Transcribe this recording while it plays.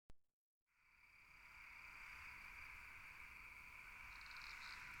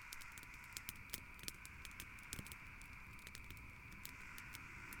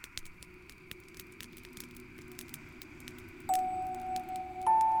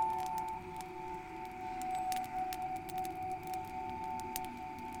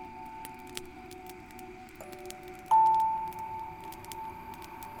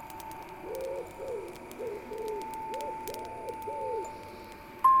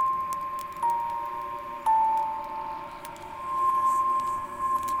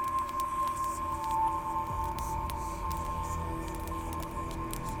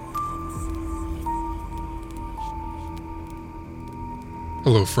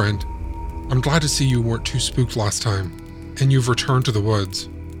Hello, friend. I'm glad to see you weren't too spooked last time, and you've returned to the woods.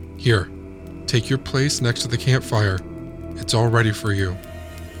 Here, take your place next to the campfire. It's all ready for you.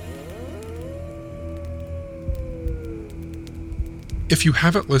 If you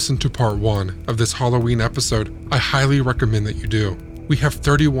haven't listened to part 1 of this Halloween episode, I highly recommend that you do. We have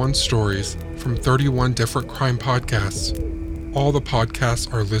 31 stories from 31 different crime podcasts. All the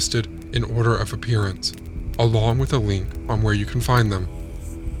podcasts are listed in order of appearance, along with a link on where you can find them.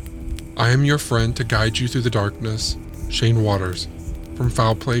 I am your friend to guide you through the darkness, Shane Waters, from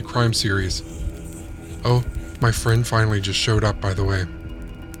Foul Play Crime Series. Oh, my friend finally just showed up, by the way.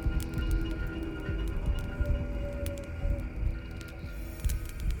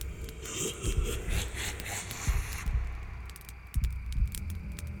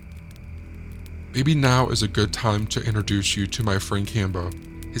 Maybe now is a good time to introduce you to my friend Cambo.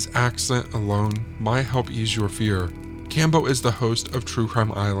 His accent alone might help ease your fear. Cambo is the host of True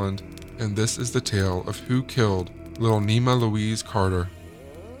Crime Island, and this is the tale of who killed little Nima Louise Carter.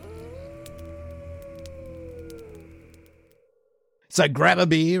 So grab a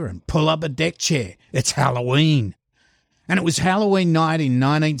beer and pull up a deck chair. It's Halloween. And it was Halloween night in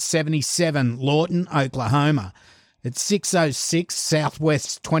 1977, Lawton, Oklahoma. At 606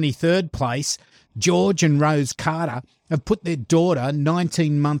 Southwest 23rd Place, George and Rose Carter have put their daughter,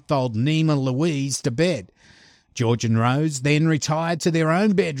 19-month-old Nima Louise, to bed. George and Rose then retired to their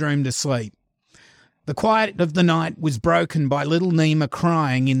own bedroom to sleep. The quiet of the night was broken by little Nima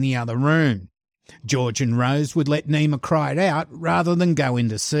crying in the other room. George and Rose would let Nima cry it out rather than go in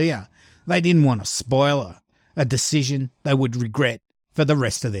to see her. They didn't want to spoil her, a decision they would regret for the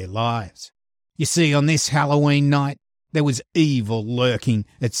rest of their lives. You see, on this Halloween night, there was evil lurking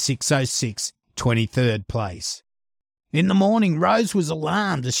at 606 23rd Place. In the morning, Rose was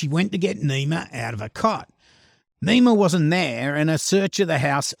alarmed as she went to get Nima out of her cot. Nima wasn't there, and a search of the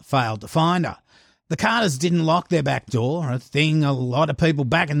house failed to find her. The Carters didn't lock their back door, a thing a lot of people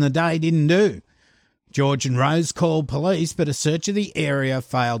back in the day didn't do. George and Rose called police, but a search of the area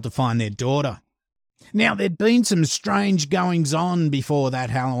failed to find their daughter. Now, there'd been some strange goings-on before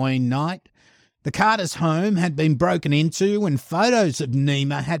that Halloween night. The Carters' home had been broken into and photos of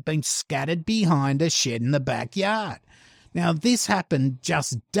Nima had been scattered behind a shed in the backyard. Now, this happened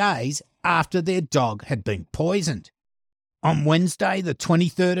just days after their dog had been poisoned. On Wednesday, the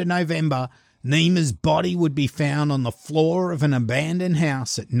 23rd of November, Nima's body would be found on the floor of an abandoned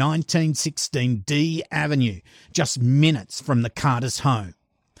house at 1916 D Avenue, just minutes from the Carters' home.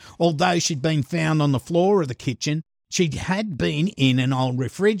 Although she'd been found on the floor of the kitchen, she had been in an old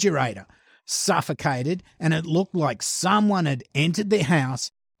refrigerator, suffocated, and it looked like someone had entered their house,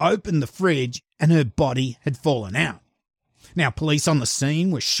 opened the fridge, and her body had fallen out. Now, police on the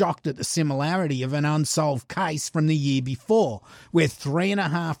scene were shocked at the similarity of an unsolved case from the year before, where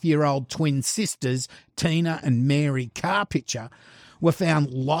 3.5-year-old twin sisters, Tina and Mary Carpitcher, were found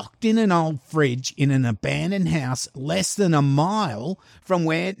locked in an old fridge in an abandoned house less than a mile from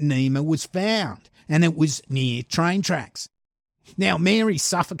where Nima was found, and it was near train tracks. Now, Mary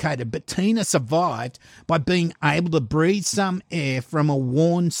suffocated, but Tina survived by being able to breathe some air from a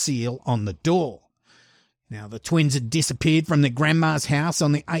worn seal on the door. Now, the twins had disappeared from their grandma's house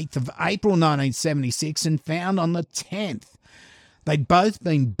on the 8th of April 1976 and found on the 10th. They'd both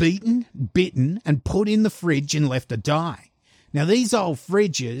been beaten, bitten, and put in the fridge and left to die. Now, these old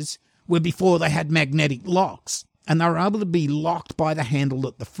fridges were before they had magnetic locks, and they were able to be locked by the handle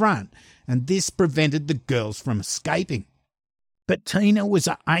at the front, and this prevented the girls from escaping. But Tina was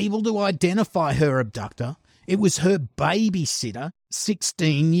able to identify her abductor. It was her babysitter,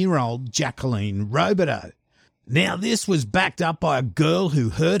 16-year-old Jacqueline Robideau. Now, this was backed up by a girl who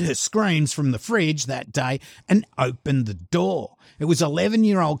heard her screams from the fridge that day and opened the door. It was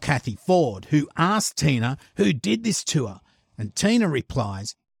 11-year-old Kathy Ford who asked Tina who did this to her, and Tina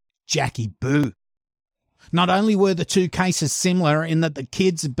replies, Jackie Boo. Not only were the two cases similar in that the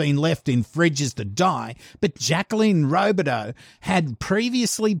kids had been left in fridges to die, but Jacqueline Robideau had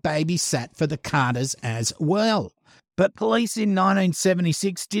previously babysat for the Carters as well. But police in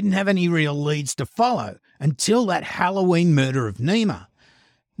 1976 didn't have any real leads to follow until that Halloween murder of Nima.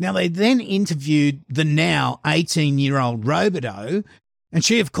 Now, they then interviewed the now 18-year-old Robideau, and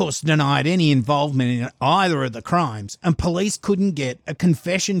she, of course, denied any involvement in either of the crimes, and police couldn't get a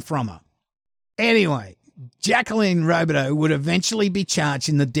confession from her. Anyway, Jacqueline Robideau would eventually be charged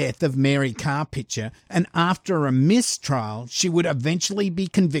in the death of Mary Carpitcher, and after a mistrial, she would eventually be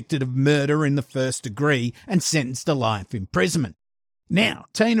convicted of murder in the first degree and sentenced to life imprisonment. Now,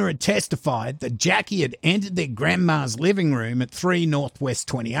 Tina had testified that Jackie had entered their grandma's living room at 3 Northwest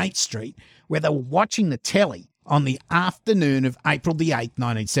 28th Street, where they were watching the telly, on the afternoon of April the 8th,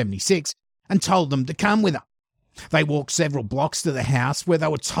 1976, and told them to come with her. They walked several blocks to the house where they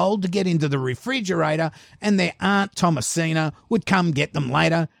were told to get into the refrigerator and their Aunt Thomasina would come get them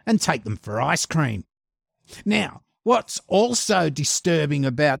later and take them for ice cream. Now, what's also disturbing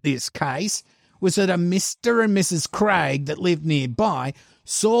about this case was that a Mr. and Mrs. Craig that lived nearby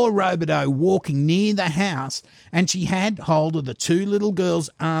saw Robideau walking near the house, and she had hold of the two little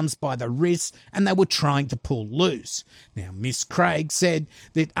girls' arms by the wrists and they were trying to pull loose. Now, Miss Craig said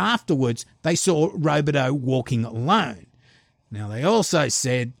that afterwards they saw Robideau walking alone. Now, they also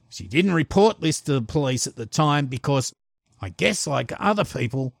said she didn't report this to the police at the time because, I guess like other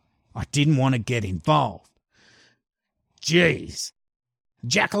people, I didn't want to get involved. Jeez.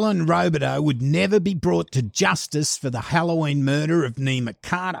 Jacqueline Robideau would never be brought to justice for the Halloween murder of Nima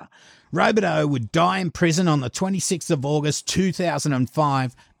Carter. Robideau would die in prison on the 26th of August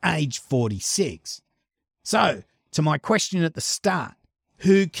 2005, aged 46. So, to my question at the start,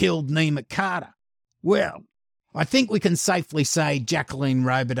 who killed Nima Carter? Well, I think we can safely say Jacqueline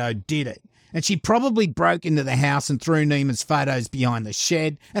Robideau did it. And she probably broke into the house and threw Nima's photos behind the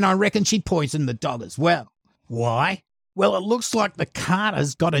shed, and I reckon she poisoned the dog as well. Why? Well, it looks like the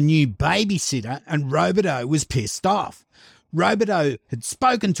Carters got a new babysitter and Robideau was pissed off. Robideau had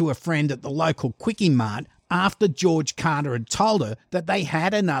spoken to a friend at the local Quickie Mart after George Carter had told her that they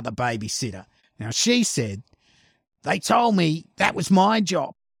had another babysitter. Now, she said, "They told me that was my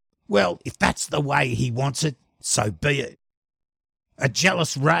job." Well, if that's the way he wants it, so be it. A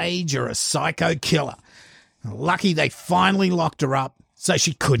jealous rage or a psycho killer. Lucky they finally locked her up so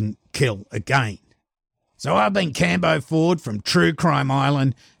she couldn't kill again. So I've been Cambo Ford from True Crime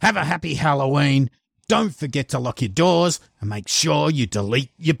Island. Have a happy Halloween. Don't forget to lock your doors and make sure you delete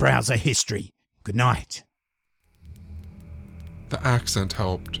your browser history. Good night. The accent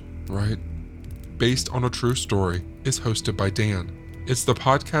helped, right? Based on a True Story is hosted by Dan. It's the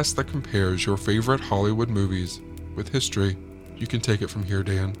podcast that compares your favorite Hollywood movies with history. You can take it from here,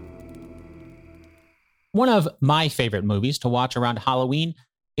 Dan. One of my favorite movies to watch around Halloween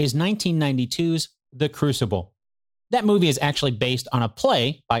is 1992's The Crucible. That movie is actually based on a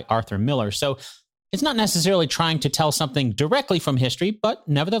play by Arthur Miller, so it's not necessarily trying to tell something directly from history, but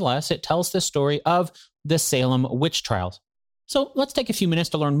nevertheless, it tells the story of the Salem witch trials. So let's take a few minutes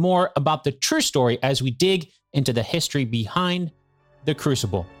to learn more about the true story as we dig into the history behind The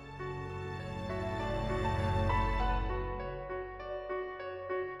Crucible.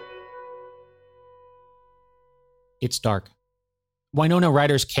 It's dark. Winona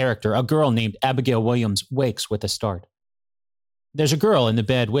Ryder's character, a girl named Abigail Williams, wakes with a start. There's a girl in the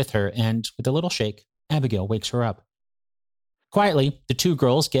bed with her, and with a little shake, Abigail wakes her up. Quietly, the two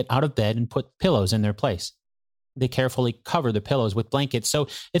girls get out of bed and put pillows in their place. They carefully cover the pillows with blankets, so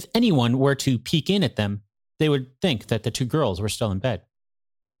if anyone were to peek in at them, they would think that the two girls were still in bed.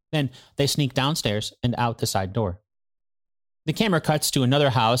 Then they sneak downstairs and out the side door. The camera cuts to another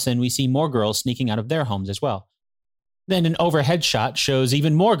house, and we see more girls sneaking out of their homes as well. Then an overhead shot shows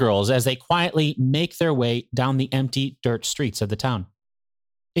even more girls as they quietly make their way down the empty dirt streets of the town.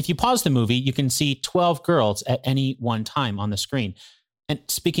 If you pause the movie, you can see 12 girls at any one time on the screen. And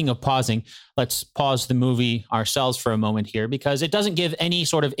speaking of pausing, let's pause the movie ourselves for a moment here because it doesn't give any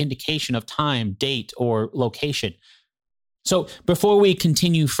sort of indication of time, date, or location. So before we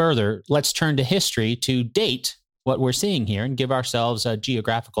continue further, let's turn to history to date what we're seeing here and give ourselves a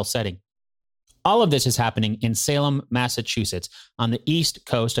geographical setting. All of this is happening in Salem, Massachusetts, on the east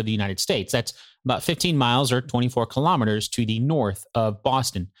coast of the United States. That's about 15 miles or 24 kilometers to the north of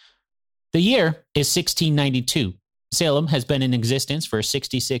Boston. The year is 1692. Salem has been in existence for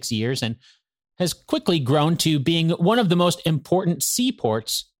 66 years and has quickly grown to being one of the most important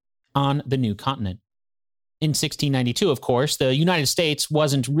seaports on the new continent. In 1692, of course, the United States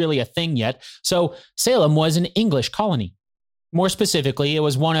wasn't really a thing yet, so Salem was an English colony. More specifically, it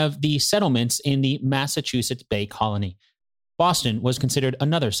was one of the settlements in the Massachusetts Bay Colony. Boston was considered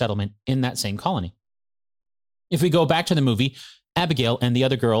another settlement in that same colony. If we go back to the movie, Abigail and the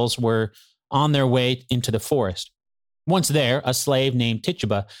other girls were on their way into the forest. Once there, a slave named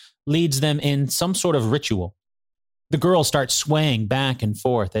Tituba leads them in some sort of ritual. The girls start swaying back and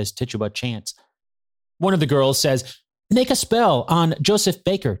forth as Tituba chants. One of the girls says, "Make a spell on Joseph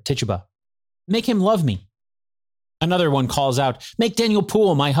Baker, Tituba. Make him love me." Another one calls out, "Make Daniel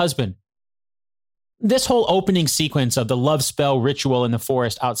Poole my husband." This whole opening sequence of the love spell ritual in the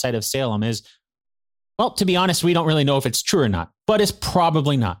forest outside of Salem is, well, to be honest, we don't really know if it's true or not, but it's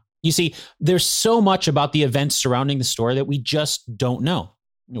probably not. You see, there's so much about the events surrounding the story that we just don't know.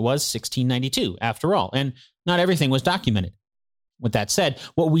 It was 1692, after all, and not everything was documented. With that said,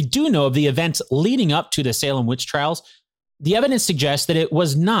 what we do know of the events leading up to the Salem witch trials, the evidence suggests that it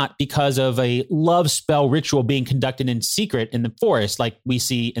was not because of a love spell ritual being conducted in secret in the forest like we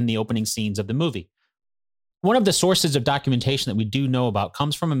see in the opening scenes of the movie. One of the sources of documentation that we do know about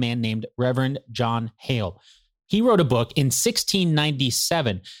comes from a man named Reverend John Hale. He wrote a book in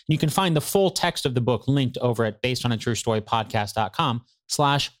 1697. You can find the full text of the book linked over at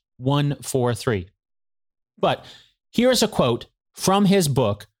basedonatruestorypodcast.com/143. But here's a quote from his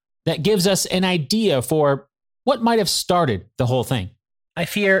book that gives us an idea for what might have started the whole thing. I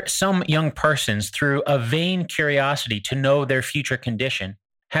fear some young persons, through a vain curiosity to know their future condition,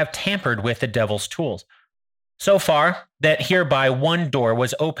 have tampered with the devil's tools, so far that hereby one door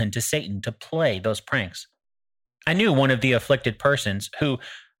was opened to Satan to play those pranks. I knew one of the afflicted persons who,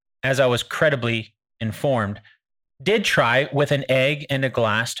 as I was credibly informed, did try with an egg and a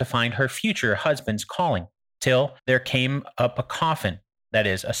glass to find her future husband's calling, till there came up a coffin, that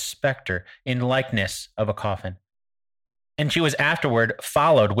is, a specter in likeness of a coffin. And she was afterward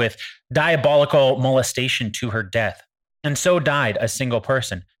followed with diabolical molestation to her death. And so died a single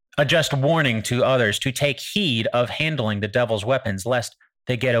person, a just warning to others to take heed of handling the devil's weapons, lest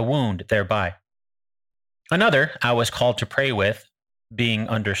they get a wound thereby. Another I was called to pray with, being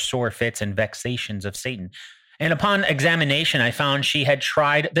under sore fits and vexations of Satan. And upon examination, I found she had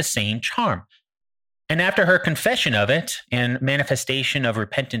tried the same charm. And after her confession of it and manifestation of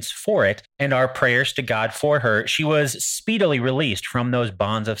repentance for it, and our prayers to God for her, she was speedily released from those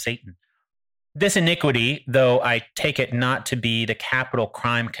bonds of Satan. This iniquity, though I take it not to be the capital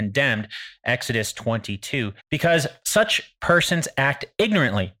crime condemned, Exodus 22, because such persons act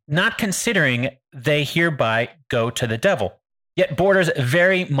ignorantly, not considering they hereby go to the devil, yet borders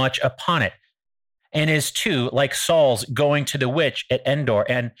very much upon it, and is too like Saul's going to the witch at Endor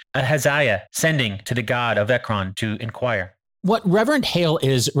and Ahaziah sending to the god of Ekron to inquire. What Reverend Hale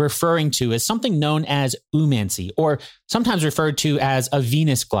is referring to is something known as oomancy, or sometimes referred to as a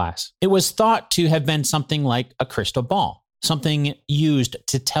Venus glass. It was thought to have been something like a crystal ball, something used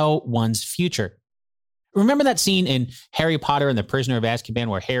to tell one's future. Remember that scene in Harry Potter and the Prisoner of Azkaban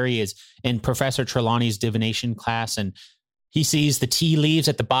where Harry is in Professor Trelawney's divination class and he sees the tea leaves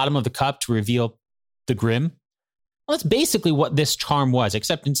at the bottom of the cup to reveal the Grim? Well, that's basically what this charm was,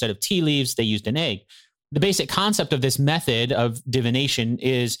 except instead of tea leaves, they used an egg. The basic concept of this method of divination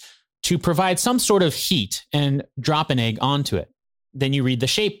is to provide some sort of heat and drop an egg onto it. Then you read the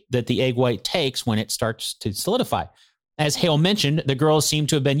shape that the egg white takes when it starts to solidify. As Hale mentioned, the girls seem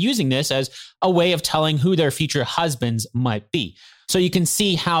to have been using this as a way of telling who their future husbands might be. So you can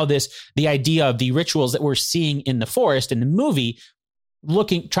see how the idea of the rituals that we're seeing in the forest in the movie,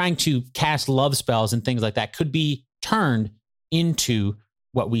 trying to cast love spells and things like that, could be turned into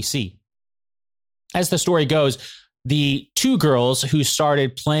what we see. As the story goes, the two girls who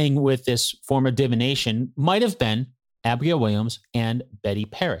started playing with this form of divination might have been Abigail Williams and Betty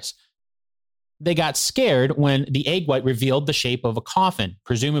Paris. They got scared when the egg white revealed the shape of a coffin,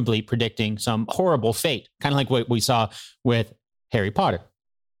 presumably predicting some horrible fate, kind of like what we saw with Harry Potter.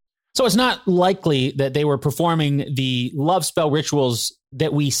 So it's not likely that they were performing the love spell rituals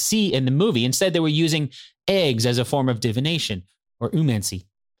that we see in the movie. Instead, they were using eggs as a form of divination or oomancy.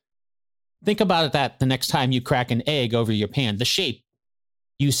 Think about that the next time you crack an egg over your pan. The shape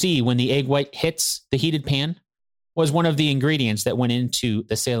you see when the egg white hits the heated pan was one of the ingredients that went into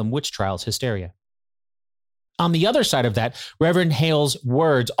the Salem witch trials hysteria. On the other side of that, Reverend Hale's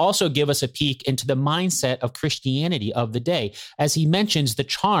words also give us a peek into the mindset of Christianity of the day, as he mentions the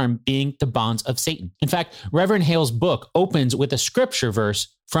charm being the bonds of Satan. In fact, Reverend Hale's book opens with a scripture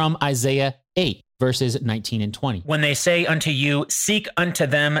verse from Isaiah 8, verses 19 and 20. When they say unto you, seek unto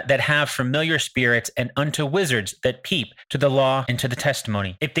them that have familiar spirits, and unto wizards that peep to the law and to the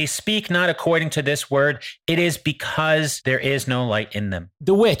testimony. If they speak not according to this word, it is because there is no light in them.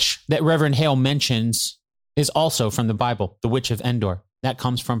 The witch that Reverend Hale mentions is also from the Bible, the witch of Endor. That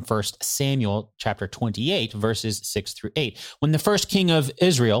comes from 1 Samuel chapter 28, verses 6 through 8. When the first king of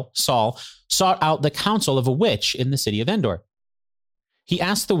Israel, Saul, sought out the counsel of a witch in the city of Endor. He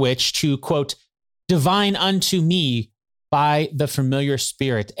asked the witch to, quote, divine unto me by the familiar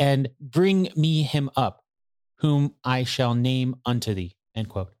spirit, and bring me him up, whom I shall name unto thee, end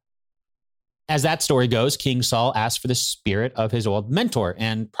quote. As that story goes, King Saul asked for the spirit of his old mentor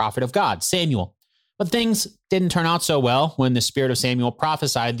and prophet of God, Samuel. But things didn't turn out so well when the spirit of Samuel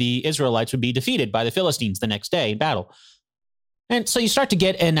prophesied the Israelites would be defeated by the Philistines the next day in battle. And so you start to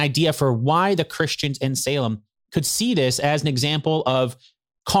get an idea for why the Christians in Salem could see this as an example of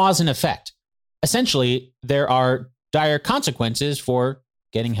cause and effect. Essentially, there are dire consequences for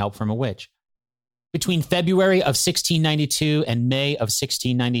getting help from a witch. Between February of 1692 and May of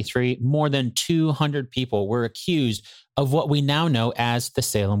 1693, more than 200 people were accused of what we now know as the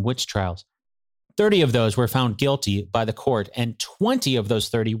Salem witch trials. 30 of those were found guilty by the court, and 20 of those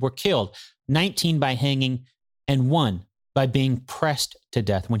 30 were killed, 19 by hanging, and 1 by being pressed to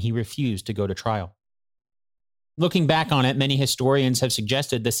death when he refused to go to trial. Looking back on it, many historians have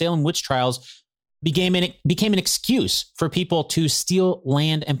suggested the Salem witch trials became an excuse for people to steal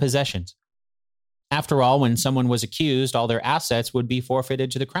land and possessions. After all, when someone was accused, all their assets would be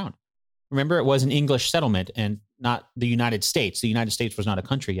forfeited to the crown. Remember, it was an English settlement and not the United States. The United States was not a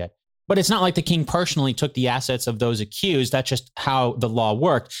country yet. But it's not like the king personally took the assets of those accused. That's just how the law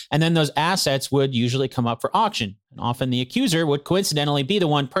worked. And then those assets would usually come up for auction. And often the accuser would coincidentally be the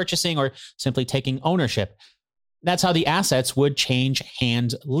one purchasing or simply taking ownership. That's how the assets would change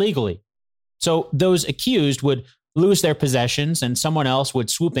hands legally. So those accused would lose their possessions and someone else would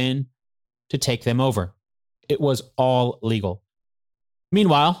swoop in to take them over. It was all legal.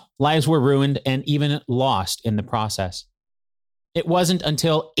 Meanwhile, lives were ruined and even lost in the process. It wasn't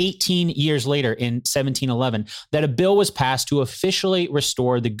until 18 years later in 1711 that a bill was passed to officially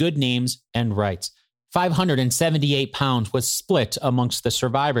restore the good names and rights. 578 pounds was split amongst the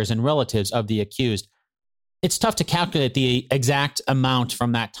survivors and relatives of the accused. It's tough to calculate the exact amount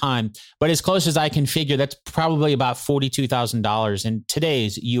from that time, but as close as I can figure, that's probably about $42,000 in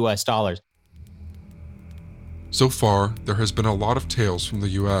today's US dollars. So far, there has been a lot of tales from the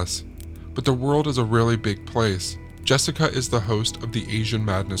US, but the world is a really big place. Jessica is the host of the Asian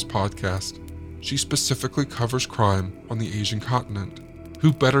Madness podcast. She specifically covers crime on the Asian continent.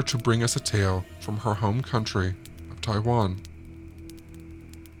 Who better to bring us a tale from her home country of Taiwan?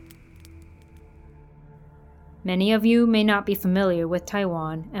 Many of you may not be familiar with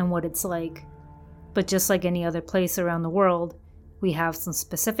Taiwan and what it's like, but just like any other place around the world, we have some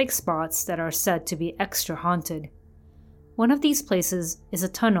specific spots that are said to be extra haunted. One of these places is a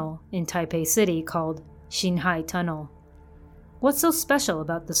tunnel in Taipei City called Xinhai Tunnel. What's so special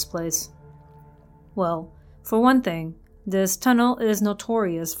about this place? Well, for one thing, this tunnel is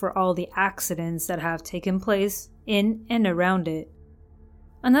notorious for all the accidents that have taken place in and around it.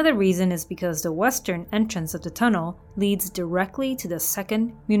 Another reason is because the western entrance of the tunnel leads directly to the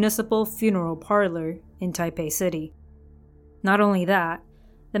second municipal funeral parlor in Taipei City. Not only that,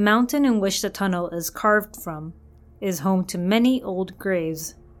 the mountain in which the tunnel is carved from is home to many old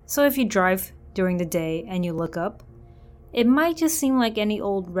graves, so if you drive during the day and you look up, it might just seem like any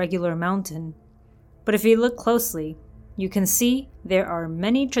old regular mountain. But if you look closely, you can see there are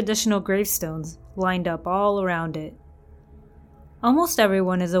many traditional gravestones lined up all around it. Almost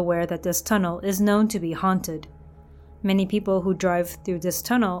everyone is aware that this tunnel is known to be haunted. Many people who drive through this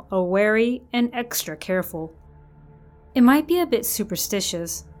tunnel are wary and extra careful. It might be a bit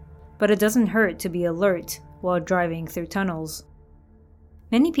superstitious, but it doesn't hurt to be alert while driving through tunnels.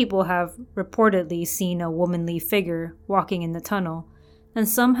 Many people have reportedly seen a womanly figure walking in the tunnel, and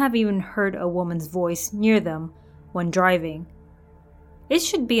some have even heard a woman's voice near them when driving. It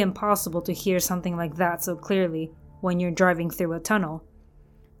should be impossible to hear something like that so clearly when you're driving through a tunnel,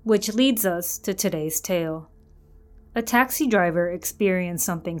 which leads us to today's tale. A taxi driver experienced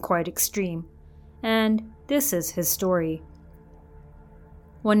something quite extreme, and this is his story.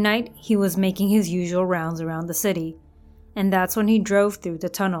 One night, he was making his usual rounds around the city, and that's when he drove through the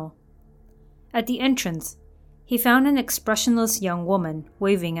tunnel. At the entrance, he found an expressionless young woman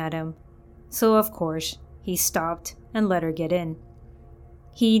waving at him, so of course, he stopped and let her get in.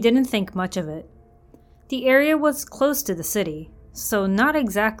 He didn't think much of it. The area was close to the city, so not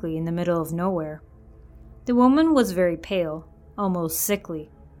exactly in the middle of nowhere. The woman was very pale, almost sickly.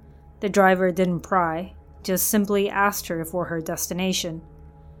 The driver didn't pry, just simply asked her for her destination.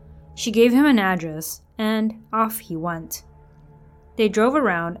 She gave him an address, and off he went. They drove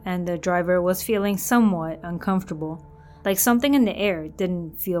around, and the driver was feeling somewhat uncomfortable, like something in the air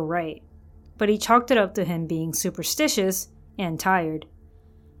didn't feel right, but he chalked it up to him being superstitious and tired.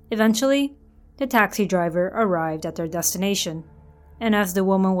 Eventually, the taxi driver arrived at their destination, and as the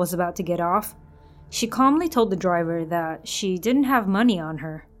woman was about to get off, she calmly told the driver that she didn't have money on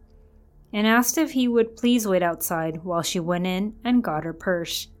her, and asked if he would please wait outside while she went in and got her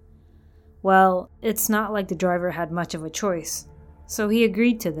purse. Well, it's not like the driver had much of a choice, so he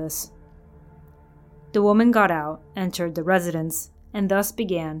agreed to this. The woman got out, entered the residence, and thus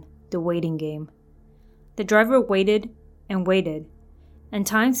began the waiting game. The driver waited, and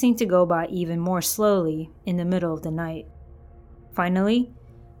time seemed to go by even more slowly in the middle of the night. Finally,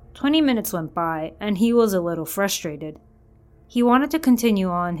 20 minutes went by, and he was a little frustrated. He wanted to continue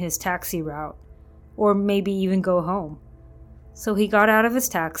on his taxi route, or maybe even go home. So he got out of his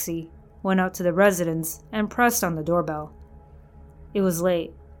taxi, went out to the residence and pressed on the doorbell. It was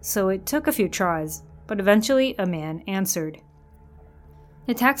late, so it took a few tries, but eventually a man answered.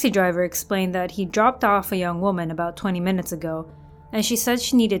 The taxi driver explained that he dropped off a young woman about 20 minutes ago, and she said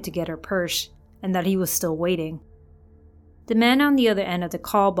she needed to get her purse, and that he was still waiting. The man on the other end of the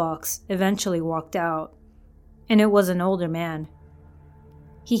call box eventually walked out, and it was an older man.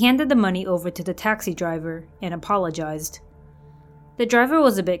 He handed the money over to the taxi driver and apologized. The driver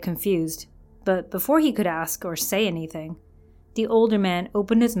was a bit confused, but before he could ask or say anything, the older man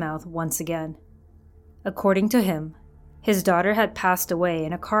opened his mouth once again. According to him, his daughter had passed away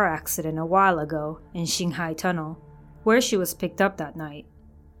in a car accident a while ago in Xinhai Tunnel, where she was picked up that night.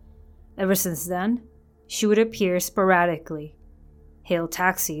 Ever since then, she would appear sporadically, hail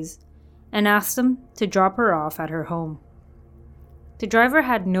taxis, and ask them to drop her off at her home. The driver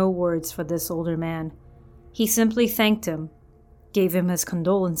had no words for this older man. He simply thanked him, gave him his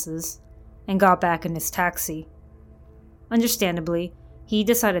condolences, and got back in his taxi. Understandably, he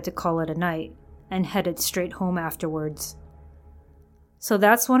decided to call it a night and headed straight home afterwards. So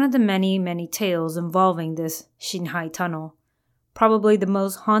that's one of the many, many tales involving this Xinhai Tunnel, probably the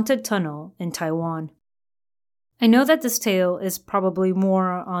most haunted tunnel in Taiwan. I know that this tale is probably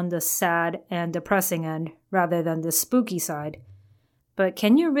more on the sad and depressing end rather than the spooky side, but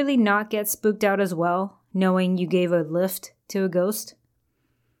can you really not get spooked out as well, knowing you gave a lift to a ghost?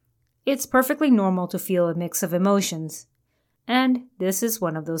 It's perfectly normal to feel a mix of emotions, and this is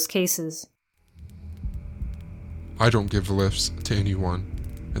one of those cases. I don't give lifts to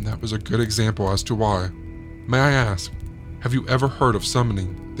anyone, and that was a good example as to why. May I ask, have you ever heard of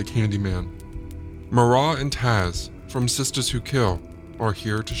summoning the Candyman? Mara and Taz from Sisters Who Kill are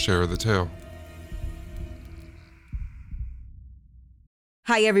here to share the tale.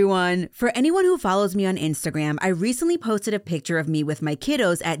 Hi everyone. For anyone who follows me on Instagram, I recently posted a picture of me with my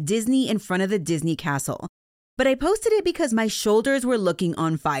kiddos at Disney in front of the Disney Castle. But I posted it because my shoulders were looking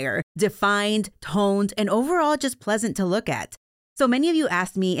on fire, defined, toned, and overall just pleasant to look at. So many of you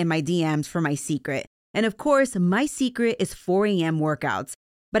asked me in my DMs for my secret. And of course, my secret is 4 a.m. workouts.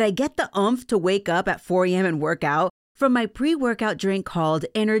 But I get the oomph to wake up at 4 a.m. and work out from my pre-workout drink called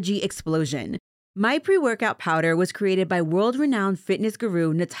Energy Explosion. My pre-workout powder was created by world-renowned fitness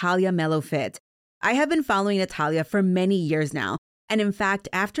guru Natalia Mellowfit. I have been following Natalia for many years now. And in fact,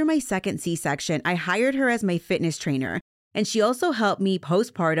 after my second C-section, I hired her as my fitness trainer. And she also helped me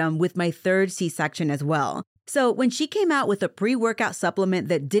postpartum with my third C-section as well. So when she came out with a pre-workout supplement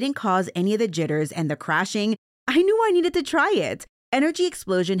that didn't cause any of the jitters and the crashing, I knew I needed to try it. Energy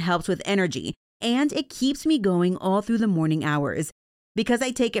Explosion helps with energy, and it keeps me going all through the morning hours. Because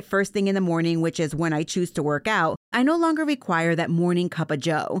I take it first thing in the morning, which is when I choose to work out, I no longer require that morning cup of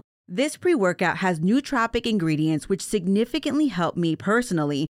joe. This pre-workout has nootropic ingredients which significantly help me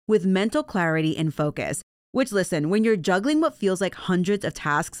personally with mental clarity and focus. Which, listen, when you're juggling what feels like hundreds of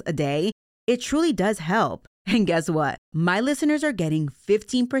tasks a day, it truly does help. And guess what? My listeners are getting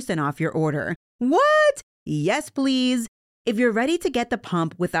 15% off your order. What? Yes, please. If you're ready to get the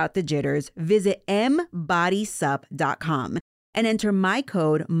pump without the jitters, visit mbodysup.com and enter my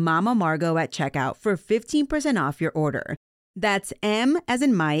code MAMAMargo at checkout for 15% off your order. That's M as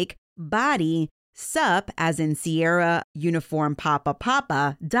in Mike, body, sup as in Sierra, uniform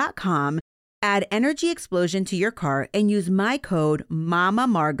papa.com. Add Energy Explosion to your cart and use my code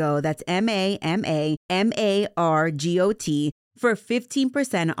MAMAMargo, that's MAMAMARGOT, for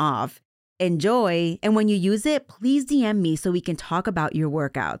 15% off. Enjoy, and when you use it, please DM me so we can talk about your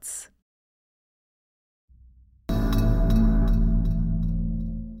workouts.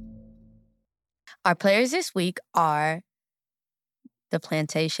 Our players this week are the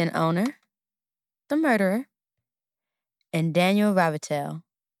plantation owner, the murderer, and Daniel Rabatel,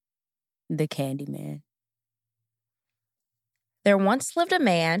 the Candyman. There once lived a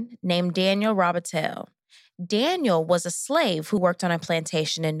man named Daniel Rabatel. Daniel was a slave who worked on a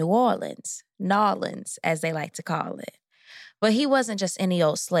plantation in New Orleans, Nawlins, as they like to call it. But he wasn't just any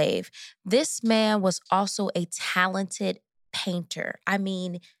old slave. This man was also a talented painter. I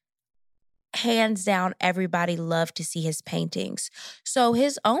mean, hands down, everybody loved to see his paintings. So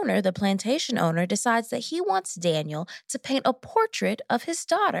his owner, the plantation owner, decides that he wants Daniel to paint a portrait of his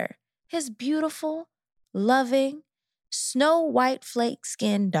daughter, his beautiful, loving, snow white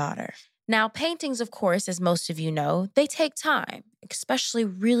flake-skinned daughter. Now, paintings, of course, as most of you know, they take time, especially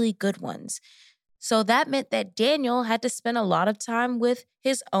really good ones. So that meant that Daniel had to spend a lot of time with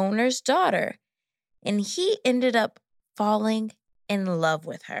his owner's daughter. And he ended up falling in love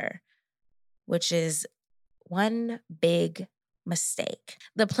with her, which is one big mistake.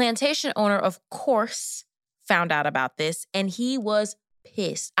 The plantation owner, of course, found out about this, and he was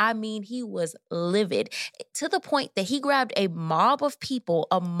pissed. I mean, he was livid to the point that he grabbed a mob of people,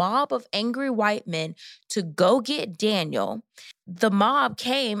 a mob of angry white men to go get Daniel. The mob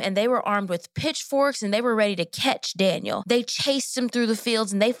came and they were armed with pitchforks and they were ready to catch Daniel. They chased him through the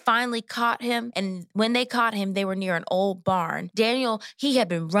fields and they finally caught him. And when they caught him, they were near an old barn. Daniel, he had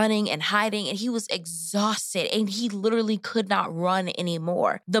been running and hiding and he was exhausted and he literally could not run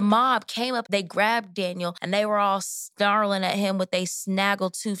anymore. The mob came up, they grabbed Daniel and they were all snarling at him with a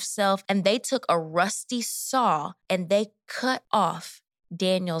snaggletooth self. And they took a rusty saw and they cut off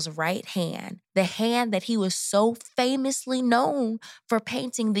Daniel's right hand, the hand that he was so famously known for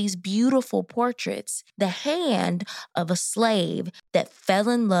painting these beautiful portraits, the hand of a slave that fell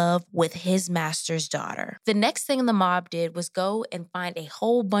in love with his master's daughter. The next thing the mob did was go and find a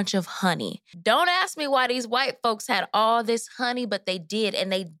whole bunch of honey. Don't ask me why these white folks had all this honey, but they did, and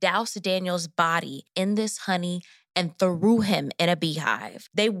they doused Daniel's body in this honey and threw him in a beehive.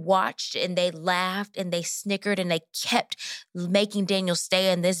 They watched and they laughed and they snickered and they kept making Daniel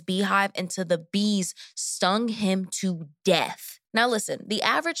stay in this beehive until the bees stung him to death. Now listen, the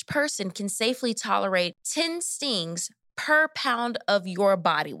average person can safely tolerate 10 stings per pound of your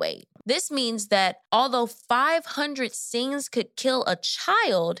body weight. This means that although 500 stings could kill a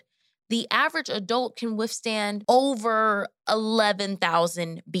child, the average adult can withstand over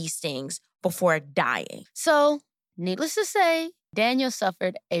 11,000 bee stings before dying. So, needless to say, Daniel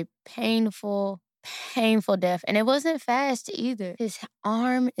suffered a painful death. And it wasn't fast either. His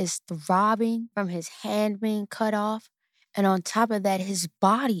arm is throbbing from his hand being cut off. And on top of that, his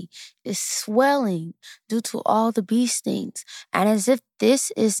body is swelling due to all the bee stings. And as if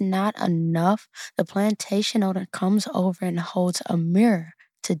this is not enough, the plantation owner comes over and holds a mirror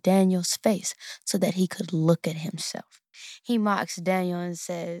to Daniel's face so that he could look at himself. He mocks Daniel and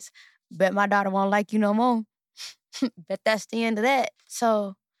says, "Bet my daughter won't like you no more." Bet that's the end of that.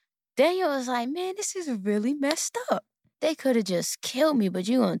 So Daniel was like, man, this is really messed up. They could have just killed me, but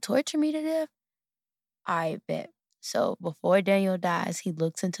you gonna torture me to death? I bet. So before Daniel dies, he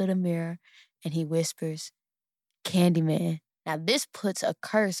looks into the mirror and he whispers, "Candyman." Now this puts a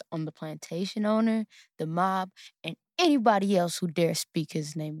curse on the plantation owner, the mob, and anybody else who dare speak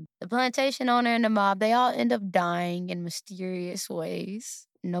his name. The plantation owner and the mob, they all end up dying in mysterious ways.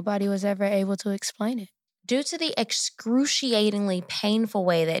 Nobody was ever able to explain it. Due to the excruciatingly painful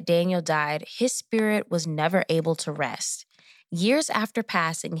way that Daniel died, his spirit was never able to rest. Years after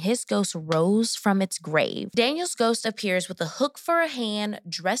passing, his ghost rose from its grave. Daniel's ghost appears with a hook for a hand,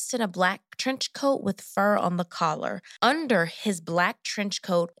 dressed in a black trench coat with fur on the collar. Under his black trench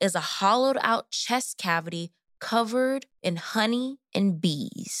coat is a hollowed-out chest cavity covered in honey and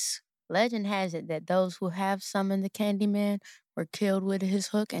bees. Legend has it that those who have summoned the Candyman were killed with his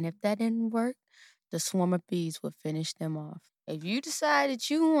hook, and if that didn't work, the swarm of bees would finish them off. If you decide that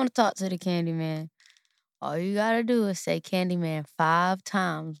you want to talk to the Candyman, all you gotta do is say Candyman 5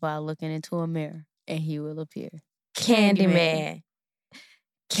 times while looking into a mirror, and he will appear. Candyman.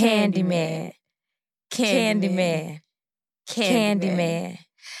 Candyman. Candyman. Candyman.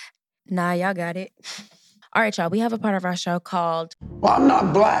 Nah, y'all got it. All right, y'all, we have a part of our show called Well, I'm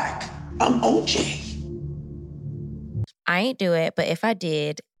not black. I'm OJ. I Ain't Do It, but if I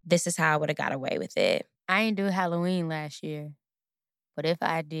did, this is how I would have got away with it. I ain't do Halloween last year, but if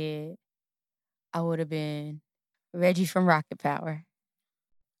I did, I would have been Reggie from Rocket Power.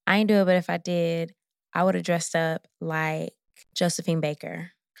 I ain't do it, but if I did, I would have dressed up like Josephine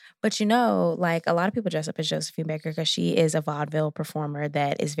Baker. But you know, like a lot of people dress up as Josephine Baker because she is a vaudeville performer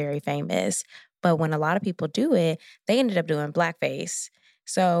that is very famous. But when a lot of people do it, they ended up doing blackface.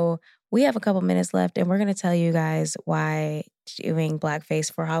 So we have a couple minutes left and we're going to tell you guys why doing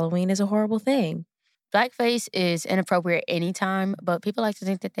blackface for Halloween is a horrible thing. Blackface is inappropriate anytime, but people like to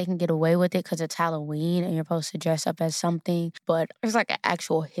think that they can get away with it because it's Halloween and you're supposed to dress up as something. But there's like an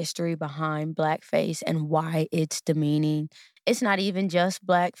actual history behind blackface and why it's demeaning. It's not even just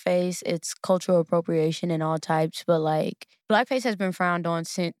blackface, it's cultural appropriation in all types. But like blackface has been frowned on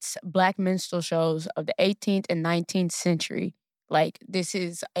since black minstrel shows of the 18th and 19th century. Like this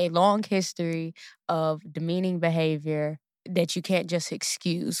is a long history of demeaning behavior that you can't just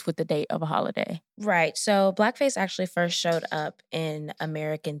excuse with the date of a holiday. Right. So blackface actually first showed up in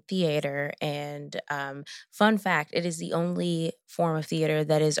American theater. And fun fact, it is the only form of theater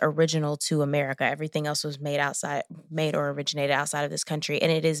that is original to America. Everything else was made or originated outside of this country.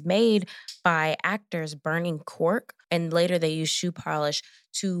 And it is made by actors burning cork. And later they used shoe polish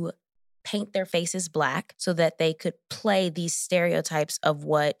to paint their faces black so that they could play these stereotypes of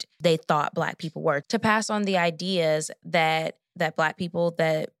what they thought Black people were, to pass on the ideas that Black people,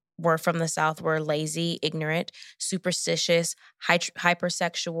 that were from the South were lazy, ignorant, superstitious,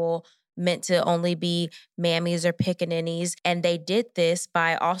 hypersexual, meant to only be mammies or pickaninnies. And they did this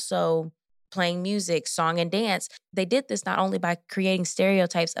by also playing music, song, and dance. They did this not only by creating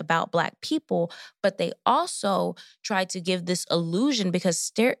stereotypes about Black people, but they also tried to give this illusion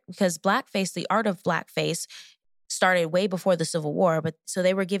because blackface, the art of blackface, started way before the Civil War, but so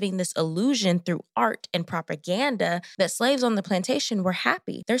they were giving this illusion through art and propaganda that slaves on the plantation were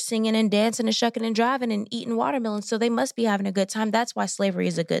happy. They're singing and dancing and shucking and driving and eating watermelons, so they must be having a good time. That's why slavery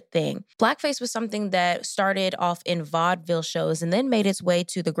is a good thing. Blackface was something that started off in vaudeville shows and then made its way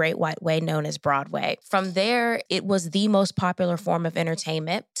to the Great White Way known as Broadway. From there, it was the most popular form of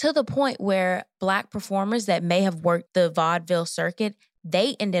entertainment to the point where Black performers that may have worked the vaudeville circuit,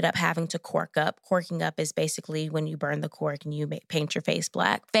 they ended up having to cork up. Corking up is basically when you burn the cork and you paint your face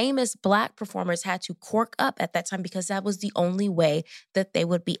black. Famous Black performers had to cork up at that time because that was the only way that they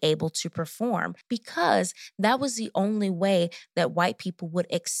would be able to perform, because that was the only way that white people would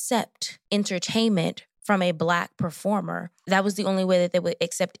accept entertainment from a Black performer. That was the only way that they would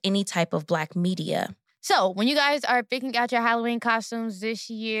accept any type of Black media. So when you guys are picking out your Halloween costumes this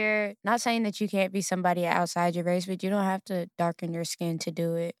year, not saying that you can't be somebody outside your race, but you don't have to darken your skin to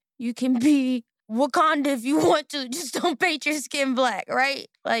do it. You can be Wakanda if you want to. Just don't paint your skin black, right?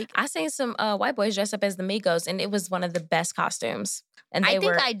 Like, I seen some white boys dress up as the Migos, and it was one of the best costumes. And they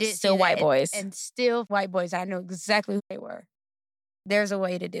were still white boys. And still white boys. I know exactly who they were. There's a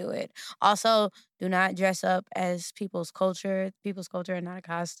way to do it. Also, do not dress up as people's culture. People's culture are not a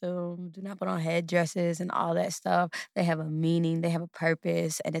costume. Do not put on headdresses and all that stuff. They have a meaning. They have a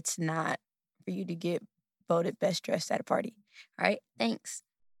purpose. And it's not for you to get voted best dressed at a party. All right? Thanks.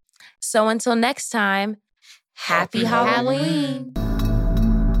 So until next time, happy Halloween.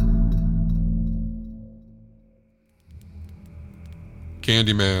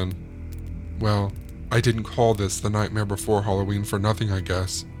 Candyman. Well, I didn't call this The Nightmare Before Halloween for nothing, I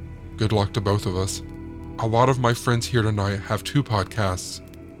guess. Good luck to both of us. A lot of my friends here tonight have 2 podcasts,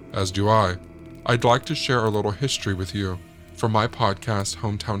 as do I. I'd like to share a little history with you from my podcast,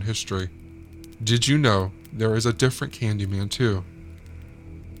 Hometown History. Did you know there is a different Candyman too?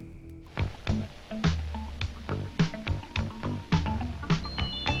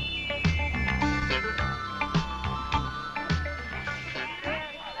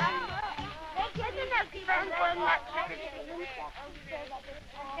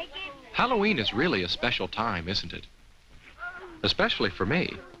 Halloween is really a special time, isn't it? Especially for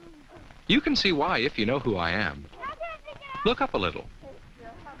me. You can see why if you know who I am. Look up a little.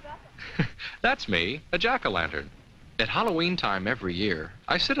 That's me, a jack-o'-lantern. At Halloween time every year,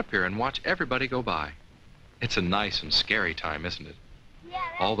 I sit up here and watch everybody go by. It's a nice and scary time, isn't it?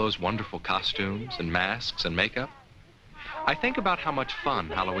 All those wonderful costumes and masks and makeup. I think about how much fun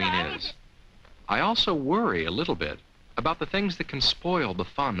Halloween is. I also worry a little bit about the things that can spoil the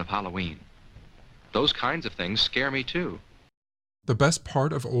fun of Halloween. Those kinds of things scare me too. The best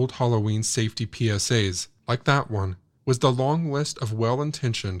part of old Halloween safety PSAs, like that one, was the long list of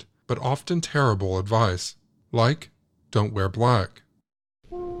well-intentioned but often terrible advice, like, don't wear black.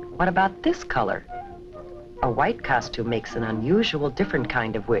 What about this color? A white costume makes an unusual, different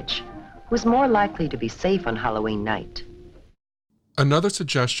kind of witch, who's more likely to be safe on Halloween night. Another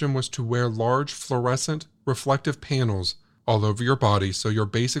suggestion was to wear large fluorescent, reflective panels all over your body so you're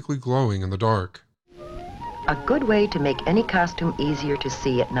basically glowing in the dark. A good way to make any costume easier to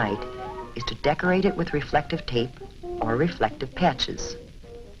see at night is to decorate it with reflective tape or reflective patches.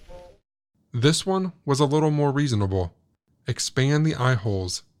 This one was a little more reasonable. Expand the eye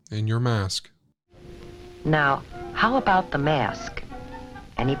holes in your mask. Now, how about the mask?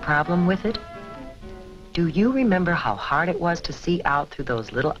 Any problem with it? Do you remember how hard it was to see out through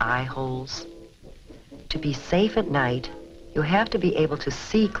those little eye holes? To be safe at night, you have to be able to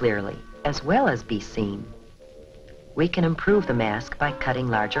see clearly as well as be seen. We can improve the mask by cutting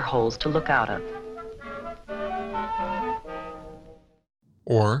larger holes to look out of.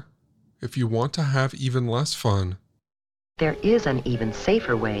 Or, if you want to have even less fun, there is an even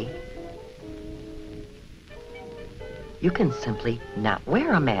safer way. You can simply not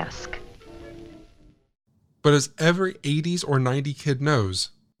wear a mask. But as every 80s or 90 kid knows,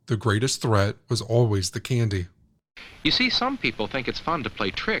 the greatest threat was always the candy. You see, some people think it's fun to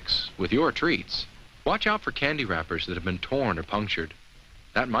play tricks with your treats. Watch out for candy wrappers that have been torn or punctured.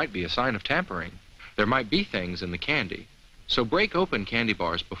 That might be a sign of tampering. There might be things in the candy. So break open candy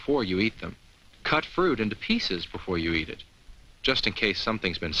bars before you eat them. Cut fruit into pieces before you eat it, just in case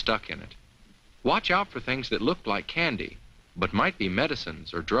something's been stuck in it. Watch out for things that look like candy, but might be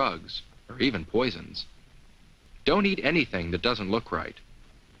medicines or drugs or even poisons. Don't eat anything that doesn't look right.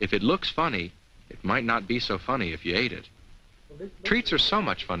 If it looks funny, it might not be so funny if you ate it. Treats are so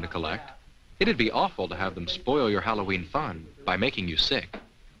much fun to collect. It'd be awful to have them spoil your Halloween fun by making you sick.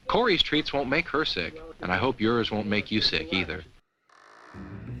 Corey's treats won't make her sick, and I hope yours won't make you sick either.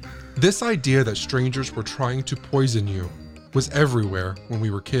 This idea that strangers were trying to poison you was everywhere when we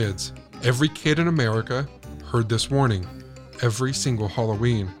were kids. Every kid in America heard this warning every single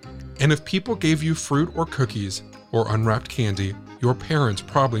Halloween. And if people gave you fruit or cookies or unwrapped candy, your parents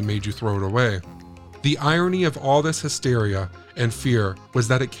probably made you throw it away. The irony of all this hysteria and fear was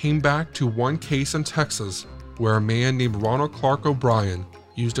that it came back to one case in Texas where a man named Ronald Clark O'Brien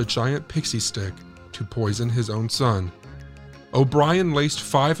used a giant pixie stick to poison his own son. O'Brien laced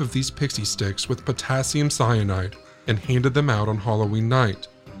 5 of these pixie sticks with potassium cyanide and handed them out on Halloween night.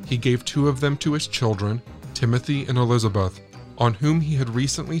 He gave 2 of them to his children, Timothy and Elizabeth, on whom he had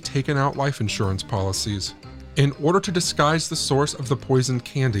recently taken out life insurance policies. In order to disguise the source of the poisoned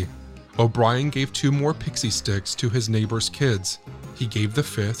candy, O'Brien gave 2 more pixie sticks to his neighbor's kids. He gave the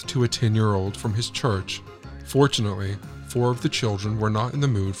 5th to a 10-year-old from his church. Fortunately, 4 of the children were not in the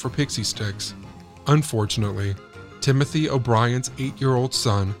mood for pixie sticks. Unfortunately, Timothy O'Brien's 8-year-old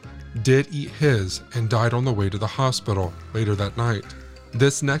son did eat his and died on the way to the hospital later that night.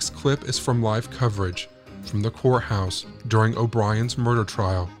 This next clip is from live coverage from the courthouse during O'Brien's murder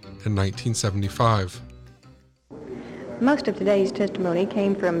trial in 1975. Most of today's testimony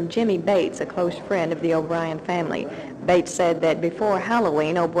came from Jimmy Bates, a close friend of the O'Brien family. Bates said that before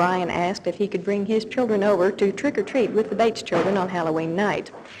Halloween, O'Brien asked if he could bring his children over to trick-or-treat with the Bates children on Halloween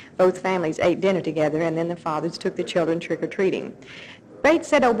night. Both families ate dinner together, and then the fathers took the children trick-or-treating. Bates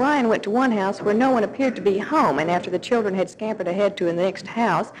said O'Brien went to one house where no one appeared to be home, and after the children had scampered ahead to the next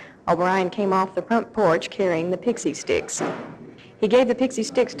house, O'Brien came off the front porch carrying the pixie sticks. He gave the pixie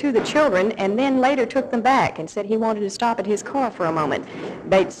sticks to the children and then later took them back and said he wanted to stop at his car for a moment.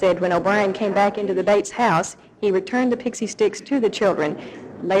 Bates said when O'Brien came back into the Bates house, he returned the pixie sticks to the children.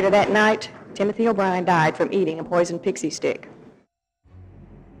 Later that night, Timothy O'Brien died from eating a poisoned pixie stick.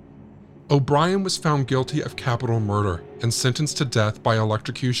 O'Brien was found guilty of capital murder and sentenced to death by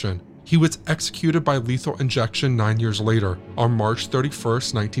electrocution. He was executed by lethal injection 9 years later, on March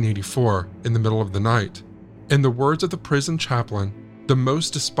 31st, 1984, in the middle of the night. In the words of the prison chaplain, the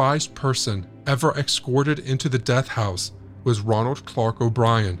most despised person ever escorted into the death house was Ronald Clark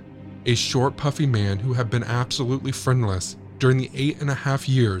O'Brien, a short, puffy man who had been absolutely friendless during the 8.5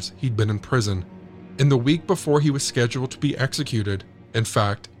 years he'd been in prison. In the week before he was scheduled to be executed, in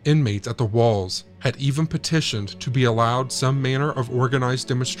fact, inmates at the walls had even petitioned to be allowed some manner of organized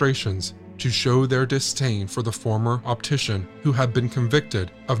demonstrations to show their disdain for the former optician who had been convicted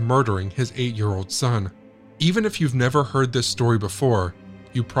of murdering his 8-year-old son. Even if you've never heard this story before,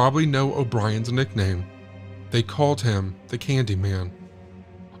 you probably know O'Brien's nickname. They called him the Candyman.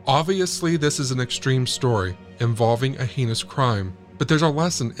 Obviously, this is an extreme story involving a heinous crime, but there's a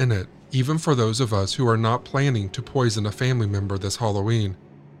lesson in it, even for those of us who are not planning to poison a family member this Halloween.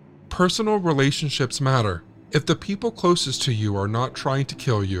 Personal relationships matter. If the people closest to you are not trying to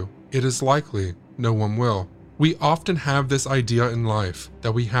kill you, it is likely no one will. We often have this idea in life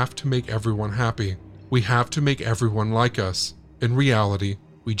that we have to make everyone happy. We have to make everyone like us. In reality,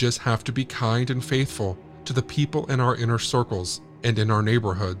 we just have to be kind and faithful to the people in our inner circles and in our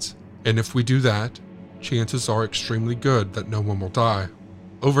neighborhoods. And if we do that, chances are extremely good that no one will die.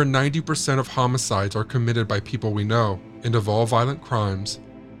 Over 90% of homicides are committed by people we know, and of all violent crimes,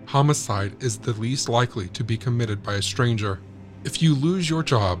 homicide is the least likely to be committed by a stranger. If you lose your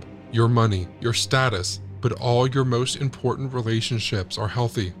job, your money, your status, but all your most important relationships are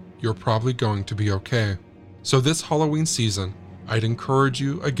healthy, you're probably going to be okay. So this Halloween season, I'd encourage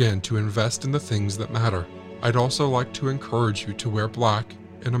you again to invest in the things that matter. I'd also like to encourage you to wear black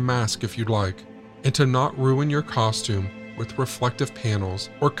and a mask if you'd like, and to not ruin your costume with reflective panels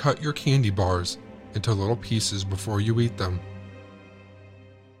or cut your candy bars into little pieces before you eat them.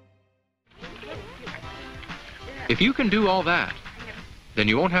 If you can do all that, then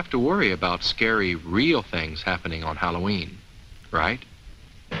you won't have to worry about scary, real things happening on Halloween, right?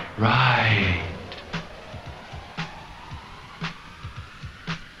 Right.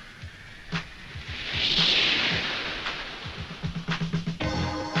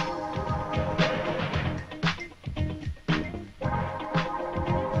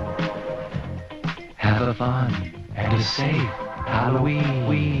 Have a fun and a safe Halloween.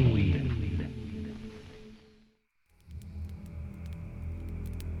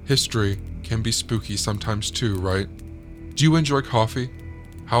 History can be spooky sometimes too, right? Do you enjoy coffee?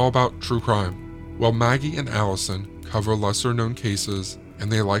 How about true crime? Well, Maggie and Allison cover lesser-known cases,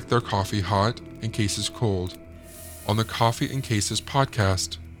 and they like their coffee hot and cases cold. On the Coffee and Cases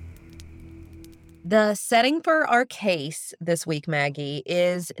podcast, The setting for our case this week, Maggie,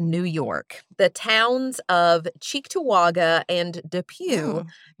 is New York. The towns of Cheektowaga and Depew,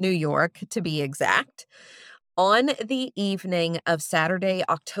 New York, to be exact. On the evening of Saturday,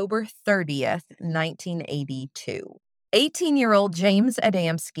 October 30th, 1982. 18-year-old James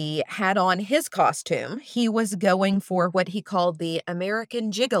Adamski had on his costume. He was going for what he called the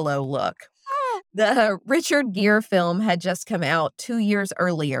American Gigolo look. The Richard Gere film had just come out 2 years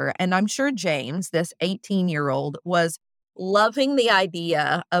earlier, and I'm sure James, this 18-year-old, was loving the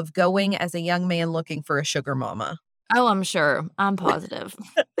idea of going as a young man looking for a sugar mama. Oh, I'm sure. I'm positive.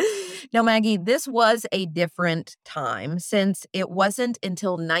 Now, Maggie, this was a different time since it wasn't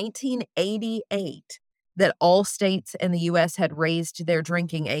until 1988 that all states in the U.S. had raised their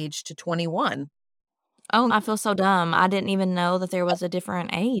drinking age to 21. Oh, I feel so dumb. I didn't even know that there was a different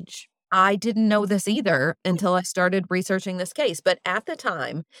age. I didn't know this either until I started researching this case. But at the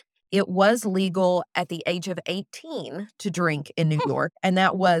time, it was legal at the age of 18 to drink in New York. And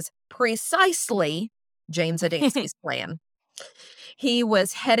that was precisely James Adamski's plan. He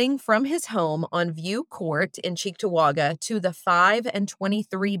was heading from his home on View Court in Cheektowaga to the 5 and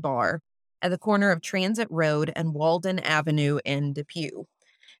 23 bar at the corner of Transit Road and Walden Avenue in Depew.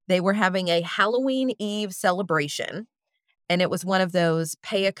 They were having a Halloween Eve celebration, and it was one of those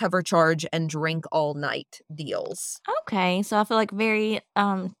pay a cover charge and drink all night deals. Okay, so I feel like very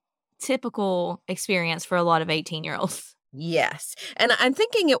typical experience for a lot of 18-year-olds. Yes. And I'm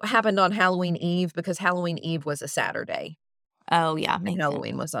thinking it happened on Halloween Eve because Halloween Eve was a Saturday. Oh, yeah. And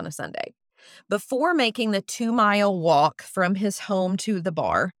Halloween was on a Sunday. Before making the 2-mile walk from his home to the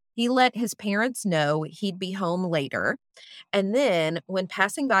bar, he let his parents know he'd be home later. And then, when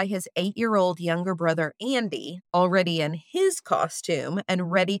passing by his 8-year-old younger brother, Andy, already in his costume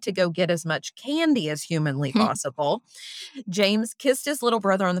and ready to go get as much candy as humanly possible, James kissed his little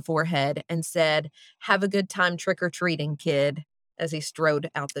brother on the forehead and said, "Have a good time trick-or-treating, kid," as he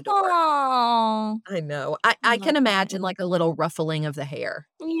strode out the door. Aww. I know. I can imagine like a little ruffling of the hair.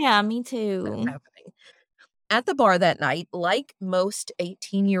 Yeah, me too. Happening. At the bar that night, like most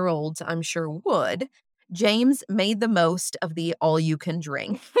 18-year-olds I'm sure would, James made the most of the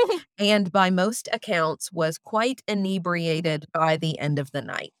all-you-can-drink, and by most accounts was quite inebriated by the end of the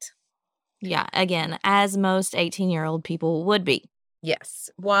night. Yeah, again, as most 18-year-old people would be. Yes.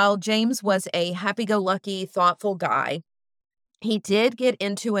 While James was a happy-go-lucky, thoughtful guy, he did get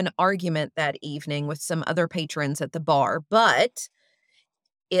into an argument that evening with some other patrons at the bar, but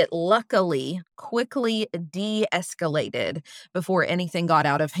it luckily quickly de-escalated before anything got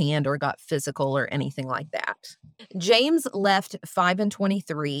out of hand or got physical or anything like that. James left 5 and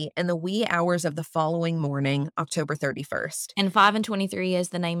 23 in the wee hours of the following morning, October 31st. And 5 and 23 is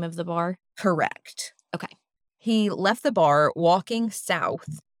the name of the bar? Correct. Okay. He left the bar walking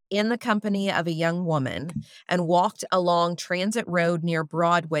south in the company of a young woman and walked along Transit Road near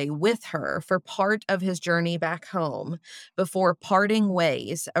Broadway with her for part of his journey back home before parting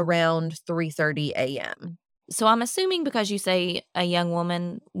ways around 3:30 a.m. So I'm assuming because you say a young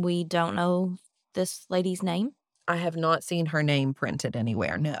woman, we don't know this lady's name? I have not seen her name printed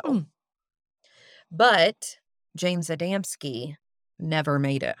anywhere, no. But James Adamski never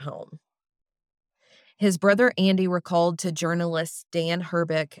made it home. His brother Andy recalled to journalists Dan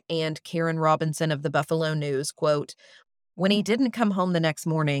Herbeck and Karen Robinson of the Buffalo News, quote, "When he didn't come home the next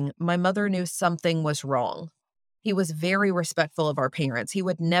morning, my mother knew something was wrong. He was very respectful of our parents. He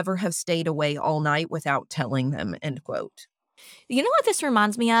would never have stayed away all night without telling them," end quote. You know what this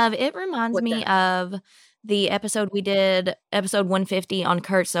reminds me of? It reminds me of the episode we did, episode 150 on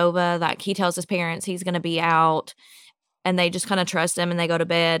Kurt Sova. Like he tells his parents he's going to be out and they just kind of trust him and they go to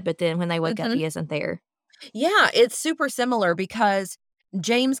bed. But then when they wake up, he isn't there. Yeah, it's super similar because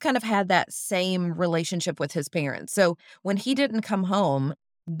James kind of had that same relationship with his parents. So when he didn't come home,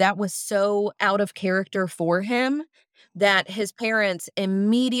 that was so out of character for him that his parents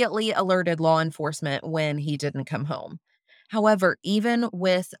immediately alerted law enforcement when he didn't come home. However, even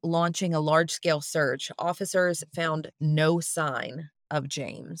with launching a large-scale search, officers found no sign of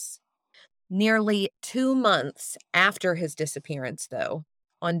James. Nearly 2 months after his disappearance, though,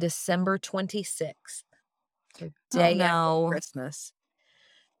 on December 26th, the day after Christmas,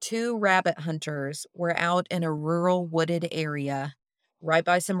 2 rabbit hunters were out in a rural wooded area right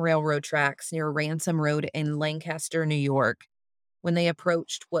by some railroad tracks near Ransom Road in Lancaster, New York, when they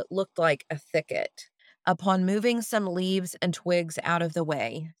approached what looked like a thicket. Upon moving some leaves and twigs out of the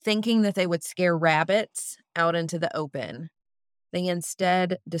way, thinking that they would scare rabbits out into the open, they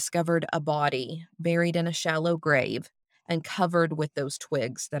instead discovered a body buried in a shallow grave and covered with those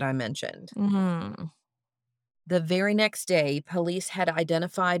twigs that I mentioned. Mm-hmm. The very next day, police had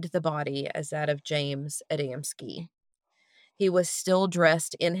identified the body as that of James Adamski. He was still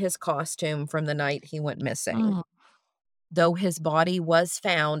dressed in his costume from the night he went missing, though his body was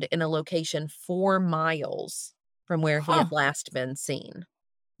found in a location 4 miles from where he had last been seen.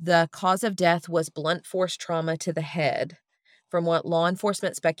 The cause of death was blunt force trauma to the head, from what law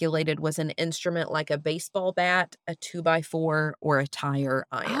enforcement speculated was an instrument like a baseball bat, a 2x4, or a tire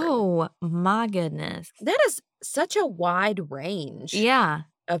iron. Oh, my goodness. That is such a wide range Yeah.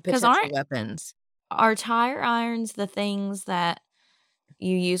 of 'Cause potential weapons. Are tire irons the things that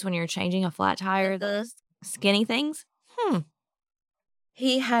you use when you're changing a flat tire? Those skinny things?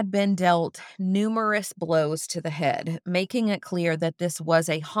 He had been dealt numerous blows to the head, making it clear that this was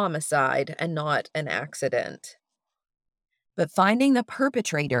a homicide and not an accident. But finding the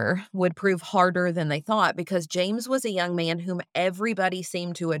perpetrator would prove harder than they thought because James was a young man whom everybody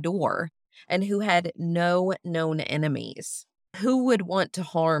seemed to adore and who had no known enemies. Who would want to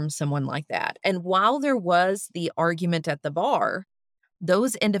harm someone like that? And while there was the argument at the bar,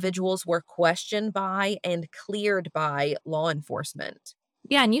 those individuals were questioned by and cleared by law enforcement.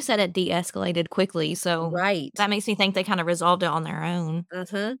 Yeah, and you said it de-escalated quickly, so that makes me think they kind of resolved it on their own.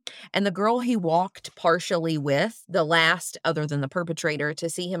 And the girl he walked partially with, the last other than the perpetrator to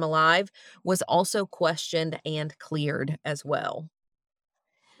see him alive, was also questioned and cleared as well.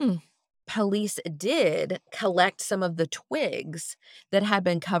 Police did collect some of the twigs that had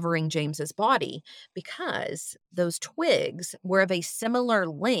been covering James's body because those twigs were of a similar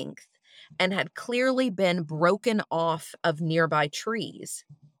length and had clearly been broken off of nearby trees,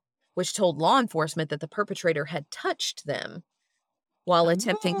 which told law enforcement that the perpetrator had touched them while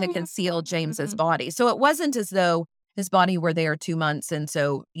attempting to conceal James's body. So it wasn't as though his body were there 2 months and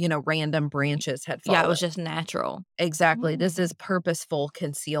so, random branches had fallen. Yeah, it was just natural. Exactly. This is purposeful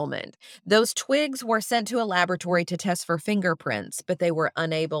concealment. Those twigs were sent to a laboratory to test for fingerprints, but they were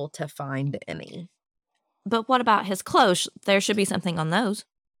unable to find any. But what about his clothes? There should be something on those.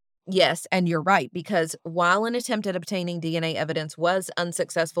 Yes, and you're right, because while an attempt at obtaining DNA evidence was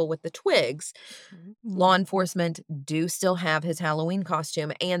unsuccessful with the twigs, law enforcement do still have his Halloween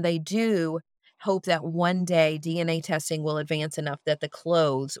costume, and they do hope that one day DNA testing will advance enough that the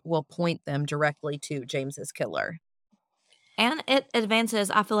clothes will point them directly to James's killer. And it advances,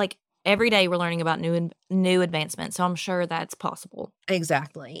 I feel like every day we're learning about new advancements, so I'm sure that's possible.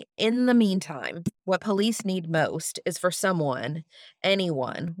 Exactly. In the meantime, what police need most is for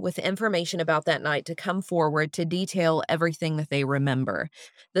anyone with information about that night to come forward to detail everything that they remember.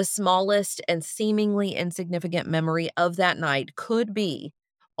 The smallest and seemingly insignificant memory of that night could be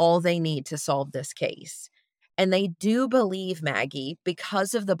all they need to solve this case. And they do believe, Maggie,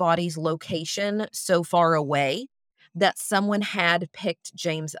 because of the body's location so far away, that someone had picked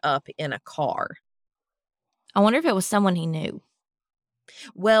James up in a car. I wonder if it was someone he knew.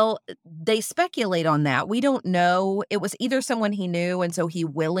 Well, they speculate on that. We don't know. It was either someone he knew, and so he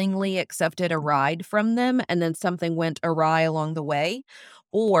willingly accepted a ride from them, and then something went awry along the way,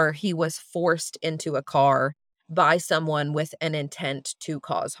 or he was forced into a car by someone with an intent to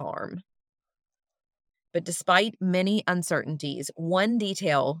cause harm. But despite many uncertainties, one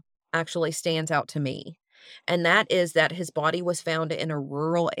detail actually stands out to me. And that is that his body was found in a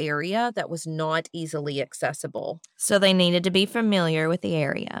rural area that was not easily accessible. So they needed to be familiar with the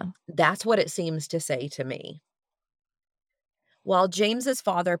area. That's what it seems to say to me. While James's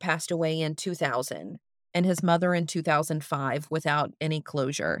father passed away in 2000 and his mother in 2005 without any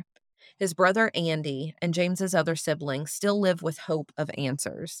closure, his brother Andy and James's other siblings still live with hope of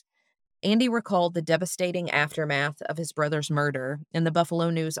answers. Andy recalled the devastating aftermath of his brother's murder in the Buffalo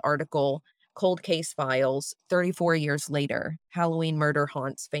News article, Cold Case Files, 34 years later, Halloween Murder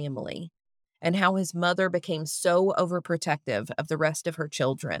Haunts Family, and how his mother became so overprotective of the rest of her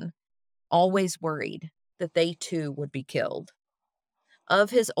children, always worried that they too would be killed. Of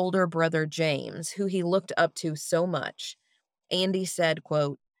his older brother James, who he looked up to so much, Andy said,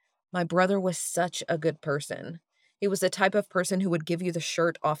 quote, "My brother was such a good person. He was the type of person who would give you the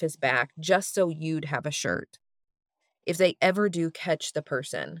shirt off his back just so you'd have a shirt. If they ever do catch the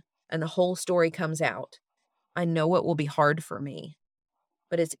person, and the whole story comes out, I know it will be hard for me,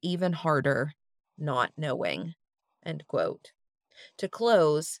 but it's even harder not knowing." End quote. To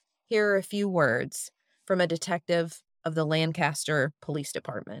close, here are a few words from a detective of the Lancaster Police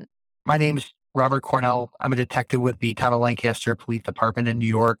Department. My name is Robert Cornell. I'm a detective with the Town of Lancaster Police Department in New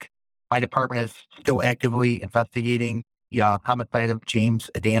York. My department is still actively investigating the homicide of James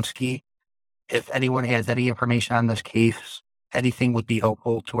Adamski. If anyone has any information on this case, anything would be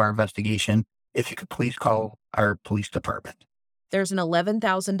helpful to our investigation. If you could please call our police department. There's an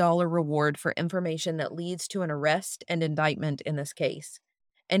 $11,000 reward for information that leads to an arrest and indictment in this case.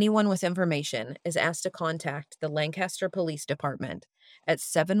 Anyone with information is asked to contact the Lancaster Police Department at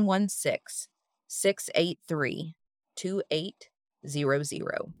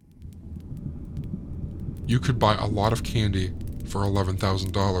 716-683-2800. You could buy a lot of candy for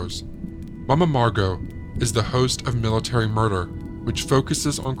 $11,000. Mama Margot is the host of Military Murder, which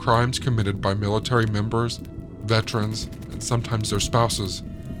focuses on crimes committed by military members, veterans, and sometimes their spouses.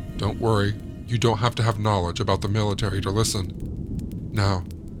 Don't worry, you don't have to have knowledge about the military to listen. Now,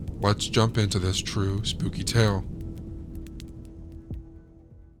 let's jump into this true spooky tale.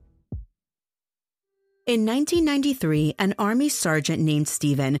 In 1993, an Army sergeant named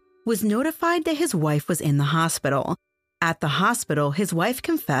Stephen was notified that his wife was in the hospital. At the hospital, his wife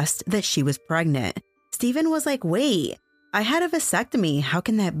confessed that she was pregnant. Stephen was like, wait, I had a vasectomy, how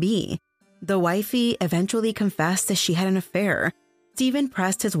can that be? The wifey eventually confessed that she had an affair. Stephen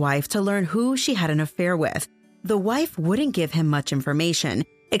pressed his wife to learn who she had an affair with. The wife wouldn't give him much information,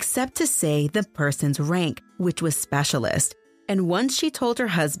 except to say the person's rank, which was specialist. And once she told her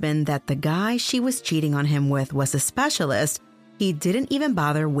husband that the guy she was cheating on him with was a specialist, he didn't even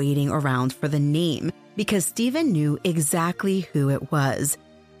bother waiting around for the name because Stephen knew exactly who it was.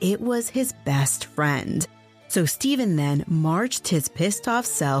 It was his best friend. So Stephen then marched his pissed off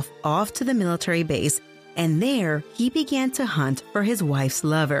self off to the military base, and there he began to hunt for his wife's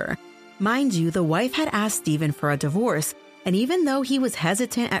lover. Mind you, the wife had asked Stephen for a divorce, and even though he was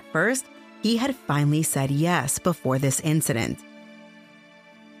hesitant at first, he had finally said yes before this incident.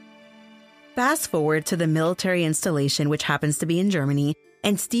 Fast forward to the military installation, which happens to be in Germany,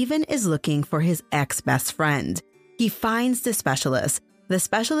 and Stephen is looking for his ex-best friend. He finds the specialist. The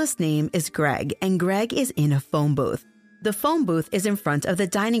specialist's name is Greg, and Greg is in a phone booth. The phone booth is in front of the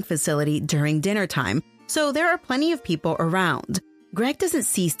dining facility during dinner time, so there are plenty of people around. Greg doesn't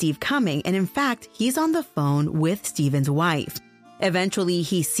see Steve coming, and in fact, he's on the phone with Stephen's wife. Eventually,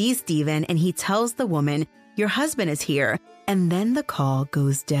 he sees Stephen and he tells the woman, "Your husband is here," and then the call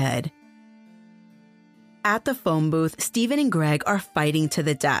goes dead. At the phone booth, Stephen and Greg are fighting to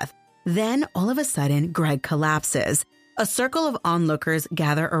the death. Then, all of a sudden, Greg collapses. A circle of onlookers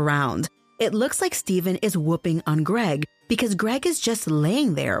gather around. It looks like Stephen is whooping on Greg because Greg is just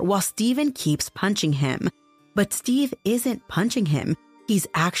laying there while Stephen keeps punching him. But Steve isn't punching him. He's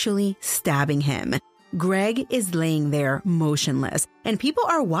actually stabbing him. Greg is laying there motionless, and people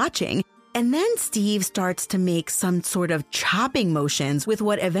are watching. And then Steve starts to make some sort of chopping motions with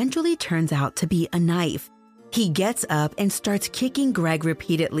what eventually turns out to be a knife. He gets up and starts kicking Greg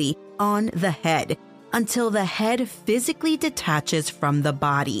repeatedly on the head until the head physically detaches from the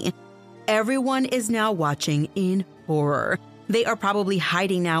body. Everyone is now watching in horror. They are probably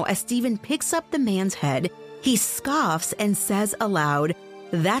hiding now as Stephen picks up the man's head. He scoffs and says aloud,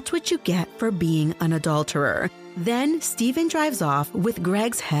 "That's what you get for being an adulterer." Then Stephen drives off with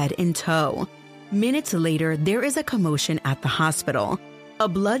Greg's head in tow. Minutes later, there is a commotion at the hospital. A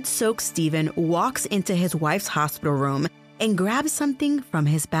blood-soaked Stephen walks into his wife's hospital room and grabs something from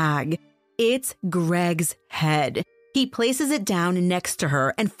his bag. It's Greg's head. He places it down next to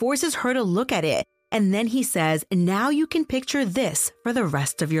her and forces her to look at it. And then he says, "Now you can picture this for the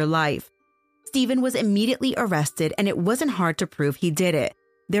rest of your life." Stephen was immediately arrested, and it wasn't hard to prove he did it.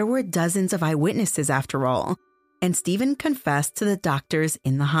 There were dozens of eyewitnesses after all. And Stephen confessed to the doctors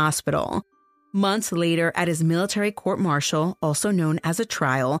in the hospital. Months later, at his military court-martial, also known as a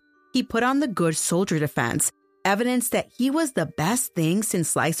trial, he put on the good soldier defense, evidence that he was the best thing since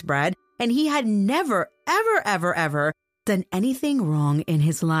sliced bread, and he had never, ever done anything wrong in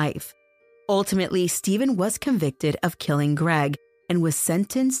his life. Ultimately, Stephen was convicted of killing Greg and was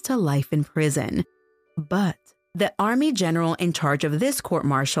sentenced to life in prison. But the Army general in charge of this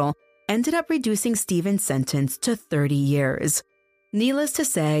court-martial ended up reducing Stephen's sentence to 30 years. Needless to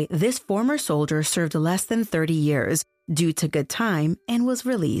say, this former soldier served less than 30 years due to good time and was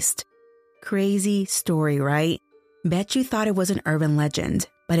released. Crazy story, right? Bet you thought it was an urban legend,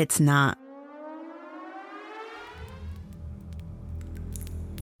 but it's not.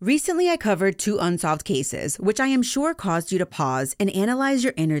 Recently, I covered 2 unsolved cases, which I am sure caused you to pause and analyze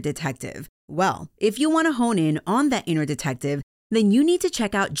your inner detective. Well, if you want to hone in on that inner detective, then you need to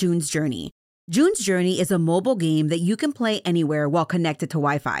check out June's Journey. June's Journey is a mobile game that you can play anywhere while connected to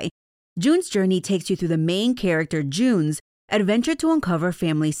Wi-Fi. June's Journey takes you through the main character, June's, adventure to uncover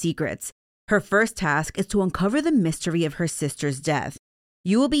family secrets. Her first task is to uncover the mystery of her sister's death.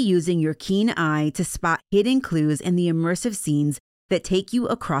 You will be using your keen eye to spot hidden clues in the immersive scenes that take you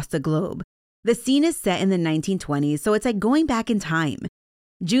across the globe. The scene is set in the 1920s, so it's like going back in time.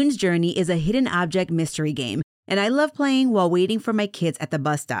 June's Journey is a hidden object mystery game, and I love playing while waiting for my kids at the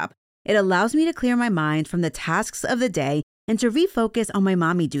bus stop. It allows me to clear my mind from the tasks of the day and to refocus on my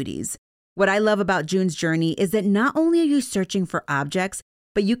mommy duties. What I love about June's Journey is that not only are you searching for objects,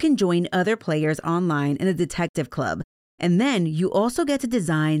 but you can join other players online in a detective club. And then you also get to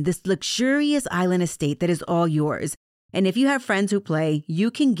design this luxurious island estate that is all yours. And if you have friends who play,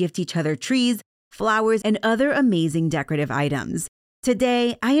 you can gift each other trees, flowers, and other amazing decorative items.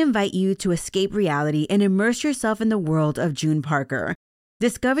 Today, I invite you to escape reality and immerse yourself in the world of June Parker.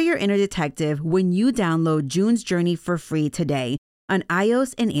 Discover your inner detective when you download June's Journey for free today on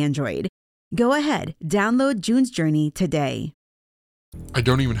iOS and Android. Go ahead, download June's Journey today. I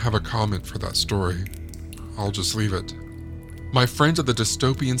don't even have a comment for that story. I'll just leave it. My friends at the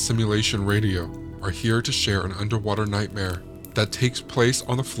Dystopian Simulation Radio are here to share an underwater nightmare that takes place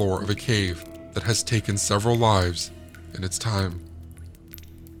on the floor of a cave that has taken several lives in its time.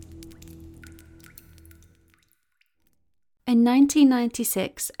 In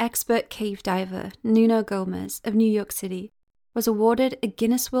 1996, expert cave diver Nuno Gomes of New York City was awarded a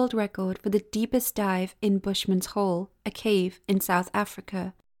Guinness World Record for the deepest dive in Bushman's Hole, a cave in South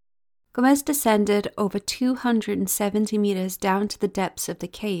Africa. Gomes descended over 270 meters down to the depths of the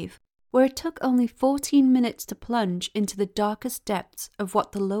cave, where it took only 14 minutes to plunge into the darkest depths of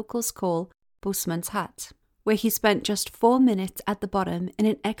what the locals call Bushman's Hut, where he spent just 4 minutes at the bottom in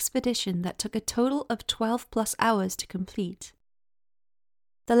an expedition that took a total of 12+ hours to complete.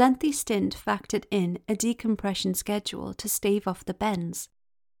 The lengthy stint factored in a decompression schedule to stave off the bends,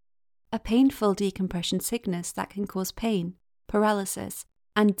 a painful decompression sickness that can cause pain, paralysis,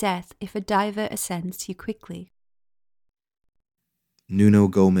 and death if a diver ascends too quickly. Nuno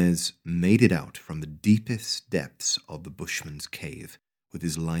Gomes made it out from the deepest depths of the Bushman's Cave with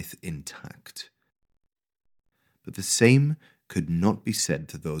his life intact. But the same could not be said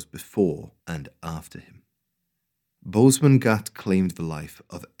to those before and after him. Bozeman Ghat claimed the life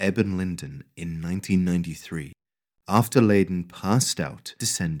of Eben Linden in 1993 after Leyden passed out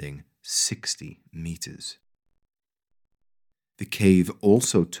descending 60 meters. The cave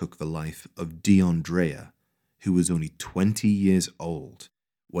also took the life of Dion Dreyer, who was only 20 years old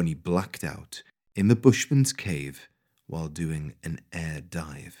when he blacked out in the Bushman's Cave while doing an air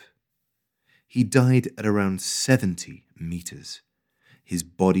dive. He died at around 70 meters, his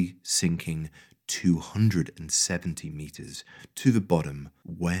body sinking 270 meters to the bottom,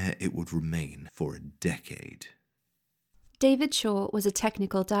 where it would remain for a decade. David Shaw was a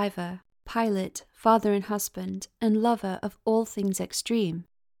technical diver, pilot, father and husband, and lover of all things extreme.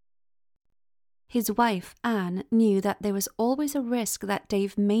 His wife, Anne, knew that there was always a risk that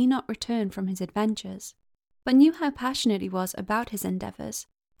Dave may not return from his adventures, but knew how passionate he was about his endeavours,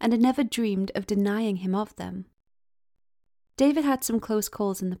 and had never dreamed of denying him of them. David had some close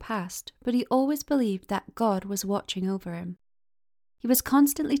calls in the past, but he always believed that God was watching over him. He was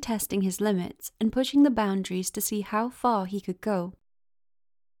constantly testing his limits and pushing the boundaries to see how far he could go.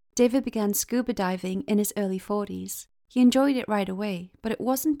 David began scuba diving in his early 40s. He enjoyed it right away, but it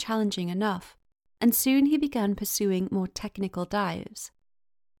wasn't challenging enough, and soon he began pursuing more technical dives.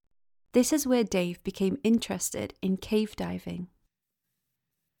 This is where Dave became interested in cave diving.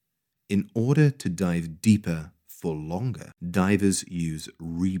 In order to dive deeper for longer, divers use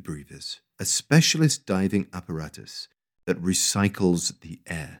rebreathers, a specialist diving apparatus that recycles the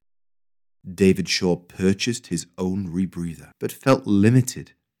air. David Shaw purchased his own rebreather, but felt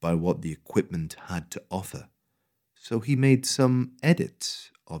limited by what the equipment had to offer, so he made some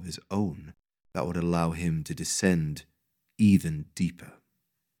edits of his own that would allow him to descend even deeper.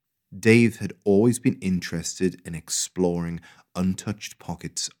 Dave had always been interested in exploring untouched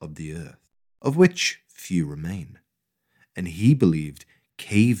pockets of the earth, of which few remain, and he believed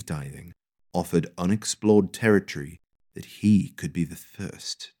cave diving offered unexplored territory that he could be the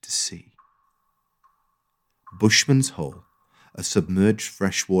first to see. Bushman's Hole, a submerged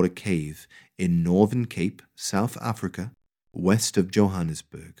freshwater cave in Northern Cape, South Africa, west of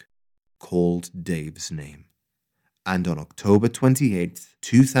Johannesburg, called Dave's name. And on October 28,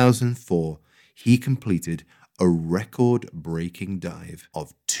 2004, he completed a record-breaking dive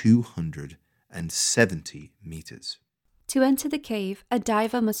of 270 meters. To enter the cave, a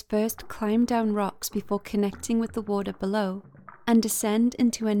diver must first climb down rocks before connecting with the water below, and descend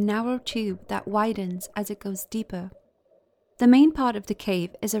into a narrow tube that widens as it goes deeper. The main part of the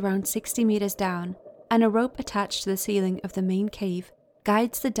cave is around 60 meters down, and a rope attached to the ceiling of the main cave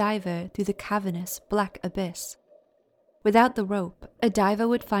guides the diver through the cavernous black abyss. Without the rope, a diver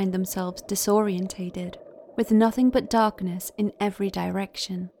would find themselves disorientated, with nothing but darkness in every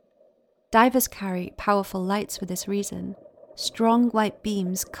direction. Divers carry powerful lights for this reason, strong white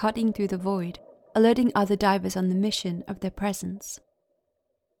beams cutting through the void, alerting other divers on the mission of their presence.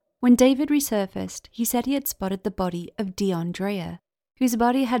 When David resurfaced, he said he had spotted the body of Dion Dreyer, whose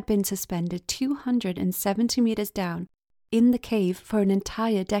body had been suspended 270 meters down in the cave for an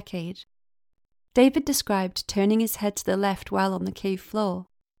entire decade. David described turning his head to the left while on the cave floor,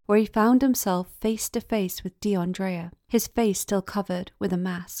 where he found himself face to face with Dion Dreyer, his face still covered with a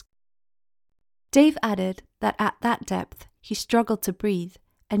mask. Dave added that at that depth, he struggled to breathe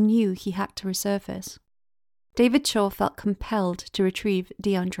and knew he had to resurface. David Shaw felt compelled to retrieve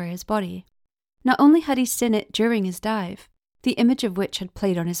Dion Dreyer's body. Not only had he seen it during his dive, the image of which had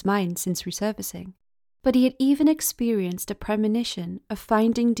played on his mind since resurfacing, but he had even experienced a premonition of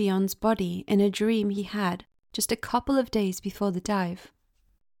finding Dion's body in a dream he had just a couple of days before the dive.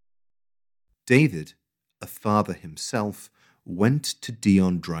 David, a father himself, went to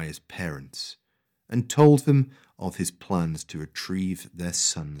Dion Dreyer's parents and told them of his plans to retrieve their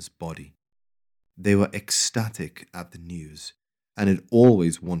son's body. They were ecstatic at the news and had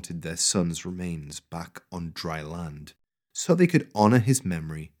always wanted their son's remains back on dry land so they could honour his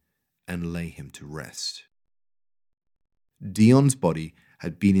memory and lay him to rest. Dion's body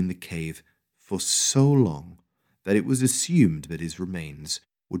had been in the cave for so long that it was assumed that his remains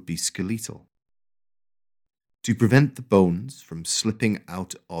would be skeletal. To prevent the bones from slipping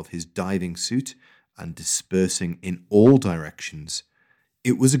out of his diving suit and dispersing in all directions,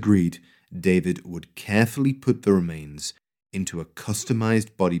 it was agreed David would carefully put the remains into a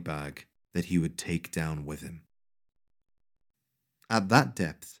customized body bag that he would take down with him. At that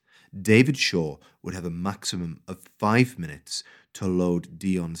depth, David Shaw would have a maximum of 5 minutes to load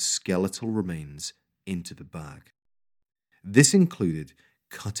Dion's skeletal remains into the bag. This included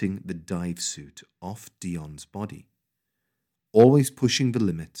cutting the dive suit off Dion's body. Always pushing the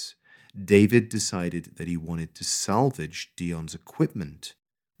limits, David decided that he wanted to salvage Dion's equipment,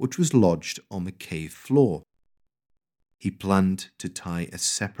 which was lodged on the cave floor. He planned to tie a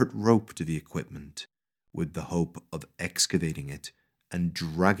separate rope to the equipment with the hope of excavating it and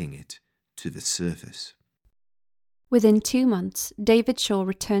dragging it to the surface. Within 2 months, David Shaw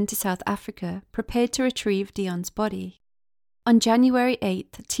returned to South Africa, prepared to retrieve Dion's body. On January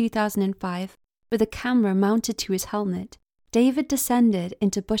 8, 2005, with a camera mounted to his helmet, David descended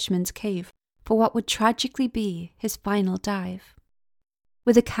into Bushman's Cave for what would tragically be his final dive.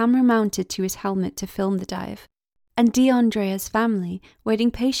 With a camera mounted to his helmet to film the dive, and Dion Dreyer's family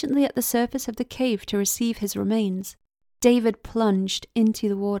waiting patiently at the surface of the cave to receive his remains, David plunged into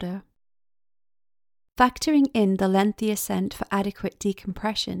the water. Factoring in the lengthy ascent for adequate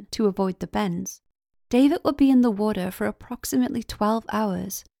decompression to avoid the bends, David would be in the water for approximately 12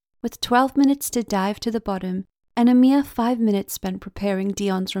 hours, with 12 minutes to dive to the bottom and a mere 5 minutes spent preparing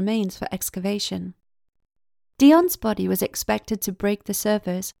Dion's remains for excavation. Dion's body was expected to break the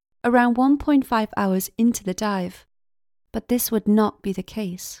surface around 1.5 hours into the dive, but this would not be the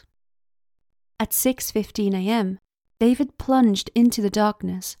case. At 6:15 a.m., David plunged into the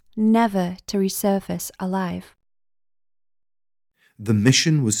darkness, never to resurface alive. The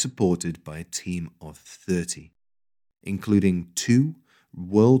mission was supported by a team of 30, including 2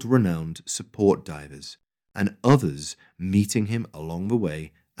 world-renowned support divers and others meeting him along the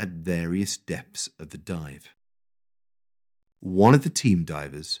way at various depths of the dive. One of the team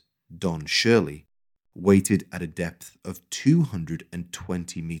divers, Don Shirley, waited at a depth of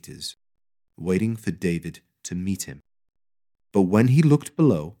 220 meters, waiting for David to meet him. But when he looked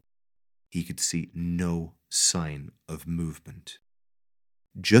below, he could see no sign of movement.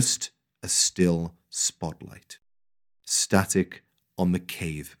 Just a still spotlight, static on the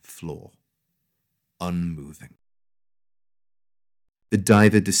cave floor, unmoving. The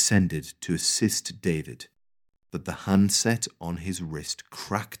diver descended to assist David, but the handset on his wrist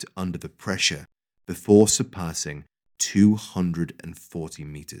cracked under the pressure before surpassing 240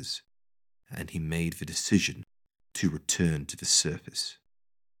 meters, and he made the decision to return to the surface.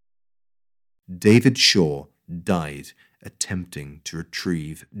 David Shaw died attempting to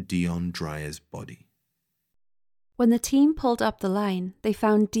retrieve Dion Dreyer's body. When the team pulled up the line, they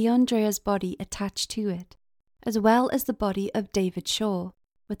found Dion Dreyer's body attached to it, as well as the body of David Shaw,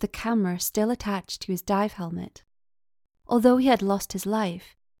 with the camera still attached to his dive helmet. Although he had lost his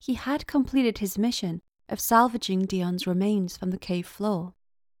life, he had completed his mission of salvaging Dion's remains from the cave floor.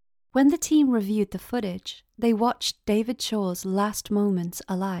 When the team reviewed the footage, they watched David Shaw's last moments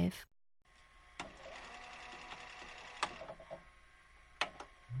alive.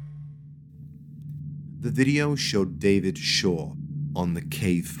 The video showed David Shaw on the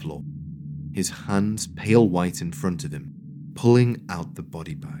cave floor, his hands pale white in front of him, pulling out the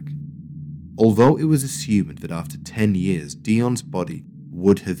body bag. Although it was assumed that after 10 years Dion's body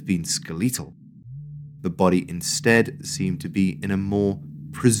would have been skeletal, The body instead seemed to be in a more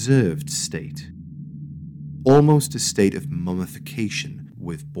preserved state, almost a state of mummification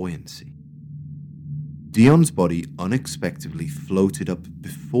with buoyancy. Dion's body unexpectedly floated up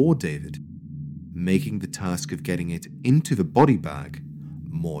before David, making the task of getting it into the body bag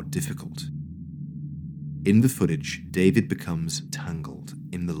more difficult. In the footage, David becomes tangled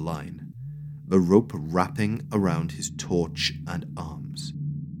in the line, the rope wrapping around his torch and arms,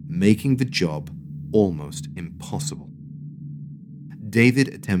 making the job almost impossible. David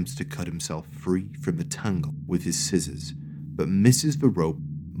attempts to cut himself free from the tangle with his scissors, but misses the rope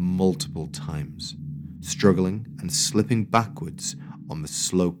multiple times, struggling and slipping backwards on the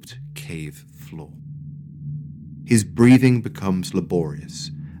sloped cave floor. His breathing becomes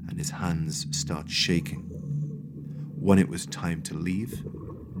laborious and his hands start shaking. When it was time to leave,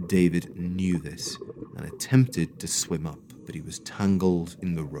 David knew this and attempted to swim up, but he was tangled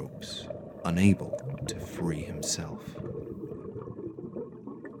in the ropes, unable to free himself.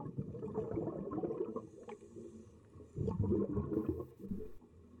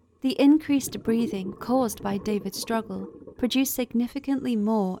 The increased breathing caused by David's struggle produced significantly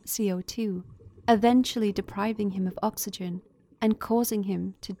more CO2, eventually depriving him of oxygen and causing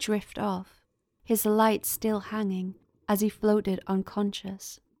him to drift off, his light still hanging as he floated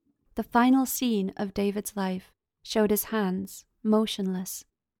unconscious. The final scene of David's life showed his hands, motionless.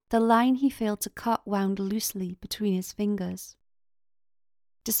 The line he failed to cut wound loosely between his fingers.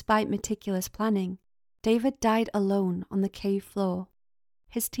 Despite meticulous planning, David died alone on the cave floor,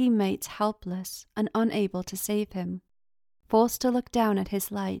 his teammates helpless and unable to save him, forced to look down at his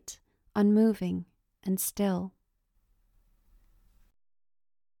light, unmoving and still.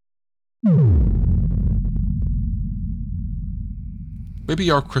 Maybe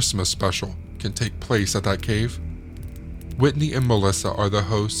our Christmas special can take place at that cave. Whitney and Melissa are the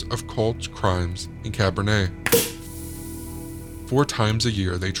hosts of Cult Crimes in Cabernet. 4 times a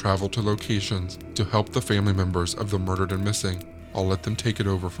year they travel to locations to help the family members of the murdered and missing. I'll let them take it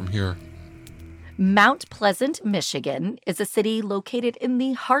over from here. Mount Pleasant, Michigan is a city located in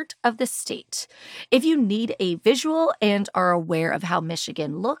the heart of the state. If you need a visual and are aware of how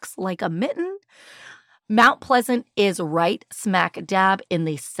Michigan looks like a mitten, Mount Pleasant is right smack dab in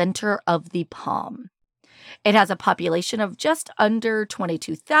the center of the palm. It has a population of just under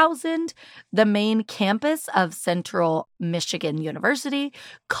 22,000. The main campus of Central Michigan University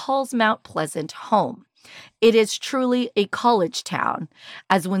calls Mount Pleasant home. It is truly a college town,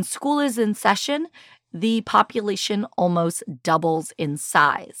 as when school is in session, the population almost doubles in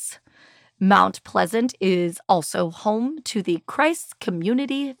size. Mount Pleasant is also home to the Christ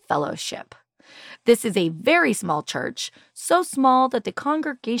Community Fellowship. This is a very small church, so small that the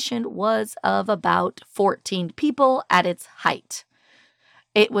congregation was of about 14 people at its height.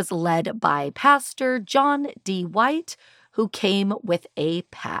 It was led by Pastor John D. White, who came with a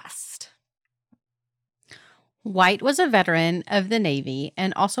past. White was a veteran of the Navy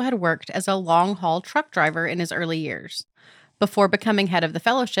and also had worked as a long-haul truck driver in his early years. Before becoming head of the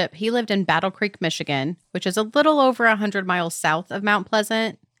fellowship, he lived in Battle Creek, Michigan, which is a little over 100 miles south of Mount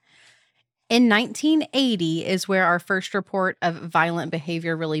Pleasant. In 1980 is where our first report of violent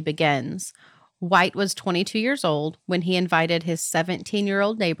behavior really begins. White was 22 years old when he invited his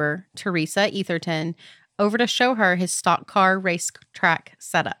 17-year-old neighbor, Teresa Etherton, over to show her his stock car racetrack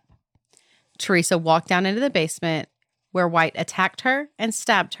setup. Teresa walked down into the basement where White attacked her and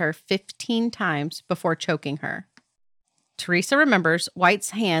stabbed her 15 times before choking her. Teresa remembers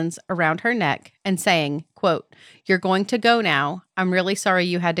White's hands around her neck and saying, quote, "You're going to go now. I'm really sorry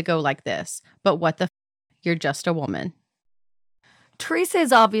you had to go like this, but what the f***? You're just a woman." Teresa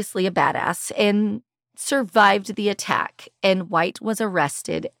is obviously a badass and survived the attack, and White was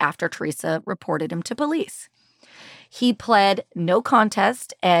arrested after Teresa reported him to police. He pled no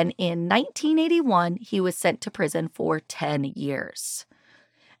contest, and in 1981, he was sent to prison for 10 years.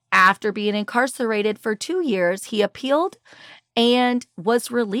 After being incarcerated for 2 years, he appealed and was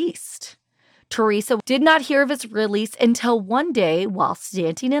released. Teresa did not hear of his release until one day, while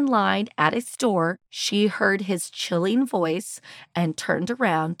standing in line at a store, she heard his chilling voice and turned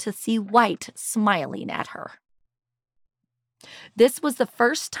around to see White smiling at her. This was the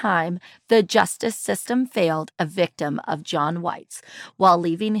first time the justice system failed a victim of John White's, while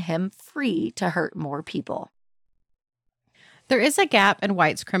leaving him free to hurt more people. There is a gap in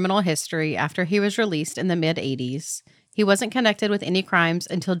White's criminal history after he was released in the mid-'80s. He wasn't connected with any crimes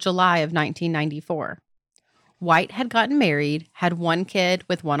until July of 1994. White had gotten married, had 1 kid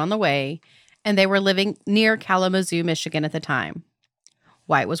with 1 on the way, and they were living near Kalamazoo, Michigan at the time.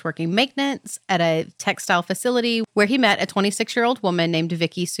 White was working maintenance at a textile facility where he met a 26-year-old woman named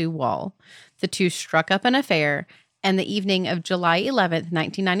Vicky Sue Wall. The two struck up an affair, and the evening of July 11th,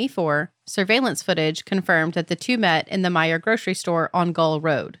 1994, surveillance footage confirmed that the two met in the Meyer grocery store on Gull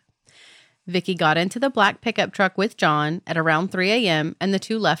Road. Vicky got into the black pickup truck with John at around 3 a.m., and the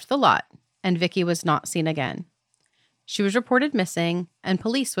two left the lot, and Vicky was not seen again. She was reported missing, and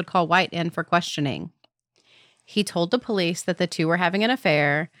police would call White in for questioning. He told the police that the two were having an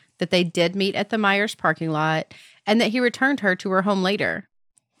affair, that they did meet at the Myers parking lot, and that he returned her to her home later.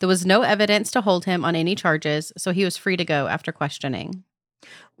 There was no evidence to hold him on any charges, so he was free to go after questioning.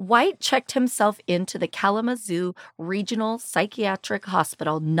 White checked himself into the Kalamazoo Regional Psychiatric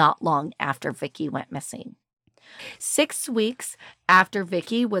Hospital not long after Vicky went missing. 6 weeks after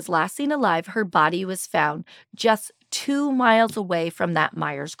Vicky was last seen alive, her body was found just 2 miles away from that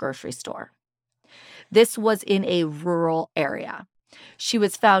Myers grocery store. This was in a rural area. She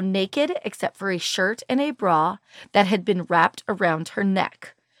was found naked except for a shirt and a bra that had been wrapped around her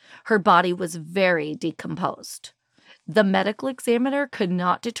neck. Her body was very decomposed. The medical examiner could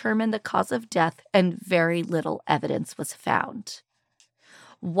not determine the cause of death, and very little evidence was found.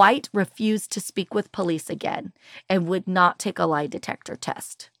 White refused to speak with police again and would not take a lie detector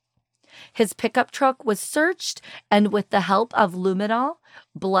test. His pickup truck was searched, and with the help of luminol,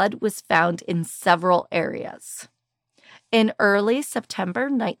 blood was found in several areas. In early September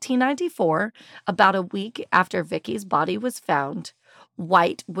 1994, about a week after Vicky's body was found,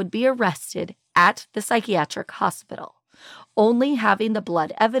 White would be arrested at the psychiatric hospital, only having the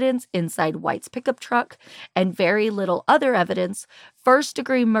blood evidence inside White's pickup truck and very little other evidence.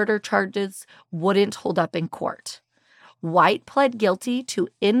 First-degree murder charges wouldn't hold up in court. White pled guilty to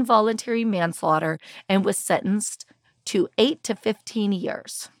involuntary manslaughter and was sentenced to 8 to 15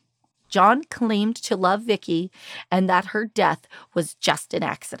 years. John claimed to love Vicky and that her death was just an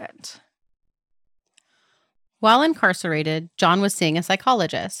accident. While incarcerated, John was seeing a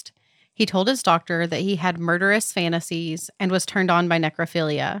psychologist. He told his doctor that he had murderous fantasies and was turned on by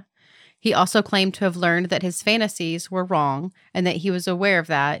necrophilia. He also claimed to have learned that his fantasies were wrong and that he was aware of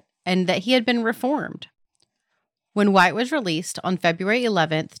that and that he had been reformed. When White was released on February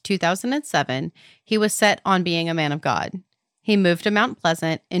 11th, 2007, he was set on being a man of God. He moved to Mount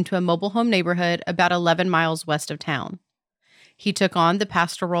Pleasant into a mobile home neighborhood about 11 miles west of town. He took on the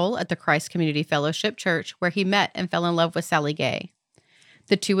pastor role at the Christ Community Fellowship Church, where he met and fell in love with Sally Gay.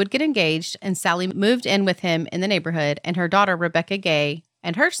 The two would get engaged, and Sally moved in with him in the neighborhood, and her daughter, Rebecca Gay,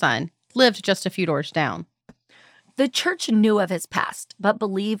 and her son lived just a few doors down. The church knew of his past, but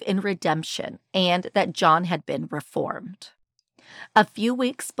believed in redemption and that John had been reformed. A few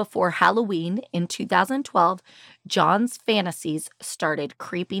weeks before Halloween in 2012, John's fantasies started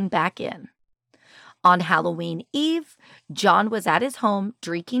creeping back in. On Halloween Eve, John was at his home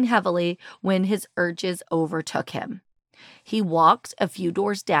drinking heavily when his urges overtook him. He walked a few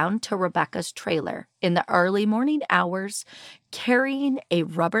doors down to Rebecca's trailer in the early morning hours, carrying a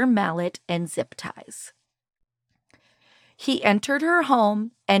rubber mallet and zip ties. He entered her home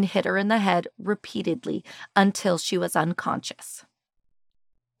and hit her in the head repeatedly until she was unconscious.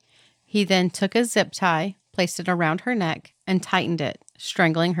 He then took a zip tie, placed it around her neck, and tightened it,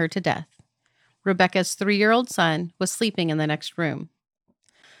 strangling her to death. Rebecca's 3-year-old son was sleeping in the next room.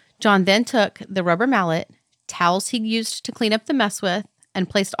 John then took the rubber mallet, towels he used to clean up the mess with, and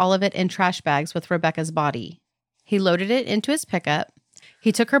placed all of it in trash bags with Rebecca's body. He loaded it into his pickup.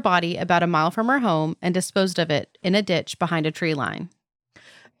 He took her body about a mile from her home and disposed of it in a ditch behind a tree line.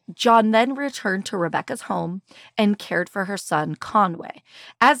 John then returned to Rebecca's home and cared for her son, Conway,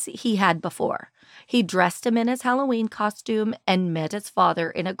 as he had before. He dressed him in his Halloween costume and met his father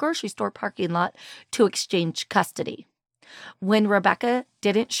in a grocery store parking lot to exchange custody. When Rebecca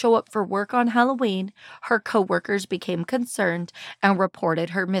didn't show up for work on Halloween, her co-workers became concerned and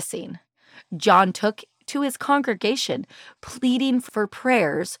reported her missing. John took to his congregation, pleading for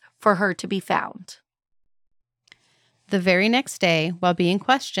prayers for her to be found. The very next day, while being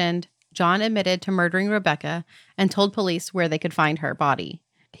questioned, John admitted to murdering Rebecca and told police where they could find her body.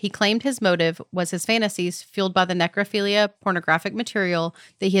 He claimed his motive was his fantasies fueled by the necrophilia pornographic material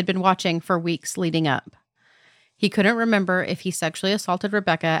that he had been watching for weeks leading up. He couldn't remember if he sexually assaulted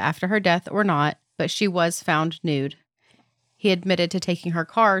Rebecca after her death or not, but she was found nude. He admitted to taking her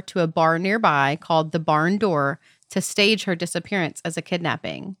car to a bar nearby called the Barn Door to stage her disappearance as a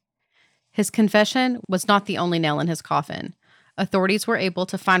kidnapping. His confession was not the only nail in his coffin. Authorities were able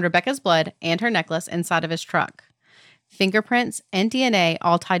to find Rebecca's blood and her necklace inside of his truck. Fingerprints and DNA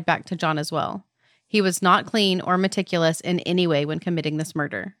all tied back to John as well. He was not clean or meticulous in any way when committing this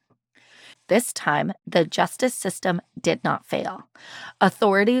murder. This time, the justice system did not fail.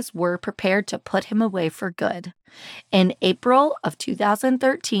 Authorities were prepared to put him away for good. In April of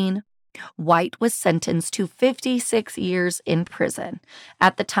 2013, White was sentenced to 56 years in prison.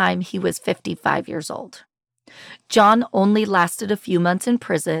 At the time, he was 55 years old. John only lasted a few months in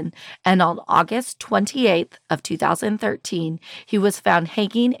prison, and on August 28th of 2013, he was found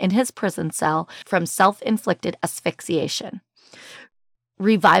hanging in his prison cell from self-inflicted asphyxiation.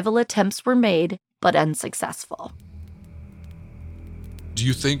 Revival attempts were made, but unsuccessful. Do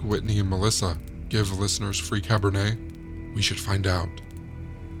you think Whitney and Melissa give listeners free Cabernet? We should find out.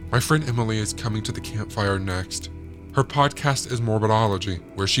 My friend Emily is coming to the campfire next. Her podcast is Morbidology,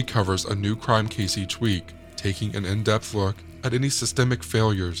 where she covers a new crime case each week, taking an in-depth look at any systemic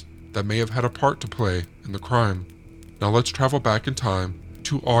failures that may have had a part to play in the crime. Now let's travel back in time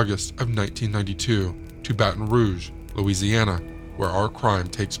to August of 1992 to Baton Rouge, Louisiana, where our crime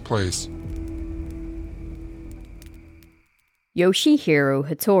takes place. Yoshihiro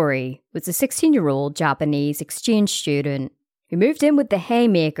Hattori was a 16-year-old Japanese exchange student who moved in with the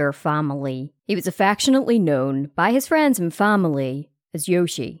Haymaker family. He was affectionately known by his friends and family as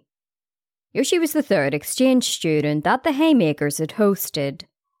Yoshi. Yoshi was the third exchange student that the Haymakers had hosted,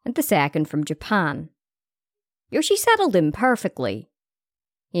 and the second from Japan. Yoshi settled in perfectly.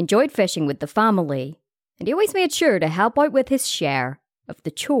 He enjoyed fishing with the family, and he always made sure to help out with his share of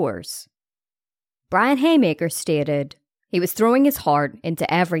the chores. Brian Haymaker stated he was throwing his heart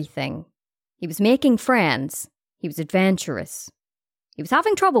into everything. He was making friends. He was adventurous. He was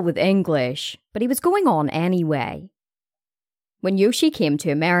having trouble with English, but he was going on anyway. When Yoshi came to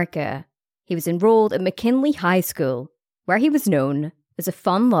America, he was enrolled at McKinley High School, where he was known as a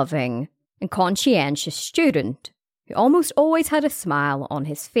fun-loving and conscientious student who almost always had a smile on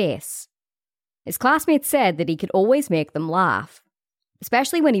his face. His classmates said that he could always make them laugh,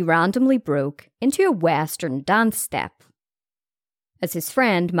 especially when he randomly broke into a Western dance step. As his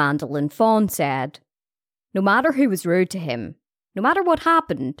friend Mandolin Fawn said, no matter who was rude to him, no matter what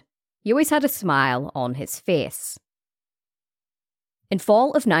happened, he always had a smile on his face. In fall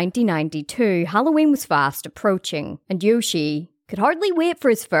of 1992, Halloween was fast approaching, and Yoshi could hardly wait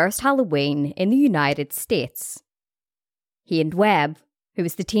for his first Halloween in the United States. He and Webb, who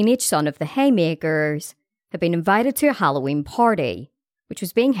was the teenage son of the Haymakers, had been invited to a Halloween party, which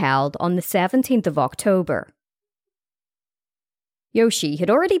was being held on the 17th of October. Yoshi had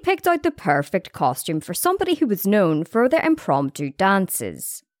already picked out the perfect costume for somebody who was known for their impromptu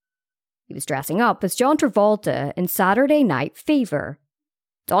dances. He was dressing up as John Travolta in Saturday Night Fever,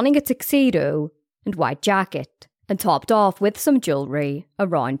 donning a tuxedo and white jacket, and topped off with some jewellery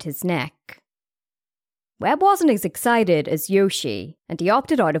around his neck. Webb wasn't as excited as Yoshi, and he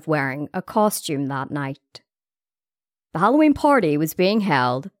opted out of wearing a costume that night. The Halloween party was being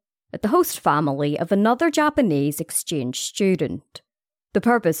held at the host family of another Japanese exchange student. The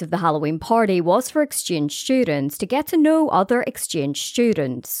purpose of the Halloween party was for exchange students to get to know other exchange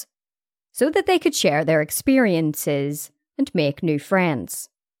students, so that they could share their experiences and make new friends.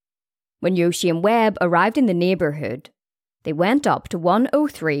 When Yoshi and Webb arrived in the neighbourhood, they went up to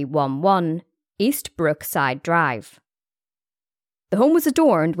 10311 East Brookside Drive. The home was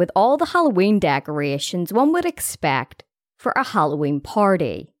adorned with all the Halloween decorations one would expect for a Halloween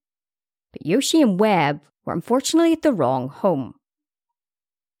party. But Yoshi and Webb were unfortunately at the wrong home.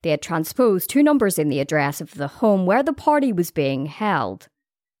 They had transposed 2 numbers in the address of the home where the party was being held,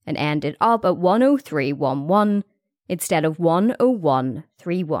 and ended up at 10311 instead of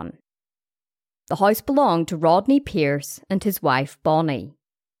 10131. The house belonged to Rodney Pierce and his wife Bonnie.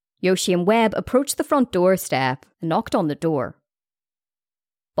 Yoshi and Webb approached the front doorstep and knocked on the door.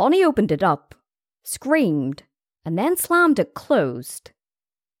 Bonnie opened it up, screamed, and then slammed it closed.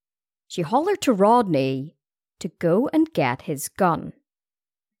 She hollered to Rodney to go and get his gun.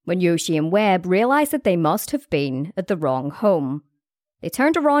 When Yoshi and Webb realised that they must have been at the wrong home, they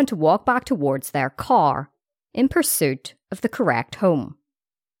turned around to walk back towards their car in pursuit of the correct home.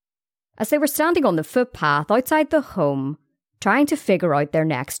 As they were standing on the footpath outside the home, trying to figure out their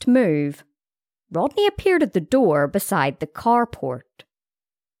next move, Rodney appeared at the door beside the carport.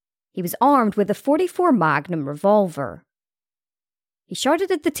 He was armed with a .44 Magnum revolver. He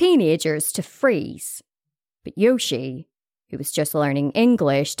shouted at the teenagers to freeze, but Yoshi, who was just learning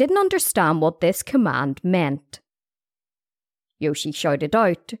English, didn't understand what this command meant. Yoshi shouted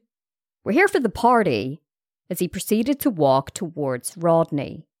out, "We're here for the party," as he proceeded to walk towards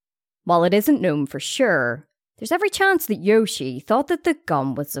Rodney. While it isn't known for sure, there's every chance that Yoshi thought that the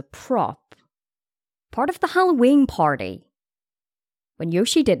gun was a prop, part of the Halloween party. When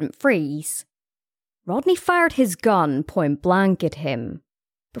Yoshi didn't freeze, Rodney fired his gun point blank at him,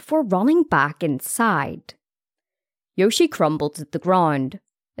 before running back inside. Yoshi crumbled to the ground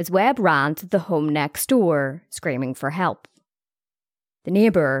as Webb ran to the home next door, screaming for help. The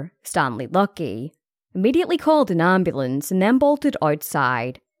neighbour, Stanley Lucky, immediately called an ambulance and then bolted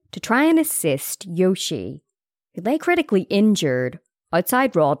outside to try and assist Yoshi, who lay critically injured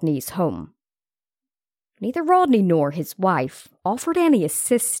outside Rodney's home. Neither Rodney nor his wife offered any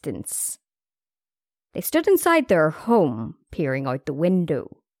assistance. They stood inside their home, peering out the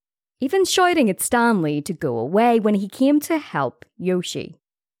window, even shouting at Stanley to go away when he came to help Yoshi.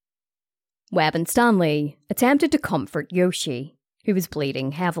 Webb and Stanley attempted to comfort Yoshi, who was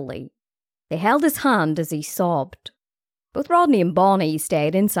bleeding heavily. They held his hand as he sobbed. Both Rodney and Bonnie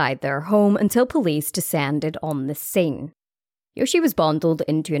stayed inside their home until police descended on the scene. Yoshi was bundled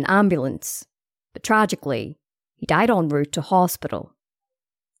into an ambulance, but tragically, he died en route to hospital.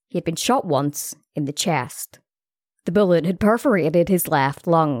 He had been shot once in the chest. The bullet had perforated his left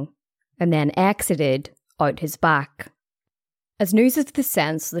lung and then exited out his back. As news of the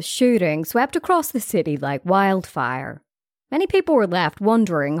senseless shooting swept across the city like wildfire, many people were left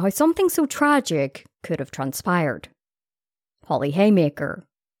wondering how something so tragic could have transpired. Holly Haymaker,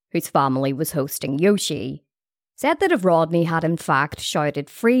 whose family was hosting Yoshi, said that if Rodney had in fact shouted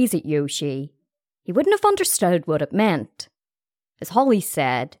 "freeze" at Yoshi, he wouldn't have understood what it meant. As Holly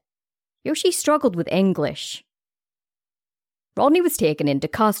said, Yoshi struggled with English. Rodney was taken into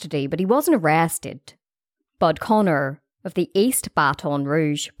custody, but he wasn't arrested. Bud Connor of the East Baton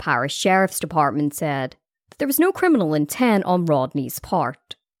Rouge Parish Sheriff's Department said that there was no criminal intent on Rodney's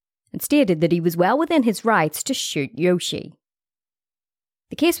part, and stated that he was well within his rights to shoot Yoshi.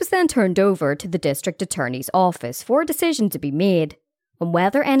 The case was then turned over to the district attorney's office for a decision to be made on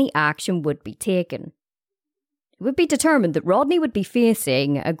whether any action would be taken. It would be determined that Rodney would be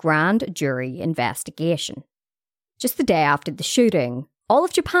facing a grand jury investigation. Just the day after the shooting, all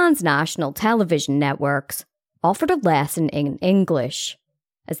of Japan's national television networks offered a lesson in English,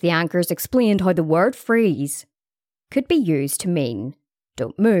 as the anchors explained how the word "freeze" could be used to mean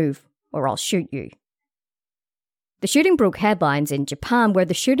 "don't move or I'll shoot you." The shooting broke headlines in Japan, where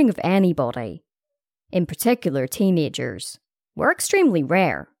the shooting of anybody, in particular teenagers, were extremely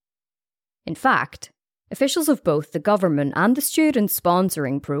rare. In fact, officials of both the government and the student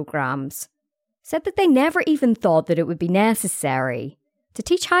sponsoring programs said that they never even thought that it would be necessary to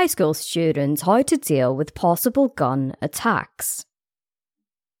teach high school students how to deal with possible gun attacks.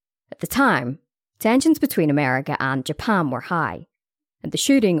 At the time, tensions between America and Japan were high, and the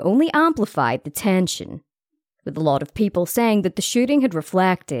shooting only amplified the tension, with a lot of people saying that the shooting had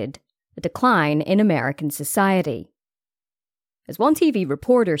reflected a decline in American society. As one TV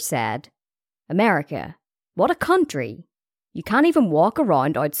reporter said, "America, what a country! You can't even walk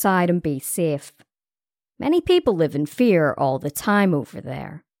around outside and be safe. Many people live in fear all the time over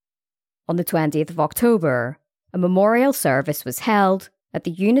there." On the 20th of October, a memorial service was held at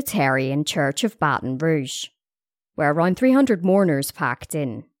the Unitarian Church of Baton Rouge, where around 300 mourners packed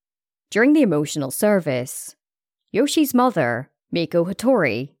in. During the emotional service, Yoshi's mother, Miko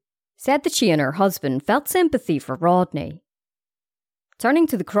Hattori, said that she and her husband felt sympathy for Rodney. Turning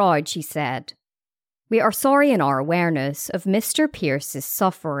to the crowd, she said, "We are sorry in our awareness of Mr. Pierce's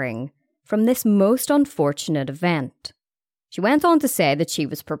suffering from this most unfortunate event." She went on to say that she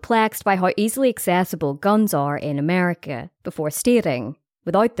was perplexed by how easily accessible guns are in America, before stating,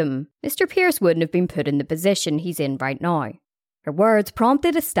 without them, Mr. Pierce wouldn't have been put in the position he's in right now. Her words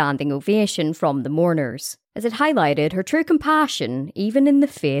prompted a standing ovation from the mourners, as it highlighted her true compassion even in the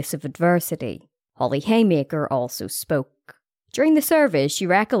face of adversity. Holly Haymaker also spoke. During the service, she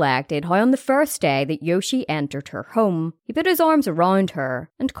recollected how on the first day that Yoshi entered her home, he put his arms around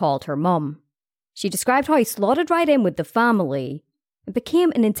her and called her mum. She described how he slotted right in with the family and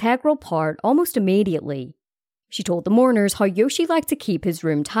became an integral part almost immediately. She told the mourners how Yoshi liked to keep his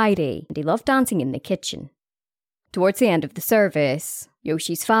room tidy and he loved dancing in the kitchen. Towards the end of the service,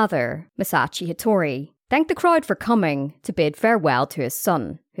 Yoshi's father, Masashi Hattori, thanked the crowd for coming to bid farewell to his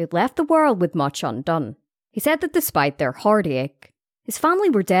son, who had left the world with much undone. He said that despite their heartache, his family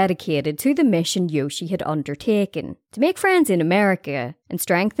were dedicated to the mission Yoshi had undertaken to make friends in America and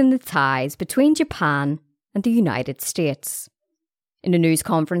strengthen the ties between Japan and the United States. In a news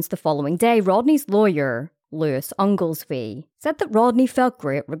conference the following day, Rodney's lawyer, Louis Unglesby, said that Rodney felt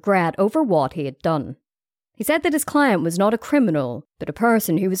great regret over what he had done. He said that his client was not a criminal, but a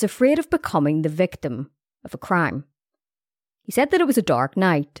person who was afraid of becoming the victim of a crime. He said that it was a dark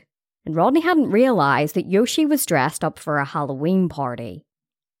night, and Rodney hadn't realised that Yoshi was dressed up for a Halloween party.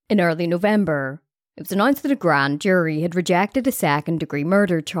 In early November, it was announced that a grand jury had rejected a second-degree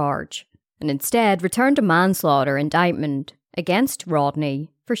murder charge, and instead returned a manslaughter indictment against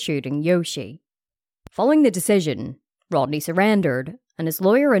Rodney for for shooting Yoshi. Following the decision, Rodney surrendered, and his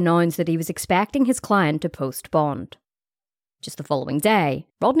lawyer announced that he was expecting his client to post bond. Just the following day,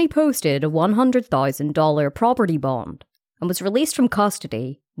 Rodney posted a $100,000 property bond and was released from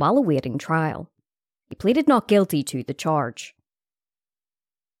custody while awaiting trial. He pleaded not guilty to the charge.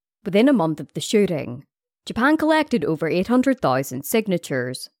 Within a month of the shooting, Japan collected over 800,000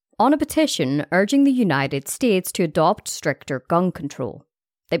 signatures on a petition urging the United States to adopt stricter gun control.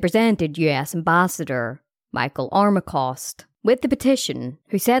 They presented US Ambassador Michael Armacost with the petition,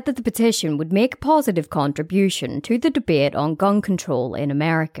 who said that the petition would make a positive contribution to the debate on gun control in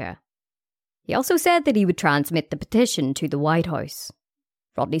America. He also said that he would transmit the petition to the White House.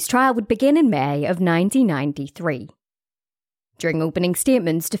 Rodney's trial would begin in May of 1993. During opening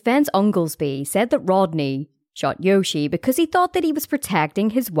statements, Defense Oglesby said that Rodney shot Yoshi because he thought that he was protecting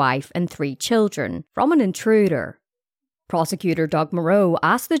his wife and 3 children from an intruder. Prosecutor Doug Moreau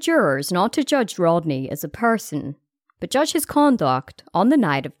asked the jurors not to judge Rodney as a person, but judge his conduct on the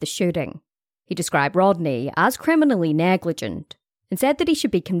night of the shooting. He described Rodney as criminally negligent and said that he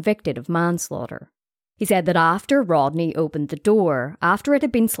should be convicted of manslaughter. He said that after Rodney opened the door, after it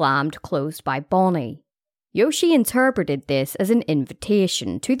had been slammed closed by Bonnie, Yoshi interpreted this as an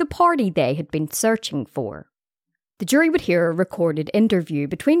invitation to the party they had been searching for. The jury would hear a recorded interview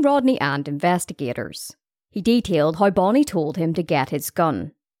between Rodney and investigators. He detailed how Bonnie told him to get his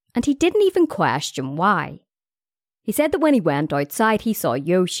gun, and he didn't even question why. He said that when he went outside, he saw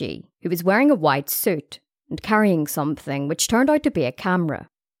Yoshi, who was wearing a white suit and carrying something which turned out to be a camera.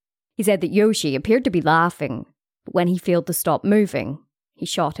 He said that Yoshi appeared to be laughing, but when he failed to stop moving, he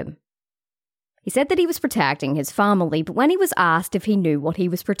shot him. He said that he was protecting his family, but when he was asked if he knew what he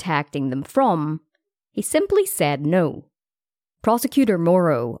was protecting them from, he simply said no. Prosecutor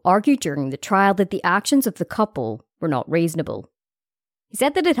Morrow argued during the trial that the actions of the couple were not reasonable. He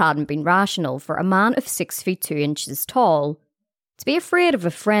said that it hadn't been rational for a man of 6 feet 2 inches tall to be afraid of a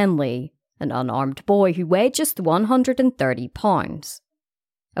friendly and unarmed boy who weighed just 130 pounds.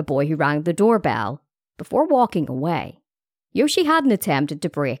 A boy who rang the doorbell before walking away. Yoshi hadn't attempted to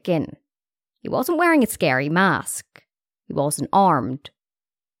break in. He wasn't wearing a scary mask. He wasn't armed.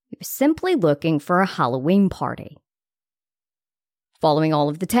 He was simply looking for a Halloween party. Following all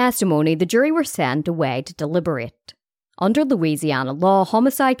of the testimony, the jury were sent away to deliberate. Under Louisiana law,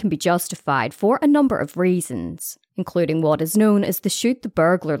 homicide can be justified for a number of reasons, including what is known as the shoot the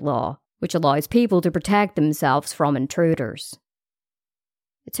burglar law, which allows people to protect themselves from intruders.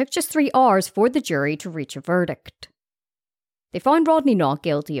 It took just 3 hours for the jury to reach a verdict. They found Rodney not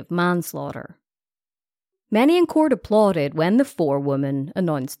guilty of manslaughter. Many in court applauded when the forewoman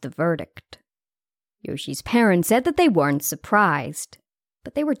announced the verdict. Yoshi's parents said that they weren't surprised,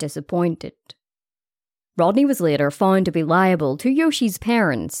 but they were disappointed. Rodney was later found to be liable to Yoshi's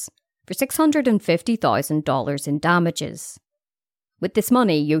parents for $650,000 in damages. With this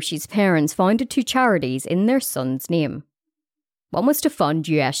money, Yoshi's parents founded 2 charities in their son's name. One was to fund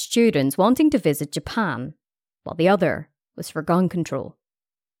US students wanting to visit Japan, while the other was for gun control.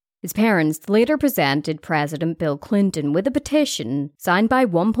 His parents later presented President Bill Clinton with a petition signed by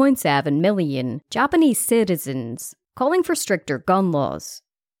 1.7 million Japanese citizens calling for stricter gun laws.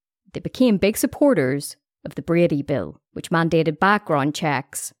 They became big supporters of the Brady Bill, which mandated background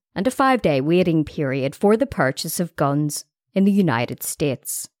checks and a 5-day waiting period for the purchase of guns in the United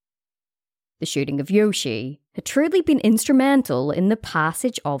States. The shooting of Yoshi had truly been instrumental in the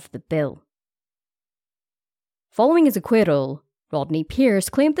passage of the bill. Following his acquittal, Rodney Pierce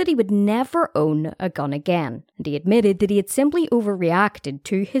claimed that he would never own a gun again, and he admitted that he had simply overreacted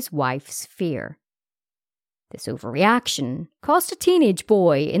to his wife's fear. This overreaction caused a teenage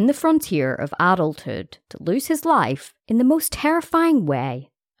boy in the frontier of adulthood to lose his life in the most terrifying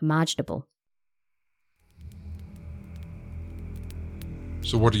way imaginable.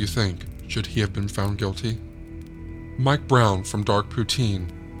 So what do you think? Should he have been found guilty? Mike Brown from Dark Poutine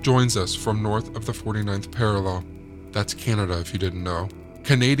joins us from north of the 49th parallel. That's Canada, if you didn't know.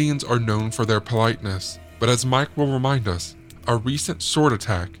 Canadians are known for their politeness, but as Mike will remind us, a recent sword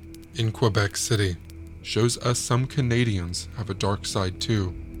attack in Quebec City shows us some Canadians have a dark side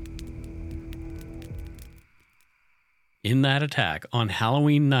too. In that attack on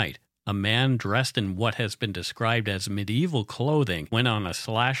Halloween night, a man dressed in what has been described as medieval clothing went on a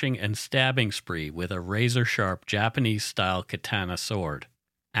slashing and stabbing spree with a razor-sharp Japanese-style katana sword.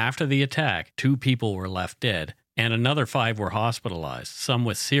 After the attack, 2 people were left dead, and another 5 were hospitalized, some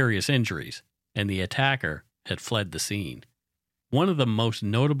with serious injuries, and the attacker had fled the scene. One of the most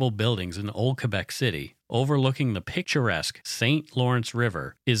notable buildings in Old Quebec City, overlooking the picturesque St. Lawrence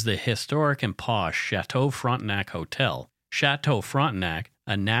River, is the historic and posh Chateau Frontenac Hotel, Chateau Frontenac,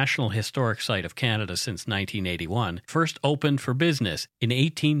 a National Historic Site of Canada since 1981, first opened for business in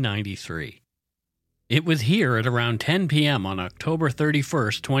 1893. It was here at around 10 p.m. on October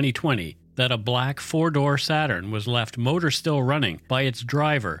 31st, 2020, that a black four-door Saturn was left motor still running by its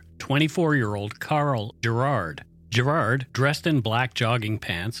driver, 24-year-old Carl Gerard. Gerard, dressed in black jogging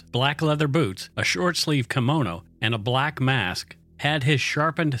pants, black leather boots, a short-sleeve kimono, and a black mask, had his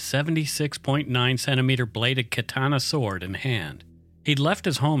sharpened 76.9-centimeter bladed katana sword in hand. He'd left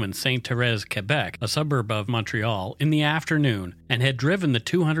his home in Sainte-Thérèse, Quebec, a suburb of Montreal, in the afternoon and had driven the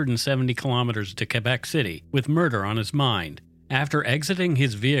 270 kilometers to Quebec City with murder on his mind. After exiting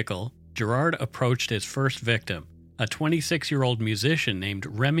his vehicle, Gerard approached his first victim, a 26-year-old musician named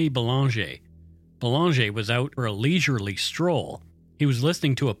Remy Belanger. Belanger was out for a leisurely stroll. He was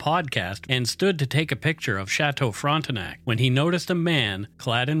listening to a podcast and stood to take a picture of Chateau Frontenac when he noticed a man,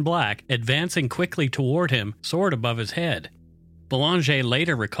 clad in black, advancing quickly toward him, sword above his head. Belanger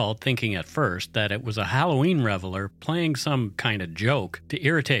later recalled thinking at first that it was a Halloween reveler playing some kind of joke to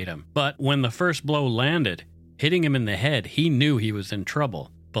irritate him, but when the first blow landed, hitting him in the head, he knew he was in trouble.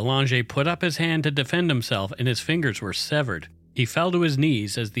 Belanger put up his hand to defend himself and his fingers were severed. He fell to his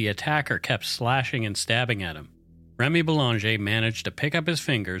knees as the attacker kept slashing and stabbing at him. Remy Belanger managed to pick up his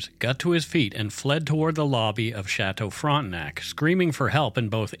fingers, got to his feet, and fled toward the lobby of Chateau Frontenac, screaming for help in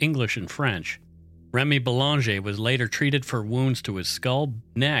both English and French. Remy Belanger was later treated for wounds to his skull,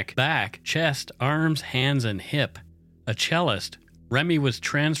 neck, back, chest, arms, hands, and hip. A cellist, Remy was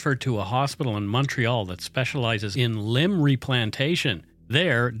transferred to a hospital in Montreal that specializes in limb replantation.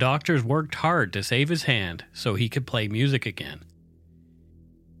 There, doctors worked hard to save his hand so he could play music again.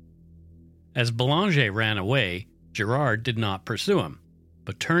 As Belanger ran away, Gerard did not pursue him,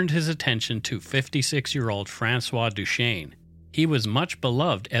 but turned his attention to 56-year-old François Duchesne. He was much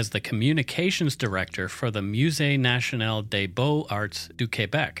beloved as the communications director for the Musée National des Beaux-Arts du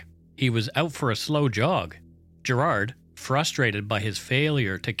Québec. He was out for a slow jog. Gerard, frustrated by his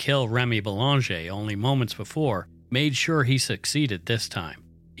failure to kill Remy Belanger only moments before, made sure he succeeded this time.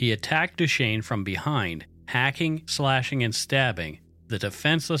 He attacked Duchesne from behind, hacking, slashing, and stabbing the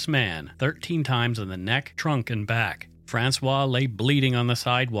defenseless man 13 times in the neck, trunk, and back. Francois lay bleeding on the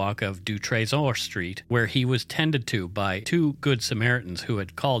sidewalk of Du Trésor Street, where he was tended to by two Good Samaritans who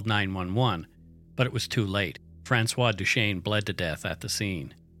had called 911, but it was too late. Francois Duchesne bled to death at the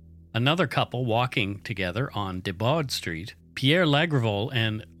scene. Another couple walking together on Debaud Street, Pierre Lagravol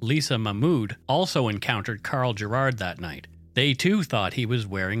and Lisa Mahmoud, also encountered Carl Gerard that night. They too thought he was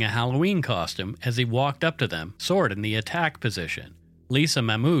wearing a Halloween costume as he walked up to them, sword in the attack position. Lisa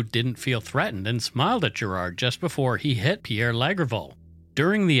Mahmoud didn't feel threatened and smiled at Gerard just before he hit Pierre Lagravol.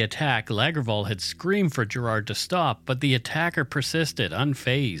 During the attack, Lagravol had screamed for Gerard to stop, but the attacker persisted,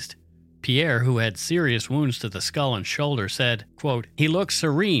 unfazed. Pierre, who had serious wounds to the skull and shoulder, said, quote, "He looked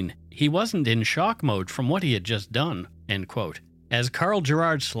serene. He wasn't in shock mode from what he had just done," end quote. As Carl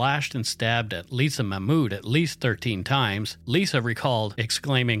Gerard slashed and stabbed at Lisa Mahmoud at least 13 times, Lisa recalled,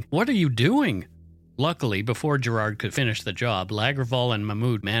 exclaiming, "What are you doing?" Luckily, before Gerard could finish the job, Lagravol and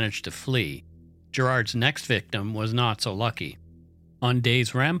Mahmoud managed to flee. Gerard's next victim was not so lucky. On Des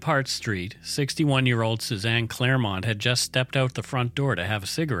Ramparts Street, 61-year-old Suzanne Claremont had just stepped out the front door to have a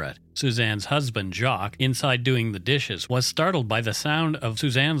cigarette. Suzanne's husband, Jacques, inside doing the dishes, was startled by the sound of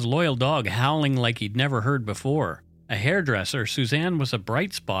Suzanne's loyal dog howling like he'd never heard before. A hairdresser, Suzanne was a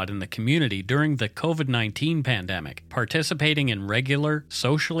bright spot in the community during the COVID-19 pandemic, participating in regular,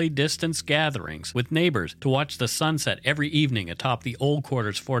 socially distanced gatherings with neighbors to watch the sunset every evening atop the Old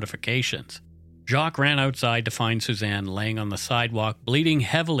Quarters fortifications. Jacques ran outside to find Suzanne laying on the sidewalk, bleeding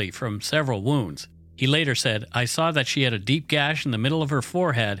heavily from several wounds. He later said, "I saw that she had a deep gash in the middle of her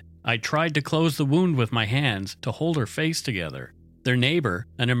forehead. I tried to close the wound with my hands to hold her face together." Their neighbor,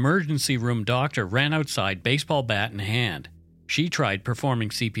 an emergency room doctor, ran outside, baseball bat in hand. She tried performing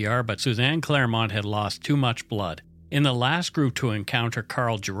CPR, but Suzanne Claremont had lost too much blood. In the last group to encounter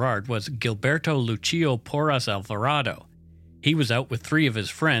Carl Gerard was Gilberto Lucio Porras Alvarado. He was out with 3 of his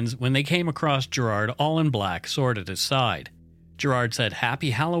friends when they came across Gerard all in black, sword at his side. Gerard said,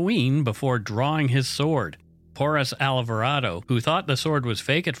 "Happy Halloween," before drawing his sword. Porras Alvarado, who thought the sword was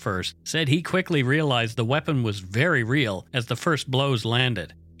fake at first, said he quickly realized the weapon was very real as the first blows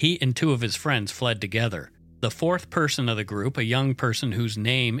landed. He and 2 of his friends fled together. The 4th person of the group, a young person whose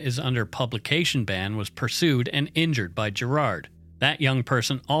name is under publication ban, was pursued and injured by Gerard. That young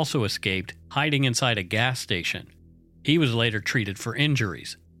person also escaped, hiding inside a gas station. He was later treated for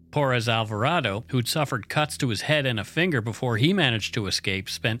injuries. Porras Alvarado, who'd suffered cuts to his head and a finger before he managed to escape,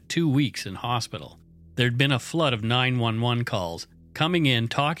 spent 2 weeks in hospital. There'd been a flood of 911 calls, coming in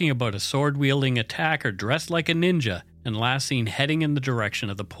talking about a sword-wielding attacker dressed like a ninja and last seen heading in the direction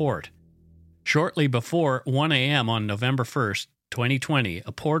of the port. Shortly before 1 a.m. on November 1st, 2020,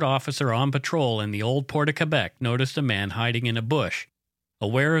 a port officer on patrol in the Old Port of Quebec noticed a man hiding in a bush.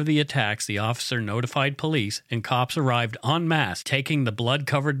 Aware of the attacks, the officer notified police, and cops arrived en masse, taking the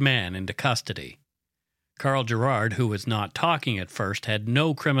blood-covered man into custody. Carl Gerard, who was not talking at first, had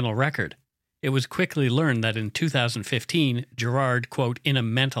no criminal record. It was quickly learned that in 2015, Gerard, quote, in a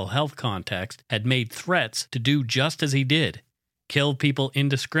mental health context, had made threats to do just as he did, kill people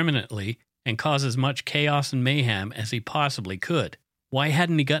indiscriminately, and cause as much chaos and mayhem as he possibly could. Why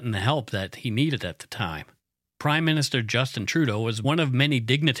hadn't he gotten the help that he needed at the time? Prime Minister Justin Trudeau was one of many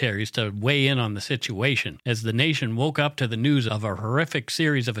dignitaries to weigh in on the situation, as the nation woke up to the news of a horrific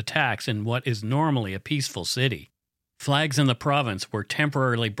series of attacks in what is normally a peaceful city. Flags in the province were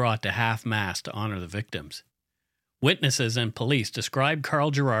temporarily brought to half-mast to honor the victims. Witnesses and police described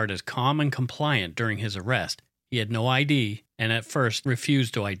Carl Gerard as calm and compliant during his arrest. He had no ID and at first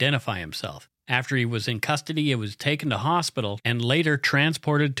refused to identify himself. After he was in custody, he was taken to hospital and later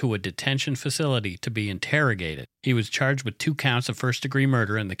transported to a detention facility to be interrogated. He was charged with 2 counts of first-degree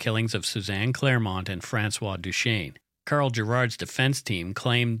murder in the killings of Suzanne Claremont and Francois Duchesne. Carl Gerard's defense team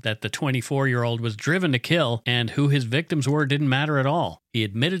claimed that the 24-year-old was driven to kill and who his victims were didn't matter at all. He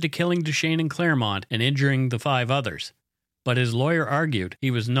admitted to killing Duchesne and Claremont and injuring the 5 others. But his lawyer argued he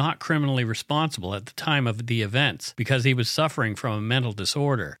was not criminally responsible at the time of the events because he was suffering from a mental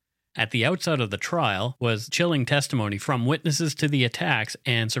disorder. At the outset of the trial was chilling testimony from witnesses to the attacks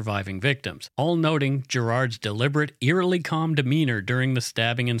and surviving victims, all noting Gerard's deliberate, eerily calm demeanor during the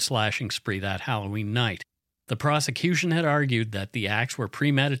stabbing and slashing spree that Halloween night. The prosecution had argued that the acts were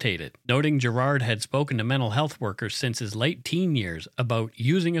premeditated, noting Gerard had spoken to mental health workers since his late teen years about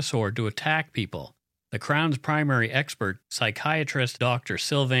using a sword to attack people. The Crown's primary expert, psychiatrist Dr.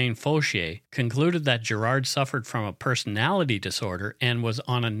 Sylvain Fauchier, concluded that Gerard suffered from a personality disorder and was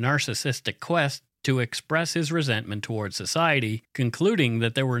on a narcissistic quest to express his resentment towards society, concluding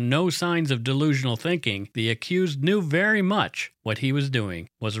that there were no signs of delusional thinking. The accused knew very much what he was doing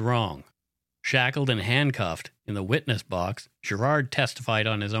was wrong. Shackled and handcuffed in the witness box, Gerard testified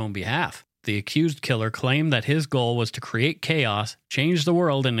on his own behalf. The accused killer claimed that his goal was to create chaos, change the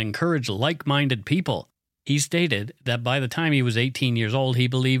world, and encourage like-minded people. He stated that by the time he was 18 years old, he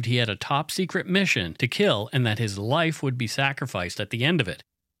believed he had a top-secret mission to kill and that his life would be sacrificed at the end of it.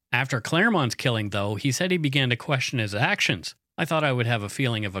 After Claremont's killing, though, he said he began to question his actions. "I thought I would have a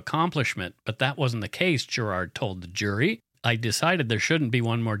feeling of accomplishment, but that wasn't the case," Gerard told the jury. "I decided there shouldn't be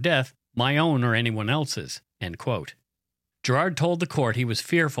one more death, my own or anyone else's." End quote. Gerard told the court he was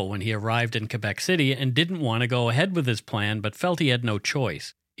fearful when he arrived in Quebec City and didn't want to go ahead with his plan but felt he had no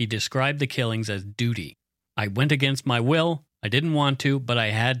choice. He described the killings as duty. "I went against my will. I didn't want to, but I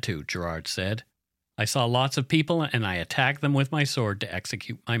had to," Gerard said. "I saw lots of people and I attacked them with my sword to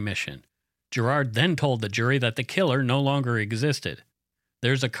execute my mission." Gerard then told the jury that the killer no longer existed.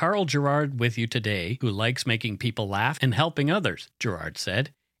 "There's a Carl Gerard with you today who likes making people laugh and helping others," Gerard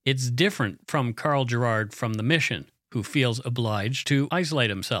said. "It's different from Carl Gerard from the mission, who feels obliged to isolate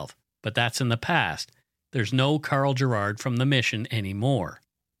himself. But that's in the past. There's no Carl Gerard from the mission anymore."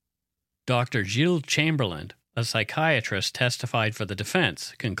 Dr. Gilles Chamberlain, a psychiatrist, testified for the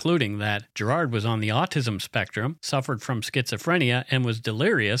defense, concluding that Gerard was on the autism spectrum, suffered from schizophrenia, and was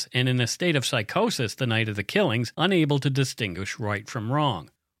delirious and in a state of psychosis the night of the killings, unable to distinguish right from wrong.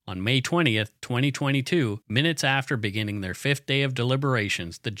 On May 20th, 2022, minutes after beginning their 5th day of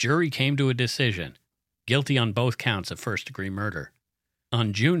deliberations, the jury came to a decision: guilty on both counts of first-degree murder.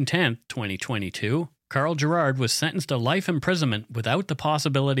 On June 10th, 2022, Carl Gerard was sentenced to life imprisonment without the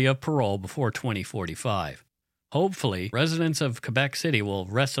possibility of parole before 2045. Hopefully, residents of Quebec City will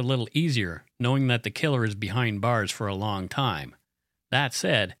rest a little easier knowing that the killer is behind bars for a long time. That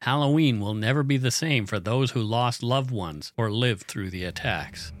said, Halloween will never be the same for those who lost loved ones or lived through the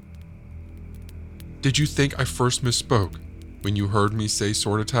attacks. Did you think I first misspoke when you heard me say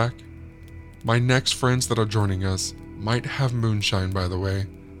sword attack? My next friends that are joining us might have moonshine, by the way.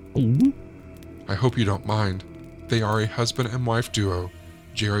 I hope you don't mind. They are a husband and wife duo,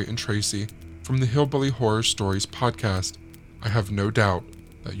 Jerry and Tracy, from the Hillbilly Horror Stories podcast. I have no doubt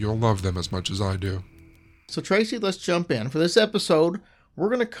that you'll love them as much as I do. So Tracy, let's jump in. For this episode, we're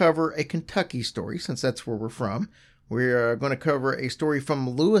going to cover a Kentucky story, since that's where we're from. We're going to cover a story from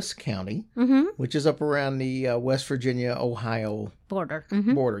Lewis County, which is up around the West Virginia-Ohio border.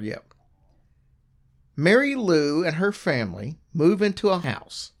 Border, yep. Mary Lou and her family move into a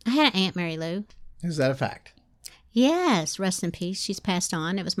house. I had an Aunt Mary Lou. Is that a fact? Yes, rest in peace. She's passed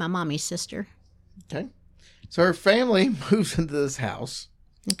on. It was my mommy's sister. Okay. So her family moves into this house.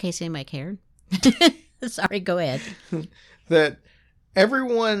 In case anybody cared. Sorry, go ahead. That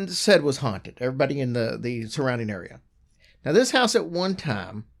everyone said was haunted, everybody in the surrounding area. Now, this house at one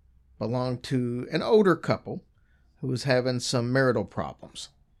time belonged to an older couple who was having some marital problems.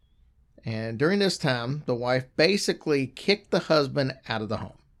 And during this time, the wife basically kicked the husband out of the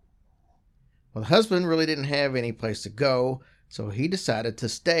home. Well, the husband really didn't have any place to go, so he decided to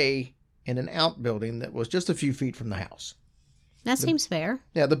stay in an outbuilding that was just a few feet from the house. That seems fair.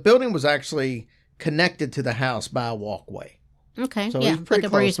 Yeah, the building was actually connected to the house by a walkway. Okay, So yeah, it was pretty like a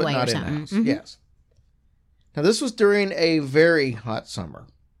close, but breezeway not or in the something. house. Mhm. Yes. Now, this was during a very hot summer,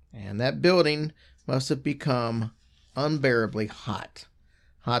 and that building must have become unbearably hot.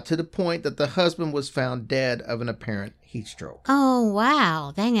 Hot to the point that the husband was found dead of an apparent heat stroke. Oh,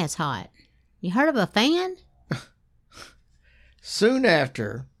 wow. Dang, that's hot. You heard of a fan? Soon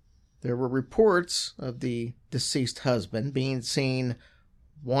after, there were reports of the deceased husband being seen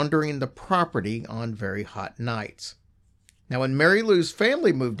wandering the property on very hot nights. Now, when Mary Lou's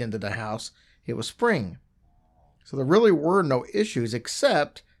family moved into the house, it was spring. So there really were no issues,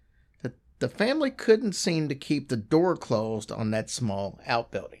 except that the family couldn't seem to keep the door closed on that small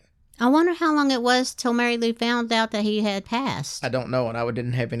outbuilding. I wonder how long it was till Mary Lou found out that he had passed. I don't know, and I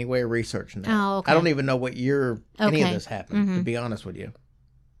didn't have any way of researching that. Oh, okay. I don't even know what year any of Okay. this happened, to Mhm. be honest with you.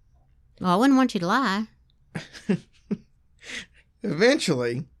 Well, I wouldn't want you to lie.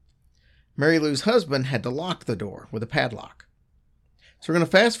 Eventually, Mary Lou's husband had to lock the door with a padlock. So we're going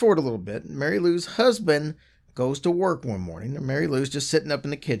to fast forward a little bit. Mary Lou's husband goes to work one morning, and Mary Lou's just sitting up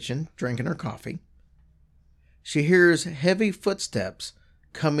in the kitchen drinking her coffee. She hears heavy footsteps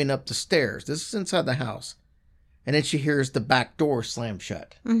coming up the stairs. This is inside the house. And then she hears the back door slam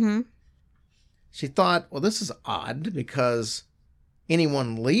shut. Mm-hmm. She thought, well, this is odd because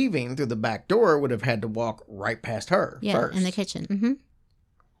anyone leaving through the back door would have had to walk right past her Yeah, first. in the kitchen. Mm-hmm.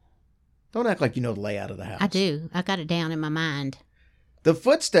 Don't act like you know the layout of the house. I do. I got it down in my mind. The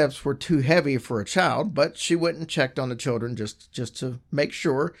footsteps were too heavy for a child, but she went and checked on the children just to make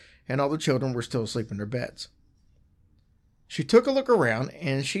sure, and all the children were still asleep in their beds. She took a look around,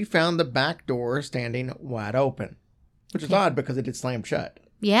 and she found the back door standing wide open, which is odd because it had slammed shut.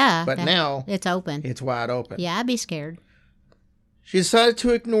 Yeah. But now it's open. It's wide open. Yeah, I'd be scared. She decided to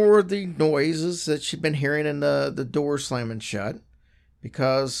ignore the noises that she'd been hearing in the door slamming shut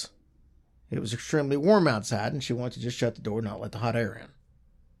because it was extremely warm outside and she wanted to just shut the door and not let the hot air in.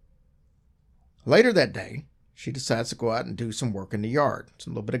 Later that day, she decides to go out and do some work in the yard, a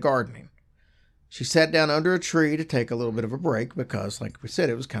little bit of gardening. She sat down under a tree to take a little bit of a break because, like we said,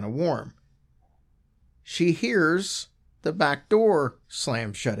 it was kind of warm. She hears the back door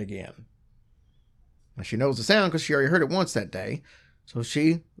slam shut again. Now, she knows the sound because she already heard it once that day. So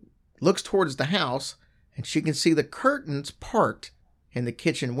she looks towards the house and she can see the curtains part in the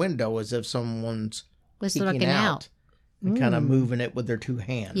kitchen window as if someone's Was peeking looking out. and kind of Mm. moving it with their two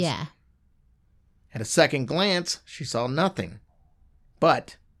hands. Yeah. At a second glance, she saw nothing.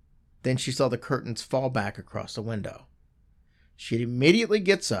 But then she saw the curtains fall back across the window. She immediately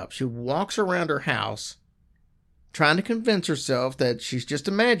gets up. She walks around her house, trying to convince herself that she's just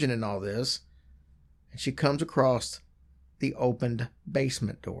imagining all this. And she comes across the opened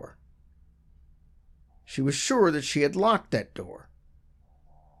basement door. She was sure that she had locked that door.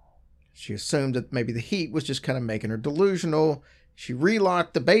 She assumed that maybe the heat was just kind of making her delusional. She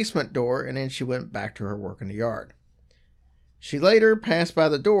relocked the basement door and then she went back to her work in the yard. She later passed by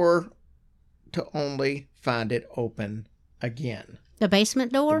the door to only find it open again. The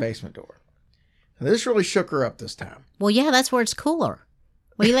basement door? The basement door. And this really shook her up this time. Well, yeah, that's where it's cooler.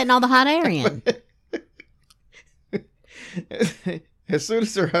 Well, you letting all the hot air in. As soon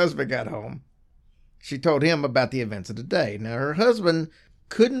as her husband got home, she told him about the events of the day. Now, her husband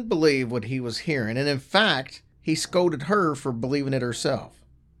couldn't believe what he was hearing, and in fact, he scolded her for believing it herself.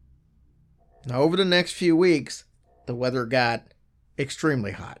 Now, over the next few weeks, the weather got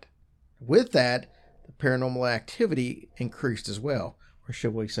extremely hot. With that, the paranormal activity increased as well, or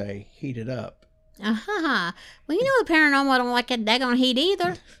should we say, heated up. Uh-huh. Well, you know, a paranormal don't like that daggone heat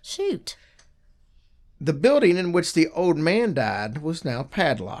either. Shoot. The building in which the old man died was now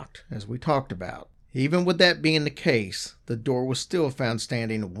padlocked, as we talked about. Even with that being the case, the door was still found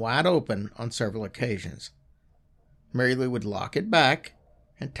standing wide open on several occasions. Mary Lou would lock it back,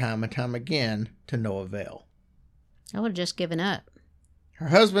 and time again, to no avail. I would have just given up. Her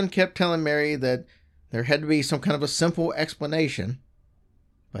husband kept telling Mary that there had to be some kind of a simple explanation,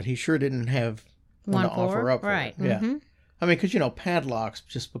 but he sure didn't have one to offer up. Right. For it. Yeah. Mm-hmm. I mean, because, padlocks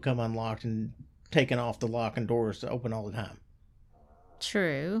just become unlocked and taken off the lock and doors to open all the time.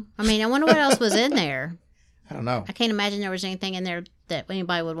 True. I mean, I wonder what else was in there. I don't know. I can't imagine there was anything in there that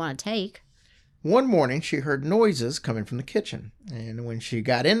anybody would want to take. One morning, she heard noises coming from the kitchen, and when she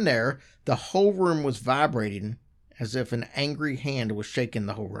got in there, the whole room was vibrating as if an angry hand was shaking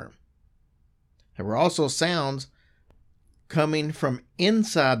the whole room. There were also sounds coming from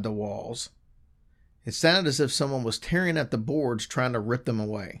inside the walls. It sounded as if someone was tearing at the boards trying to rip them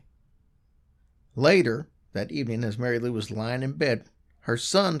away. Later that evening, as Mary Lou was lying in bed, her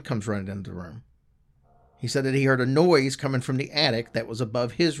son comes running into the room. He said that he heard a noise coming from the attic that was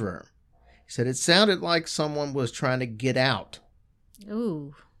above his room. He said it sounded like someone was trying to get out.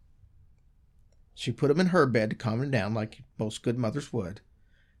 Ooh. She put him in her bed to calm him down like most good mothers would.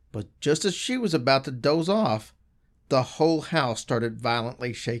 But just as she was about to doze off, the whole house started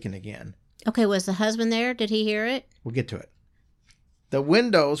violently shaking again. Okay, was the husband there? Did he hear it? We'll get to it. The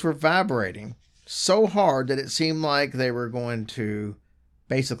windows were vibrating so hard that it seemed like they were going to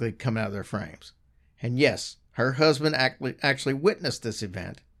basically come out of their frames. And yes, her husband actually witnessed this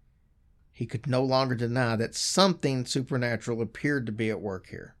event. He could no longer deny that something supernatural appeared to be at work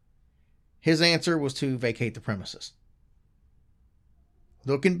here. His answer was to vacate the premises.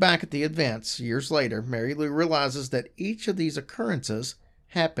 Looking back at the events years later, Mary Lou realizes that each of these occurrences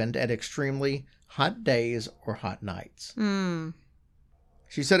happened at extremely hot days or hot nights.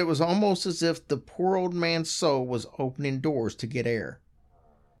 She said it was almost as if the poor old man's soul was opening doors to get air.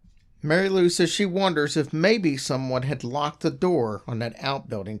 Mary Lou says she wonders if maybe someone had locked the door on that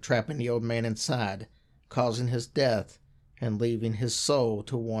outbuilding, trapping the old man inside, causing his death, and leaving his soul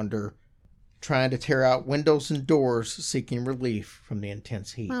to wander, trying to tear out windows and doors, seeking relief from the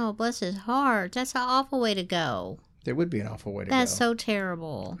intense heat. Oh, bless his heart. That's an awful way to go. It would be an awful way to go. That's so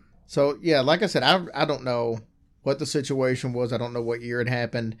terrible. So, yeah, like I said, I don't know what the situation was. I don't know what year it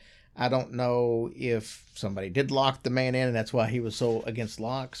happened. I don't know if somebody did lock the man in and that's why he was so against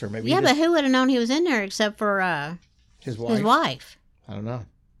locks, or maybe Yeah, but who would have known he was in there except for his wife? His wife. I don't know.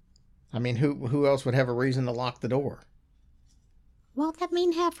 I mean, who else would have a reason to lock the door? Well, that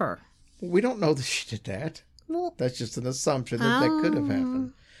mean heifer. We don't know that she did that. Well, that's just an assumption that could have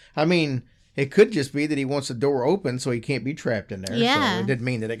happened. I mean, it could just be that he wants the door open so he can't be trapped in there. Yeah. So it didn't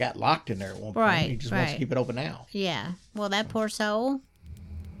mean that it got locked in there at one point. Right, He just wants to keep it open now. Yeah. Well, that poor soul.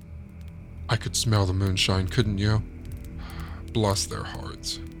 I could smell the moonshine, couldn't you? Bless their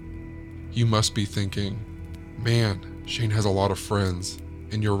hearts. You must be thinking, man, Shane has a lot of friends.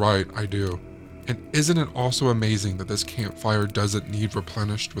 And you're right, I do. And isn't it also amazing that this campfire doesn't need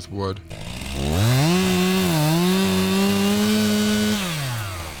replenished with wood?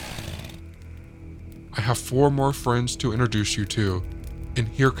 I have 4 more friends to introduce you to, and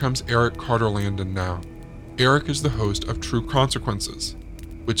here comes Eric Carter Landon now. Eric is the host of True Consequences,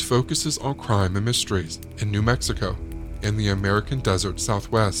 which focuses on crime and mysteries in New Mexico and the American desert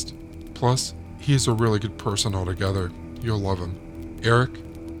Southwest. Plus, he is a really good person altogether. You'll love him.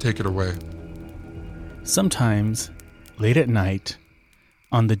 Eric, take it away. Sometimes, late at night,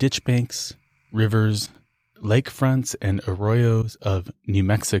 on the ditch banks, rivers, lakefronts, and arroyos of New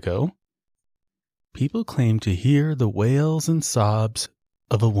Mexico, people claim to hear the wails and sobs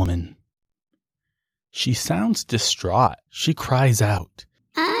of a woman. She sounds distraught. She cries out,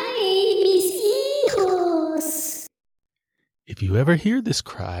 Ay, mis hijos. If you ever hear this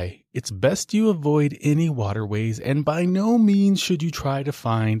cry, it's best you avoid any waterways, and by no means should you try to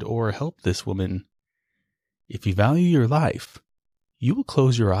find or help this woman. If you value your life, you will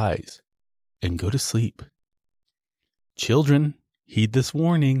close your eyes and go to sleep. Children, heed this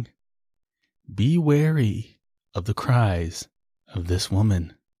warning. Be wary of the cries of this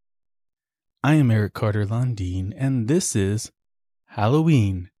woman. I am Eric Carter Landine, and this is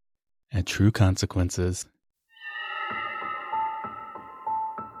Halloween at True Consequences.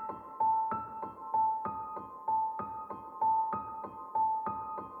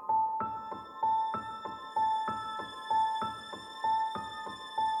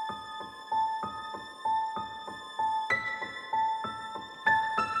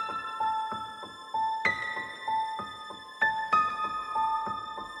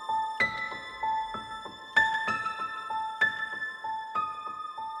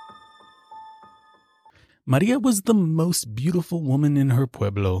 Maria was the most beautiful woman in her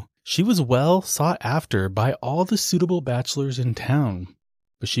pueblo. She was well sought after by all the suitable bachelors in town,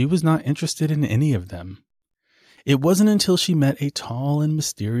 but she was not interested in any of them. It wasn't until she met a tall and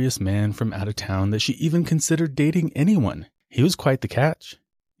mysterious man from out of town that she even considered dating anyone. He was quite the catch.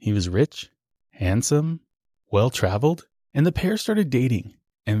 He was rich, handsome, well-traveled, and the pair started dating,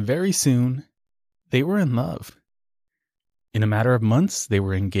 and very soon, they were in love. In a matter of months, they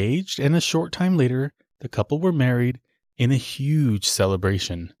were engaged, and a short time later, the couple were married in a huge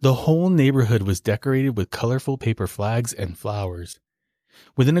celebration. The whole neighborhood was decorated with colorful paper flags and flowers.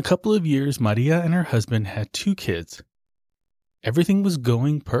 Within a couple of years, Maria and her husband had 2 kids. Everything was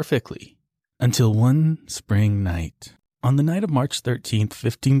going perfectly until one spring night. On the night of March 13th,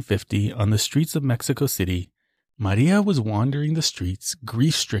 1550, on the streets of Mexico City, Maria was wandering the streets,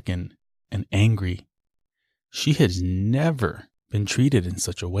 grief-stricken and angry. She had never been treated in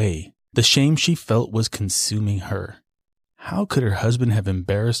such a way. The shame she felt was consuming her. How could her husband have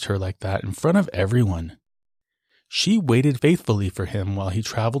embarrassed her like that in front of everyone? She waited faithfully for him while he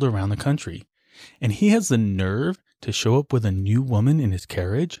traveled around the country, and he has the nerve to show up with a new woman in his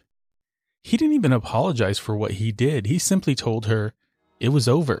carriage? He didn't even apologize for what he did. He simply told her it was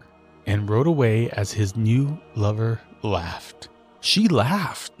over and rode away as his new lover laughed. She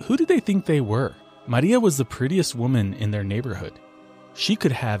laughed. Who did they think they were? Maria was the prettiest woman in their neighborhood. She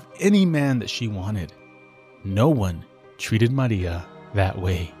could have any man that she wanted. No one treated Maria that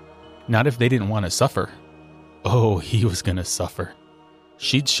way. Not if they didn't want to suffer. Oh, he was going to suffer.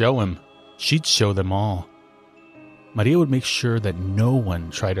 She'd show him. She'd show them all. Maria would make sure that no one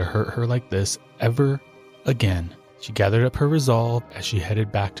tried to hurt her like this ever again. She gathered up her resolve as she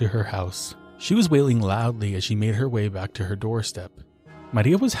headed back to her house. She was wailing loudly as she made her way back to her doorstep.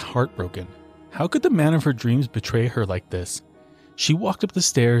 Maria was heartbroken. How could the man of her dreams betray her like this? She walked up the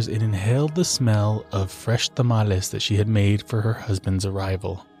stairs and inhaled the smell of fresh tamales that she had made for her husband's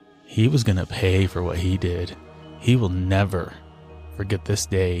arrival. He was going to pay for what he did. He will never forget this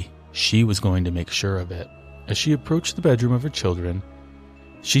day. She was going to make sure of it. As she approached the bedroom of her children,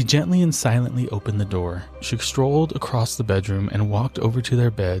 she gently and silently opened the door. She strolled across the bedroom and walked over to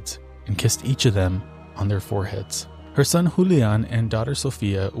their beds and kissed each of them on their foreheads. Her son Julian and daughter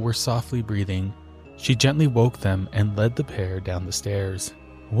Sofia were softly breathing. She gently woke them and led the pair down the stairs.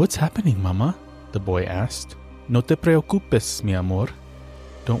 "What's happening, Mama?" the boy asked. "No te preocupes, mi amor."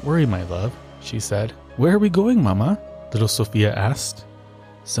 "Don't worry, my love," she said. "Where are we going, Mama?" little Sofia asked.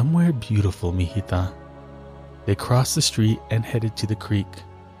 "Somewhere beautiful, mijita." They crossed the street and headed to the creek.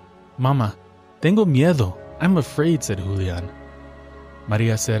 "Mama, tengo miedo. I'm afraid," said Julian.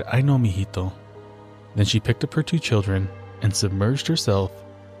 Maria said, "I know, mijito." Then she picked up her 2 children and submerged herself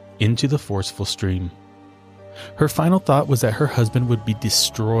into the forceful stream. Her final thought was that her husband would be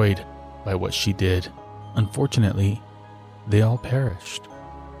destroyed by what she did. Unfortunately, they all perished.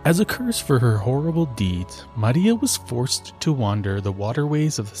 As a curse for her horrible deeds, Maria was forced to wander the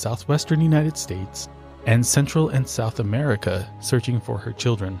waterways of the southwestern United States and Central and South America searching for her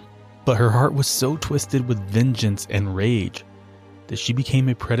children. But her heart was so twisted with vengeance and rage that she became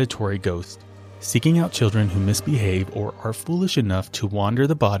a predatory ghost, seeking out children who misbehave or are foolish enough to wander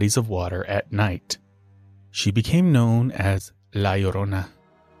the bodies of water at night. She became known as La Llorona,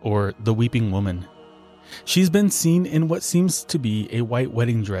 or the Weeping Woman. She's been seen in what seems to be a white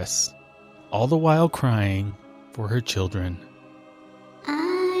wedding dress, all the while crying for her children.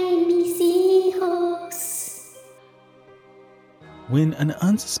 Ay, mis hijos. When an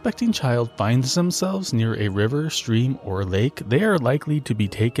unsuspecting child finds themselves near a river, stream, or lake, they are likely to be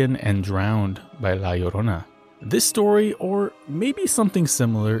taken and drowned by La Llorona. This story, or maybe something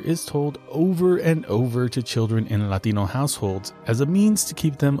similar, is told over and over to children in Latino households as a means to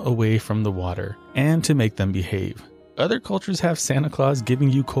keep them away from the water and to make them behave. Other cultures have Santa Claus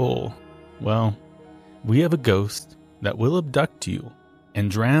giving you coal. Well, we have a ghost that will abduct you and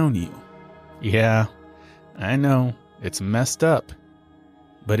drown you. Yeah, I know, it's messed up.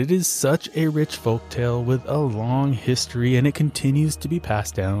 But it is such a rich folktale with a long history, and it continues to be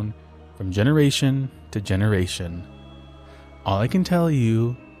passed down from generation to generation. All I can tell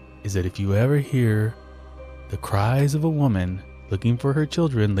you is that if you ever hear the cries of a woman looking for her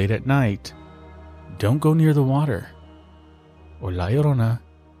children late at night, don't go near the water, or La Llorona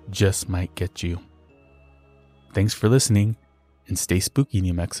just might get you. Thanks for listening, and stay spooky,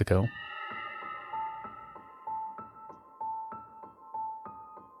 New Mexico.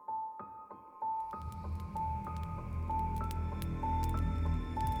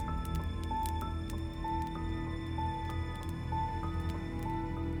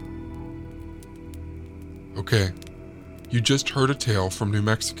 Okay, you just heard a tale from New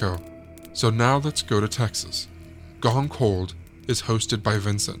Mexico, so now let's go to Texas. Gone Cold is hosted by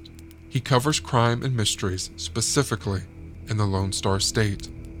Vincent. He covers crime and mysteries, specifically in the Lone Star State.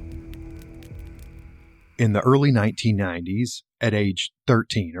 In the early 1990s, at age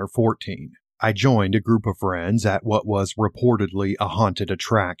 13 or 14, I joined a group of friends at what was reportedly a haunted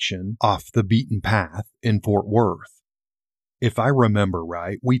attraction off the beaten path in Fort Worth. If I remember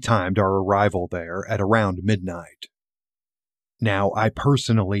right, we timed our arrival there at around midnight. Now, I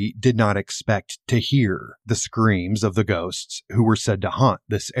personally did not expect to hear the screams of the ghosts who were said to haunt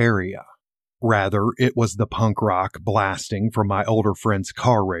this area. Rather, it was the punk rock blasting from my older friend's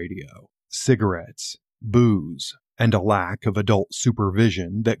car radio, cigarettes, booze, and a lack of adult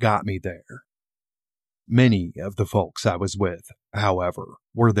supervision that got me there. Many of the folks I was with, however,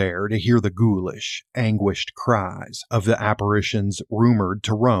 were there to hear the ghoulish, anguished cries of the apparitions rumored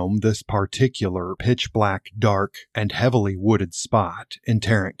to roam this particular pitch-black, dark, and heavily wooded spot in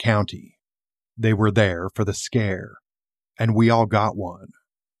Tarrant County. They were there for the scare, and we all got one.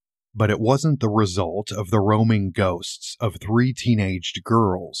 But it wasn't the result of the roaming ghosts of 3 teenaged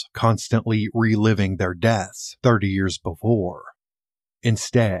girls constantly reliving their deaths 30 years before.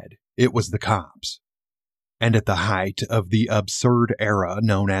 Instead, it was the cops. And at the height of the absurd era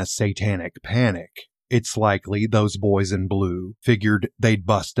known as Satanic Panic, it's likely those boys in blue figured they'd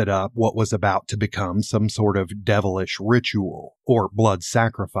busted up what was about to become some sort of devilish ritual or blood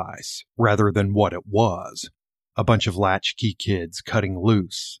sacrifice, rather than what it was, a bunch of latchkey kids cutting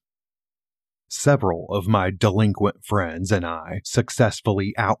loose. Several of my delinquent friends and I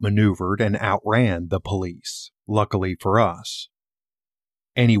successfully outmaneuvered and outran the police, luckily for us.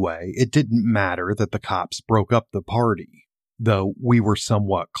 Anyway, it didn't matter that the cops broke up the party. Though we were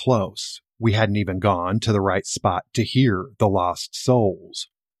somewhat close, we hadn't even gone to the right spot to hear the Lost Souls,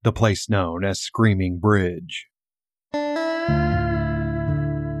 the place known as Screaming Bridge.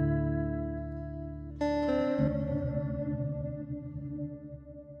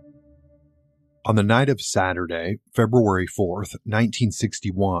 On the night of Saturday, February 4th,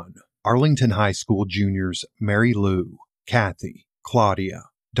 1961, Arlington High School juniors Mary Lou, Kathy, Claudia,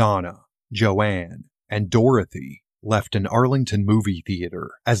 Donna, Joanne, and Dorothy left an Arlington movie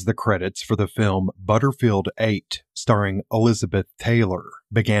theater as the credits for the film Butterfield 8, starring Elizabeth Taylor,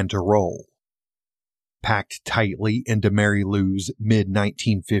 began to roll. Packed tightly into Mary Lou's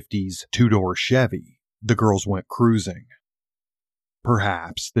mid-1950s two-door Chevy, the girls went cruising.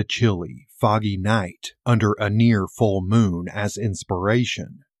 Perhaps the chilly, foggy night under a near full moon as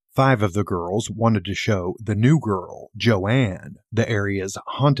inspiration, 5 of the girls wanted to show the new girl, Joanne, the area's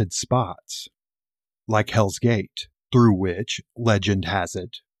haunted spots. Like Hell's Gate, through which, legend has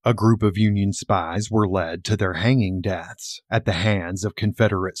it, a group of Union spies were led to their hanging deaths at the hands of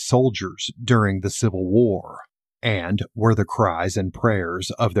Confederate soldiers during the Civil War, and where the cries and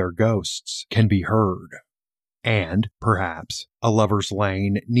prayers of their ghosts can be heard. And, perhaps, a lover's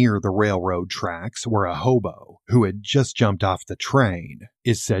lane near the railroad tracks where a hobo, who had just jumped off the train,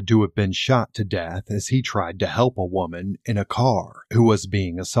 is said to have been shot to death as he tried to help a woman in a car who was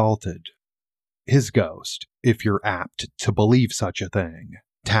being assaulted. His ghost, if you're apt to believe such a thing,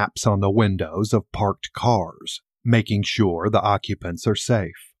 taps on the windows of parked cars, making sure the occupants are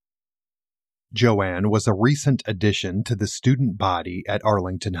safe. Joanne was a recent addition to the student body at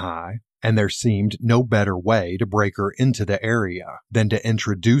Arlington High, and there seemed no better way to break her into the area than to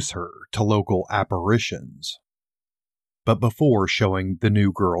introduce her to local apparitions. But before showing the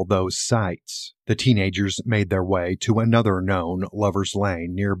new girl those sights, the teenagers made their way to another known lover's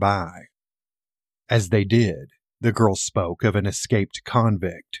lane nearby. As they did, the girl spoke of an escaped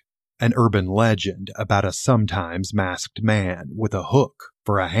convict, an urban legend about a sometimes masked man with a hook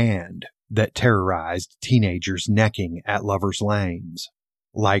for a hand that terrorized teenagers necking at lovers' lanes.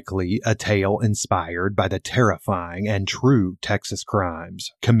 Likely a tale inspired by the terrifying and true Texas crimes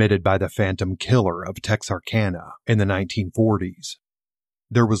committed by the Phantom Killer of Texarkana in the 1940s.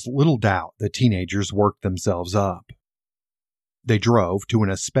 There was little doubt the teenagers worked themselves up. They drove to an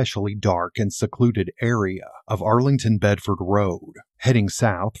especially dark and secluded area of Arlington Bedford Road, heading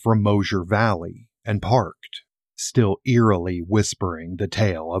south from Mosier Valley, and parked, still eerily whispering the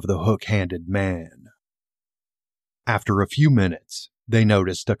tale of the hook-handed man. After a few minutes, they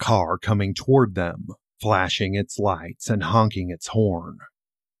noticed a car coming toward them, flashing its lights and honking its horn.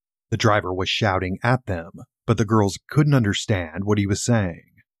 The driver was shouting at them, but the girls couldn't understand what he was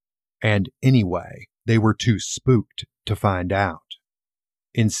saying. And anyway, they were too spooked to find out.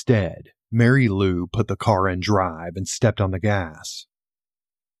 Instead, Mary Lou put the car in drive and stepped on the gas.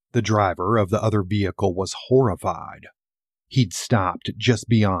 The driver of the other vehicle was horrified. He'd stopped just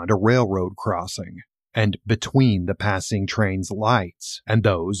beyond a railroad crossing, and between the passing train's lights and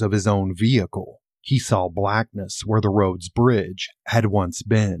those of his own vehicle, he saw blackness where the road's bridge had once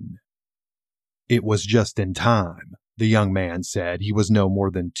been. It was just in time. The young man said he was no more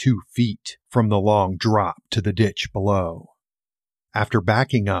than 2 feet from the long drop to the ditch below. After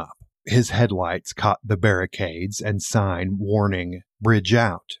backing up, his headlights caught the barricades and sign warning "Bridge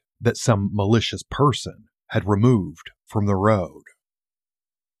out" that some malicious person had removed from the road.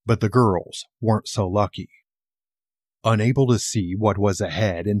 But the girls weren't so lucky. Unable to see what was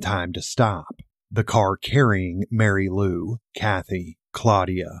ahead in time to stop, the car carrying Mary Lou, Kathy,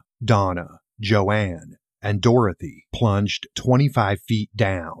 Claudia, Donna, Joanne, and Dorothy plunged 25 feet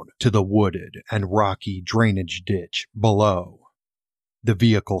down to the wooded and rocky drainage ditch below. The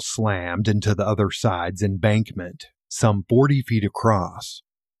vehicle slammed into the other side's embankment, some 40 feet across.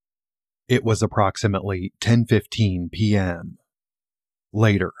 It was approximately 10:15 p.m.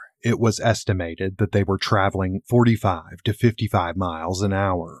 Later, it was estimated that they were traveling 45 to 55 miles an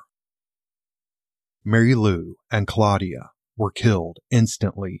hour. Mary Lou and Claudia were killed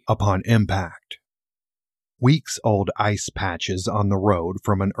instantly upon impact. Weeks-old ice patches on the road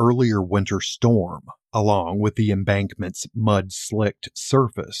from an earlier winter storm, along with the embankment's mud-slicked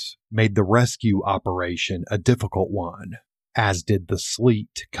surface, made the rescue operation a difficult one, as did the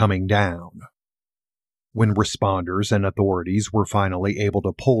sleet coming down. When responders and authorities were finally able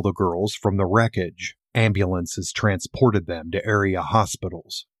to pull the girls from the wreckage, ambulances transported them to area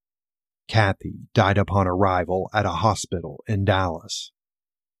hospitals. Kathy died upon arrival at a hospital in Dallas.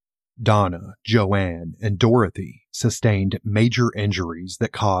 Donna, Joanne, and Dorothy sustained major injuries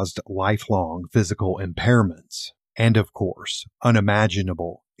that caused lifelong physical impairments and, of course,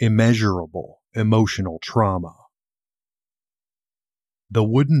 unimaginable, immeasurable emotional trauma. The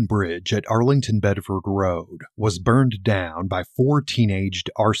wooden bridge at Arlington Bedford Road was burned down by 4 teenaged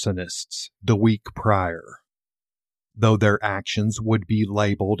arsonists the week prior. Though their actions would be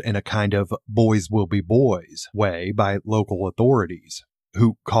labeled in a kind of boys will be boys way by local authorities,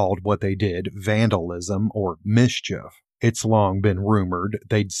 who called what they did vandalism or mischief, it's long been rumored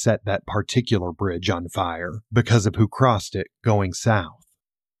they'd set that particular bridge on fire because of who crossed it going south.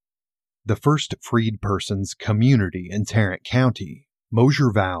 The first freed persons community in Tarrant County,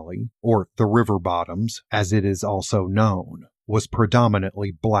 Mosier Valley, or the River Bottoms as it is also known, was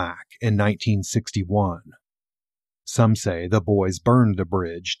predominantly black in 1961. Some say the boys burned the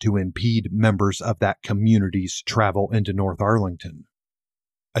bridge to impede members of that community's travel into North Arlington.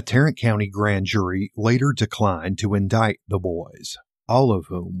 A Tarrant County grand jury later declined to indict the boys, all of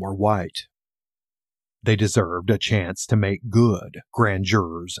whom were white. They deserved a chance to make good, grand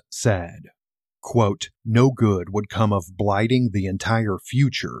jurors said. Quote, no good would come of blighting the entire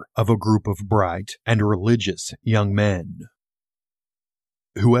future of a group of bright and religious young men.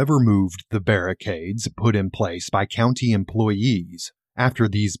 Whoever moved the barricades put in place by county employees after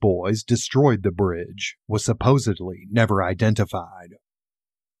these boys destroyed the bridge was supposedly never identified.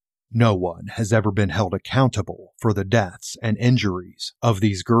 No one has ever been held accountable for the deaths and injuries of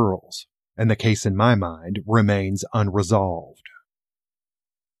these girls, and the case in my mind remains unresolved.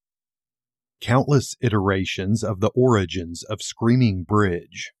 Countless iterations of the origins of Screaming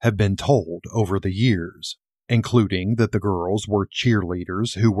Bridge have been told over the years, including that the girls were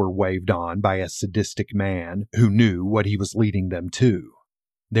cheerleaders who were waved on by a sadistic man who knew what he was leading them to.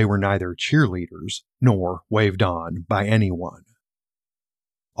 They were neither cheerleaders nor waved on by anyone.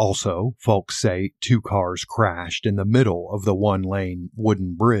 Also, folks say 2 cars crashed in the middle of the 1-lane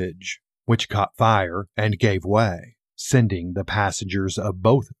wooden bridge, which caught fire and gave way, sending the passengers of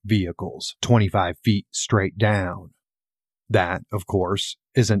both vehicles 25 feet straight down. That, of course,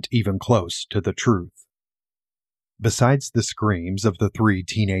 isn't even close to the truth. Besides the screams of the 3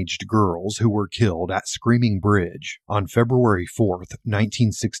 teenaged girls who were killed at Screaming Bridge on February 4th,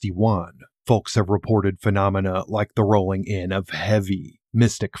 1961, folks have reported phenomena like the rolling in of heavy,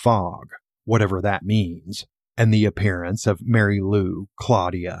 mystic fog, whatever that means, and the appearance of Mary Lou,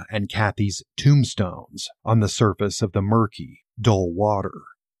 Claudia, and Kathy's tombstones on the surface of the murky, dull water.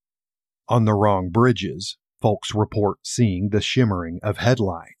 On the wrong bridges, folks report seeing the shimmering of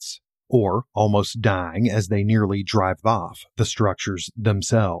headlights, or almost dying as they nearly drive off the structures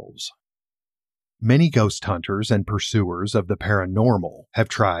themselves. Many ghost hunters and pursuers of the paranormal have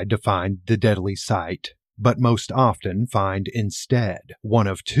tried to find the deadly site, but most often find instead one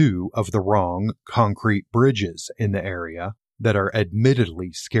of 2 of the wrong concrete bridges in the area that are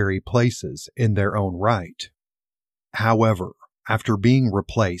admittedly scary places in their own right. However, after being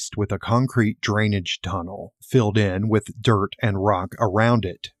replaced with a concrete drainage tunnel filled in with dirt and rock around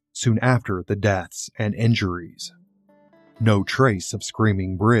it soon after the deaths and injuries, no trace of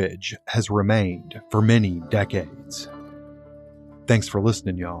Screaming Bridge has remained for many decades. Thanks for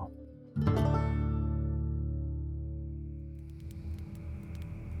listening, y'all.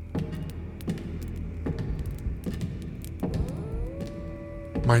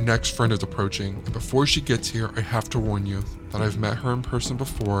 My next friend is approaching, and before she gets here, I have to warn you that I've met her in person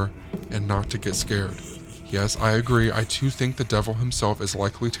before and not to get scared. Yes, I agree, I too think the devil himself is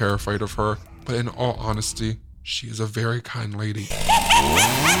likely terrified of her, but in all honesty, she is a very kind lady.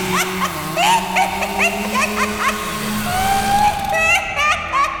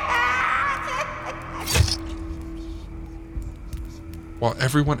 While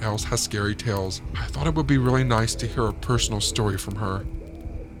everyone else has scary tales, I thought it would be really nice to hear a personal story from her.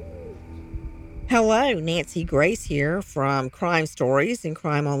 Hello, Nancy Grace here from Crime Stories and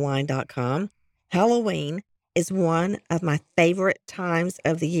CrimeOnline.com. Halloween is one of my favorite times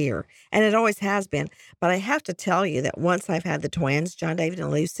of the year, and it always has been. But I have to tell you that once I've had the twins, John David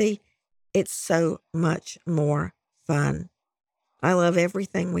and Lucy, it's so much more fun. I love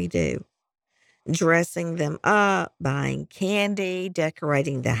everything we do. Dressing them up, buying candy,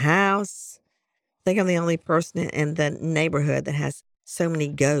 decorating the house. I think I'm the only person in the neighborhood that has so many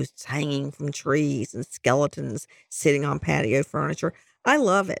ghosts hanging from trees and skeletons sitting on patio furniture. I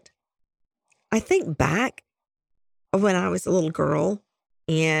love it. I think back when I was a little girl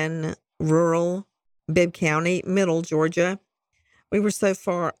in rural Bibb County, middle Georgia. We were so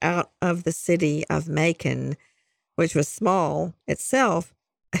far out of the city of Macon, which was small itself,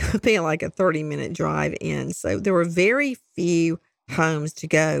 it would be like a 30-minute drive in. So there were very few homes to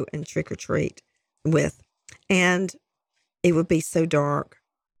go and trick or treat with. And it would be so dark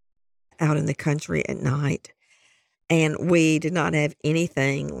out in the country at night. And we did not have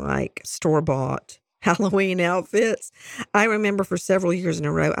anything like store-bought Halloween outfits. I remember for several years in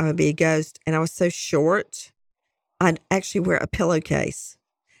a row, I would be a ghost, and I was so short, I'd actually wear a pillowcase.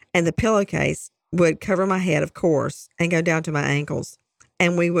 And the pillowcase would cover my head, of course, and go down to my ankles.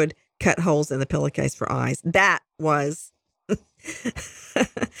 And we would cut holes in the pillowcase for eyes. That was...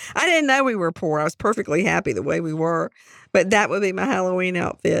 I didn't know we were poor. I was perfectly happy the way we were. But that would be my Halloween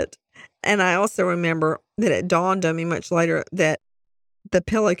outfit. And I also remember that it dawned on me much later that the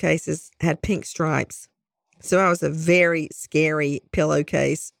pillowcases had pink stripes. So I was a very scary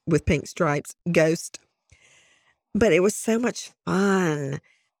pillowcase with pink stripes ghost. But it was so much fun.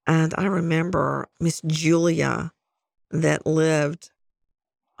 And I remember Miss Julia that lived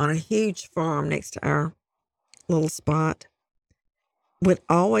on a huge farm next to our little spot would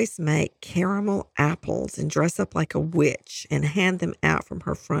always make caramel apples and dress up like a witch and hand them out from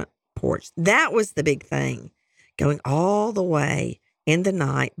her front porch. That was the big thing, going all the way in the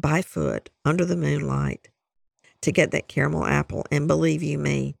night by foot under the moonlight to get that caramel apple. And believe you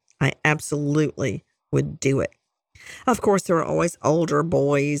me, I absolutely would do it. Of course, there were always older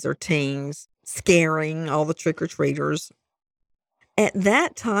boys or teens scaring all the trick-or-treaters. At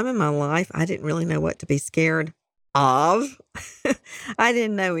that time in my life, I didn't really know what to be scared of. I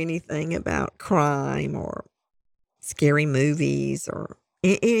didn't know anything about crime or scary movies or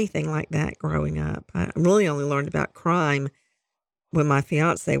anything like that growing up. I really only learned about crime when my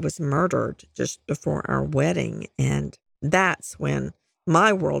fiance was murdered just before our wedding. And that's when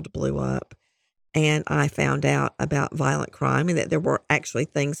my world blew up. And I found out about violent crime and that there were actually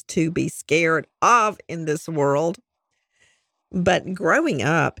things to be scared of in this world. But growing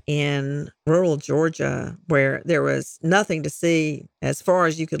up in rural Georgia, where there was nothing to see as far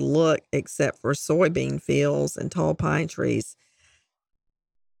as you could look except for soybean fields and tall pine trees,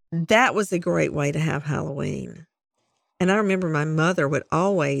 that was a great way to have Halloween. And I remember my mother would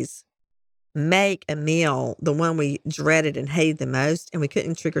always make a meal, the one we dreaded and hated the most, and we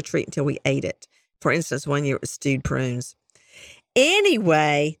couldn't trick or treat until we ate it. For instance, one year it was stewed prunes.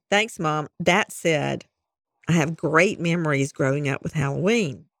 Anyway, thanks, Mom. That said, I have great memories growing up with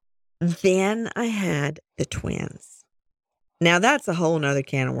Halloween. Then I had the twins. Now that's a whole nother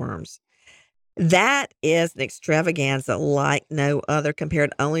can of worms. That is an extravaganza like no other,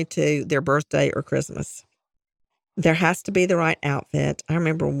 compared only to their birthday or Christmas. There has to be the right outfit. I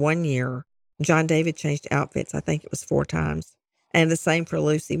remember one year, John David changed outfits. I think it was 4 times. And the same for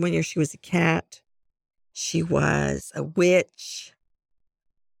Lucy. One year she was a cat. She was a witch.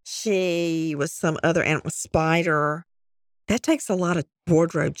 She was some other animal, spider. That takes a lot of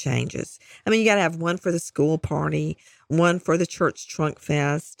wardrobe changes. I mean, you got to have one for the school party, one for the church trunk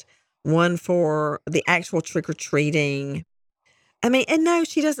fest, one for the actual trick-or-treating. I mean, and no,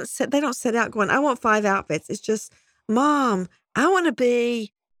 they don't set out going, I want 5 outfits. It's just, Mom, I want to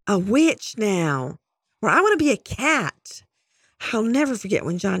be a witch now, or I want to be a cat. I'll never forget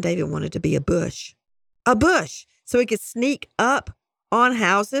when John David wanted to be a bush, so he could sneak up on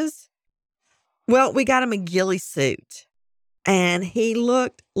houses. Well, we got him a ghillie suit, and he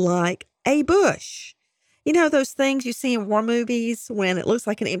looked like a bush. You know those things you see in war movies when it looks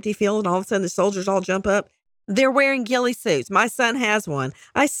like an empty field and all of a sudden the soldiers all jump up? They're wearing ghillie suits. My son has one.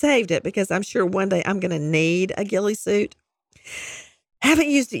 I saved it because I'm sure one day I'm going to need a ghillie suit. Haven't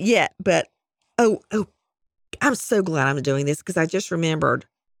used it yet, but I'm so glad I'm doing this because I just remembered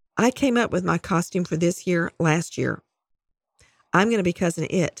I came up with my costume for this year last year. I'm going to be Cousin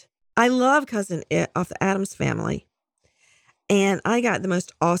It. I love Cousin It off the Addams Family. And I got the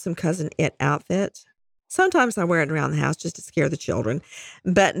most awesome Cousin It outfit. Sometimes I wear it around the house just to scare the children.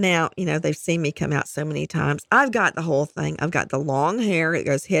 But now, they've seen me come out so many times. I've got the whole thing. I've got the long hair. It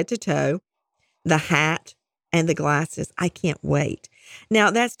goes head to toe, the hat, and the glasses. I can't wait.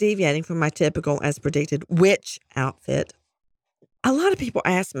 Now, that's deviating from my typical, as predicted, witch outfit. A lot of people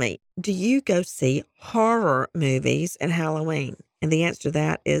ask me, do you go see horror movies at Halloween? And the answer to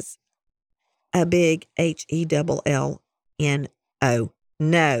that is a big HELLNO.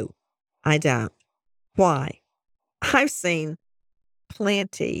 No, I don't. Why? I've seen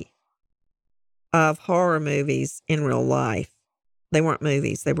plenty of horror movies in real life. They weren't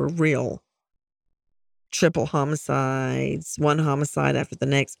movies, they were real. Triple homicides, one homicide after the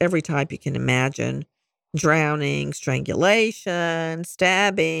next, every type you can imagine. Drowning, strangulation,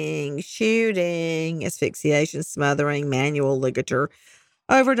 stabbing, shooting, asphyxiation, smothering, manual ligature,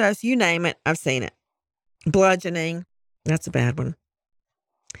 overdose, you name it, I've seen it. Bludgeoning, that's a bad one.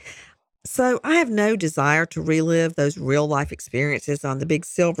 So I have no desire to relive those real life experiences on the big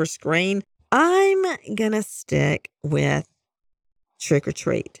silver screen. I'm going to stick with trick or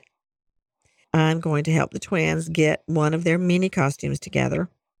treat. I'm going to help the twins get one of their mini costumes together.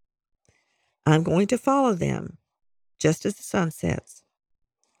 I'm going to follow them just as the sun sets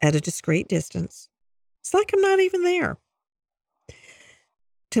at a discreet distance. It's like I'm not even there,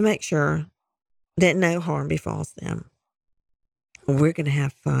 to make sure that no harm befalls them. We're going to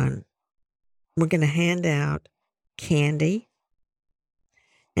have fun. We're going to hand out candy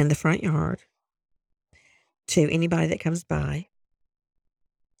in the front yard to anybody that comes by.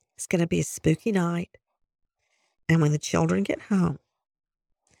 It's going to be a spooky night. And when the children get home,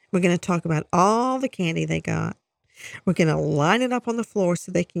 we're going to talk about all the candy they got. We're going to line it up on the floor so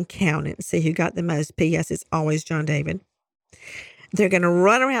they can count it and see who got the most. P.S. It's always John David. They're going to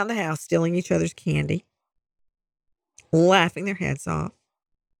run around the house stealing each other's candy, laughing their heads off.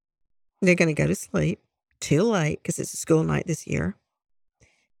 They're going to go to sleep too late because it's a school night this year.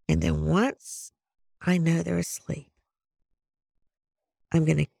 And then once I know they're asleep, I'm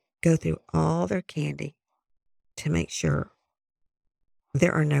going to go through all their candy to make sure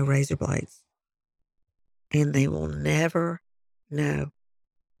there are no razor blades. And they will never know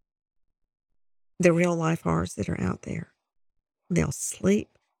the real life horrors that are out there. They'll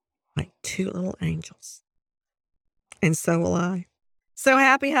sleep like two little angels. And so will I. So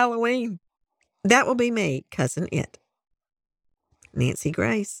happy Halloween. That will be me, Cousin It. Nancy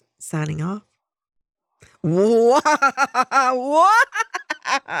Grace, signing off. What?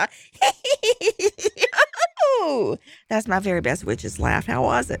 That's my very best witch's laugh. How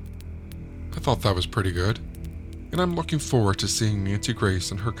was it? I thought that was pretty good. And I'm looking forward to seeing Nancy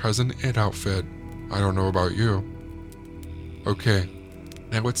Grace in her Cousin It outfit. I don't know about you. Okay,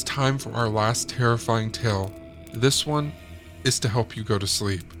 now it's time for our last terrifying tale. This one is to help you go to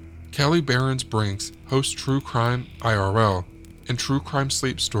sleep. Kelly Behrens Brinks hosts True Crime IRL and True Crime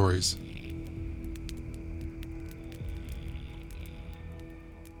Sleep Stories.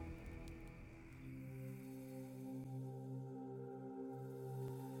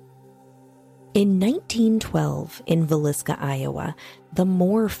 In 1912, in Villisca, Iowa, the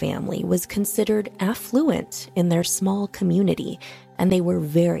Moore family was considered affluent in their small community, and they were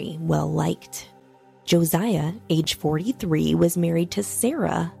very well liked. Josiah, age 43, was married to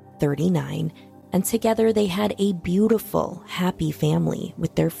Sarah, 39, and together they had a beautiful, happy family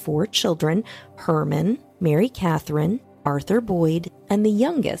with their 4 children, Herman, Mary Catherine, Arthur Boyd, and the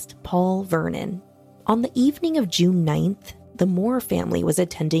youngest, Paul Vernon. On the evening of June 9th, the Moore family was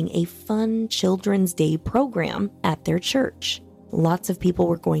attending a fun Children's Day program at their church. Lots of people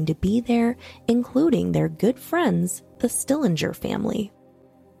were going to be there, including their good friends, the Stillinger family.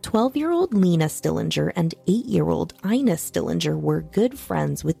 12-year-old Lena Stillinger and 8-year-old Ina Stillinger were good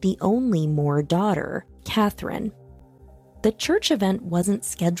friends with the only Moore daughter, Catherine. The church event wasn't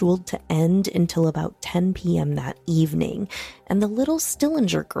scheduled to end until about 10 p.m. that evening, and the little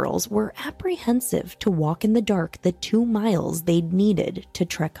Stillinger girls were apprehensive to walk in the dark the 2 miles they'd needed to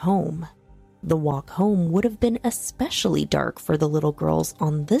trek home. The walk home would have been especially dark for the little girls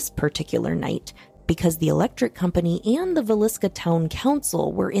on this particular night, because the electric company and the Villisca Town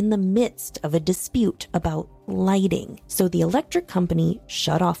Council were in the midst of a dispute about lighting. So the electric company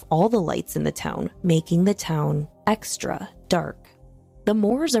shut off all the lights in the town, making the town extra dark. The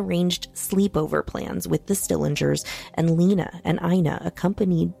Moores arranged sleepover plans with the Stillingers, and Lena and Ina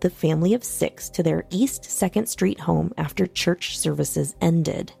accompanied the family of 6 to their East 2nd Street home after church services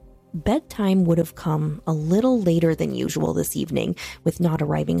ended. Bedtime would have come a little later than usual this evening, with not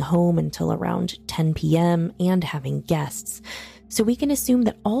arriving home until around 10 p.m. and having guests. So we can assume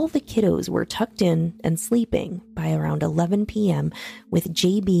that all the kiddos were tucked in and sleeping by around 11 p.m., with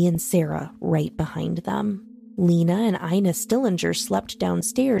JB and Sarah right behind them. Lena and Ina Stillinger slept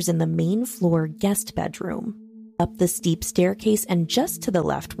downstairs in the main floor guest bedroom. Up the steep staircase and just to the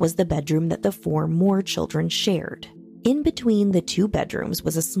left was the bedroom that the 4 Moore children shared. In between the 2 bedrooms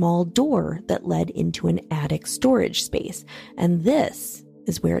was a small door that led into an attic storage space, and this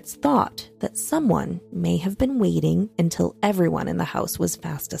is where it's thought that someone may have been waiting until everyone in the house was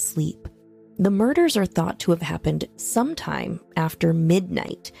fast asleep. The murders are thought to have happened sometime after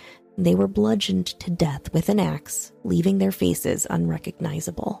midnight. They were bludgeoned to death with an axe, leaving their faces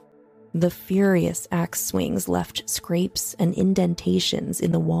unrecognizable. The furious axe swings left scrapes and indentations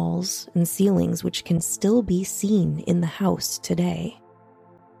in the walls and ceilings which can still be seen in the house today.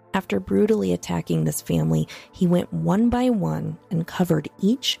 After brutally attacking this family, he went one by one and covered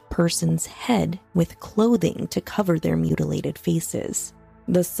each person's head with clothing to cover their mutilated faces.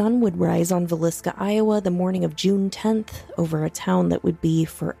 The sun would rise on Villisca, Iowa, the morning of June 10th over a town that would be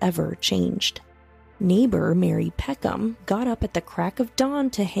forever changed. Neighbor Mary Peckham got up at the crack of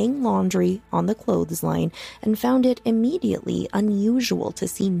dawn to hang laundry on the clothesline and found it immediately unusual to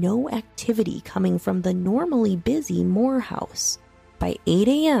see no activity coming from the normally busy Moore house. By 8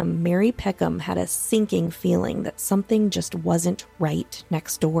 a.m., Mary Peckham had a sinking feeling that something just wasn't right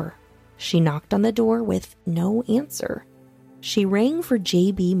next door. She knocked on the door with no answer. She rang for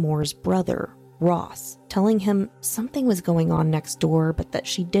J.B. Moore's brother, Ross, telling him something was going on next door, but that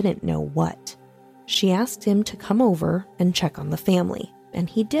she didn't know what. She asked him to come over and check on the family, and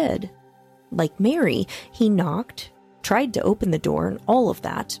he did. Like Mary, he knocked, tried to open the door and all of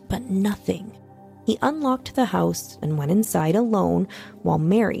that, but nothing. He unlocked the house and went inside alone while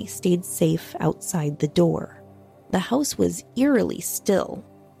Mary stayed safe outside the door. The house was eerily still,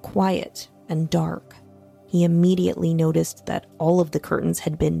 quiet, and dark. He immediately noticed that all of the curtains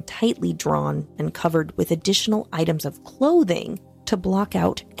had been tightly drawn and covered with additional items of clothing to block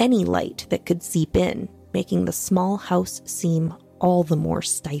out any light that could seep in, making the small house seem all the more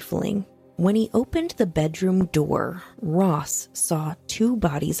stifling. When he opened the bedroom door, Ross saw 2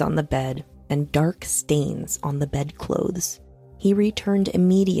 bodies on the bed and dark stains on the bedclothes. He returned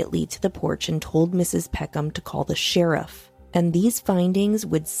immediately to the porch and told Mrs. Peckham to call the sheriff, and these findings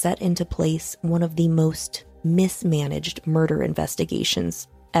would set into place one of the most mismanaged murder investigations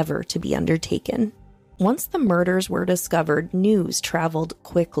ever to be undertaken. Once the murders were discovered, news traveled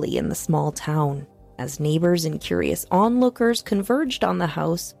quickly in the small town. As neighbors and curious onlookers converged on the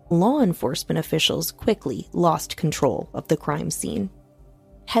house, law enforcement officials quickly lost control of the crime scene.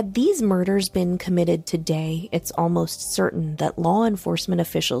 Had these murders been committed today, it's almost certain that law enforcement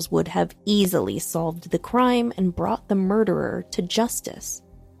officials would have easily solved the crime and brought the murderer to justice.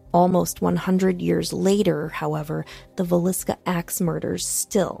 Almost 100 years later, however, the Villisca axe murders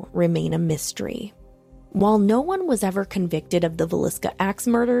still remain a mystery. While no one was ever convicted of the Villisca axe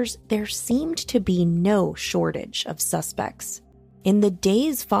murders, there seemed to be no shortage of suspects. In the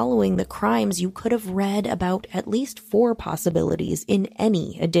days following the crimes, you could have read about at least 4 possibilities in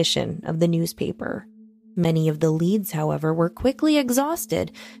any edition of the newspaper. Many of the leads, however, were quickly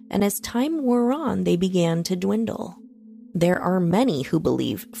exhausted, and as time wore on, they began to dwindle. There are many who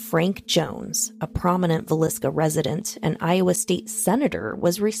believe Frank Jones, a prominent Villisca resident and Iowa state senator,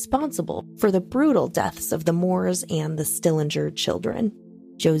 was responsible for the brutal deaths of the Moores and the Stillinger children.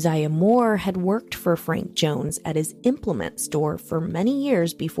 Josiah Moore had worked for Frank Jones at his implement store for many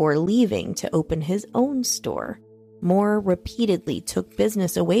years before leaving to open his own store. Moore repeatedly took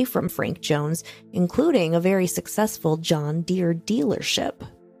business away from Frank Jones, including a very successful John Deere dealership.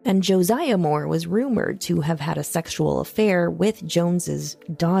 And Josiah Moore was rumored to have had a sexual affair with Jones's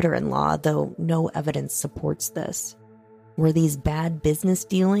daughter-in-law, though no evidence supports this. Were these bad business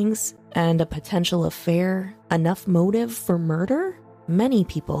dealings and a potential affair enough motive for murder? Many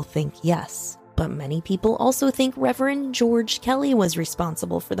people think yes, but many people also think Reverend George Kelly was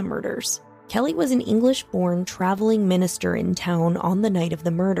responsible for the murders. Kelly was an English-born traveling minister in town on the night of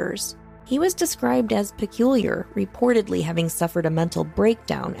the murders. He was described as peculiar, reportedly having suffered a mental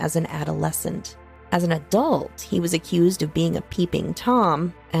breakdown as an adolescent. As an adult, he was accused of being a peeping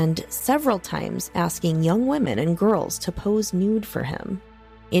Tom and several times asking young women and girls to pose nude for him.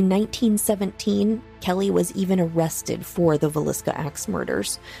 In 1917, Kelly was even arrested for the Villisca axe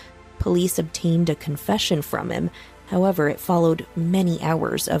murders. Police obtained a confession from him. However, it followed many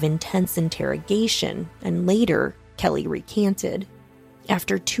hours of intense interrogation, and later, Kelly recanted.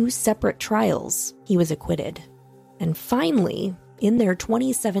 After 2 separate trials, he was acquitted. And finally, In their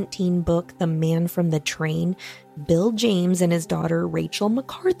 2017 book, The Man from the Train, Bill James and his daughter Rachel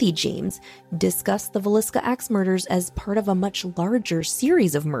McCarthy James discuss the Villisca Axe murders as part of a much larger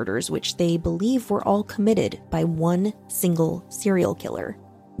series of murders which they believe were all committed by one single serial killer.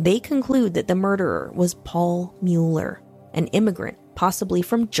 They conclude that the murderer was Paul Mueller, an immigrant, possibly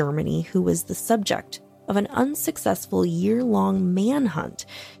from Germany, who was the subject of an unsuccessful year-long manhunt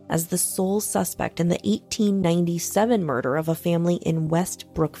as the sole suspect in the 1897 murder of a family in West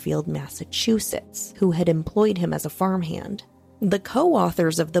Brookfield, Massachusetts, who had employed him as a farmhand. The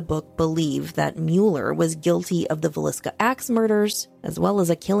co-authors of the book believe that Mueller was guilty of the Villisca Axe murders, as well as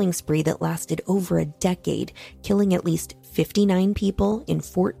a killing spree that lasted over a decade, killing at least 59 people in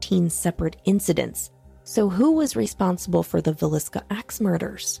 14 separate incidents. So who was responsible for the Villisca Axe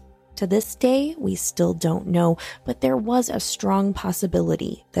murders? To this day, we still don't know, but there was a strong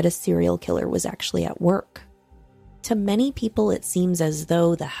possibility that a serial killer was actually at work. To many people, it seems as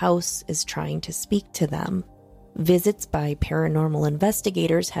though the house is trying to speak to them. Visits by paranormal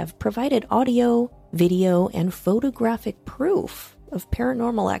investigators have provided audio, video, and photographic proof of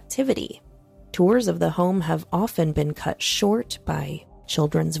paranormal activity. Tours of the home have often been cut short by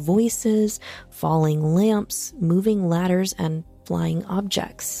children's voices, falling lamps, moving ladders, and flying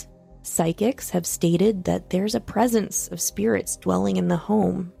objects. Psychics have stated that there's a presence of spirits dwelling in the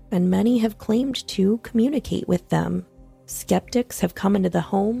home, and many have claimed to communicate with them. Skeptics have come into the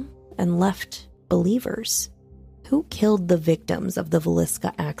home and left believers. Who killed the victims of the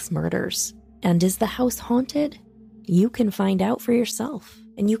Villisca Axe murders? And is the house haunted? You can find out for yourself,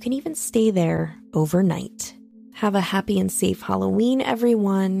 and you can even stay there overnight. Have a happy and safe Halloween,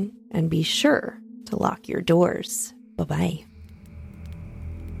 everyone, and be sure to lock your doors. Bye-bye.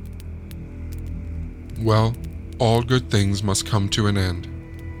 Well, all good things must come to an end.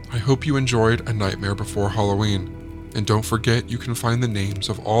 I hope you enjoyed A Nightmare Before Halloween, and don't forget you can find the names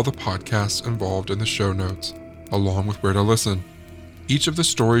of all the podcasts involved in the show notes, along with where to listen. Each of the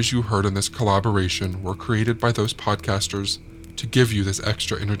stories you heard in this collaboration were created by those podcasters to give you this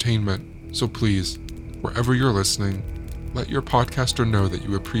extra entertainment, so please, wherever you're listening, let your podcaster know that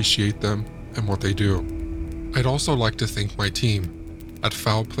you appreciate them and what they do. I'd also like to thank my team at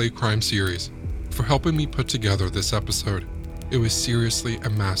Foul Play Crime Series for helping me put together this episode. It was seriously a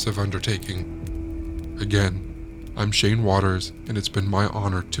massive undertaking. Again, I'm Shane Waters, and it's been my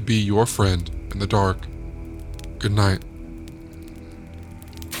honor to be your friend in the dark. Good night.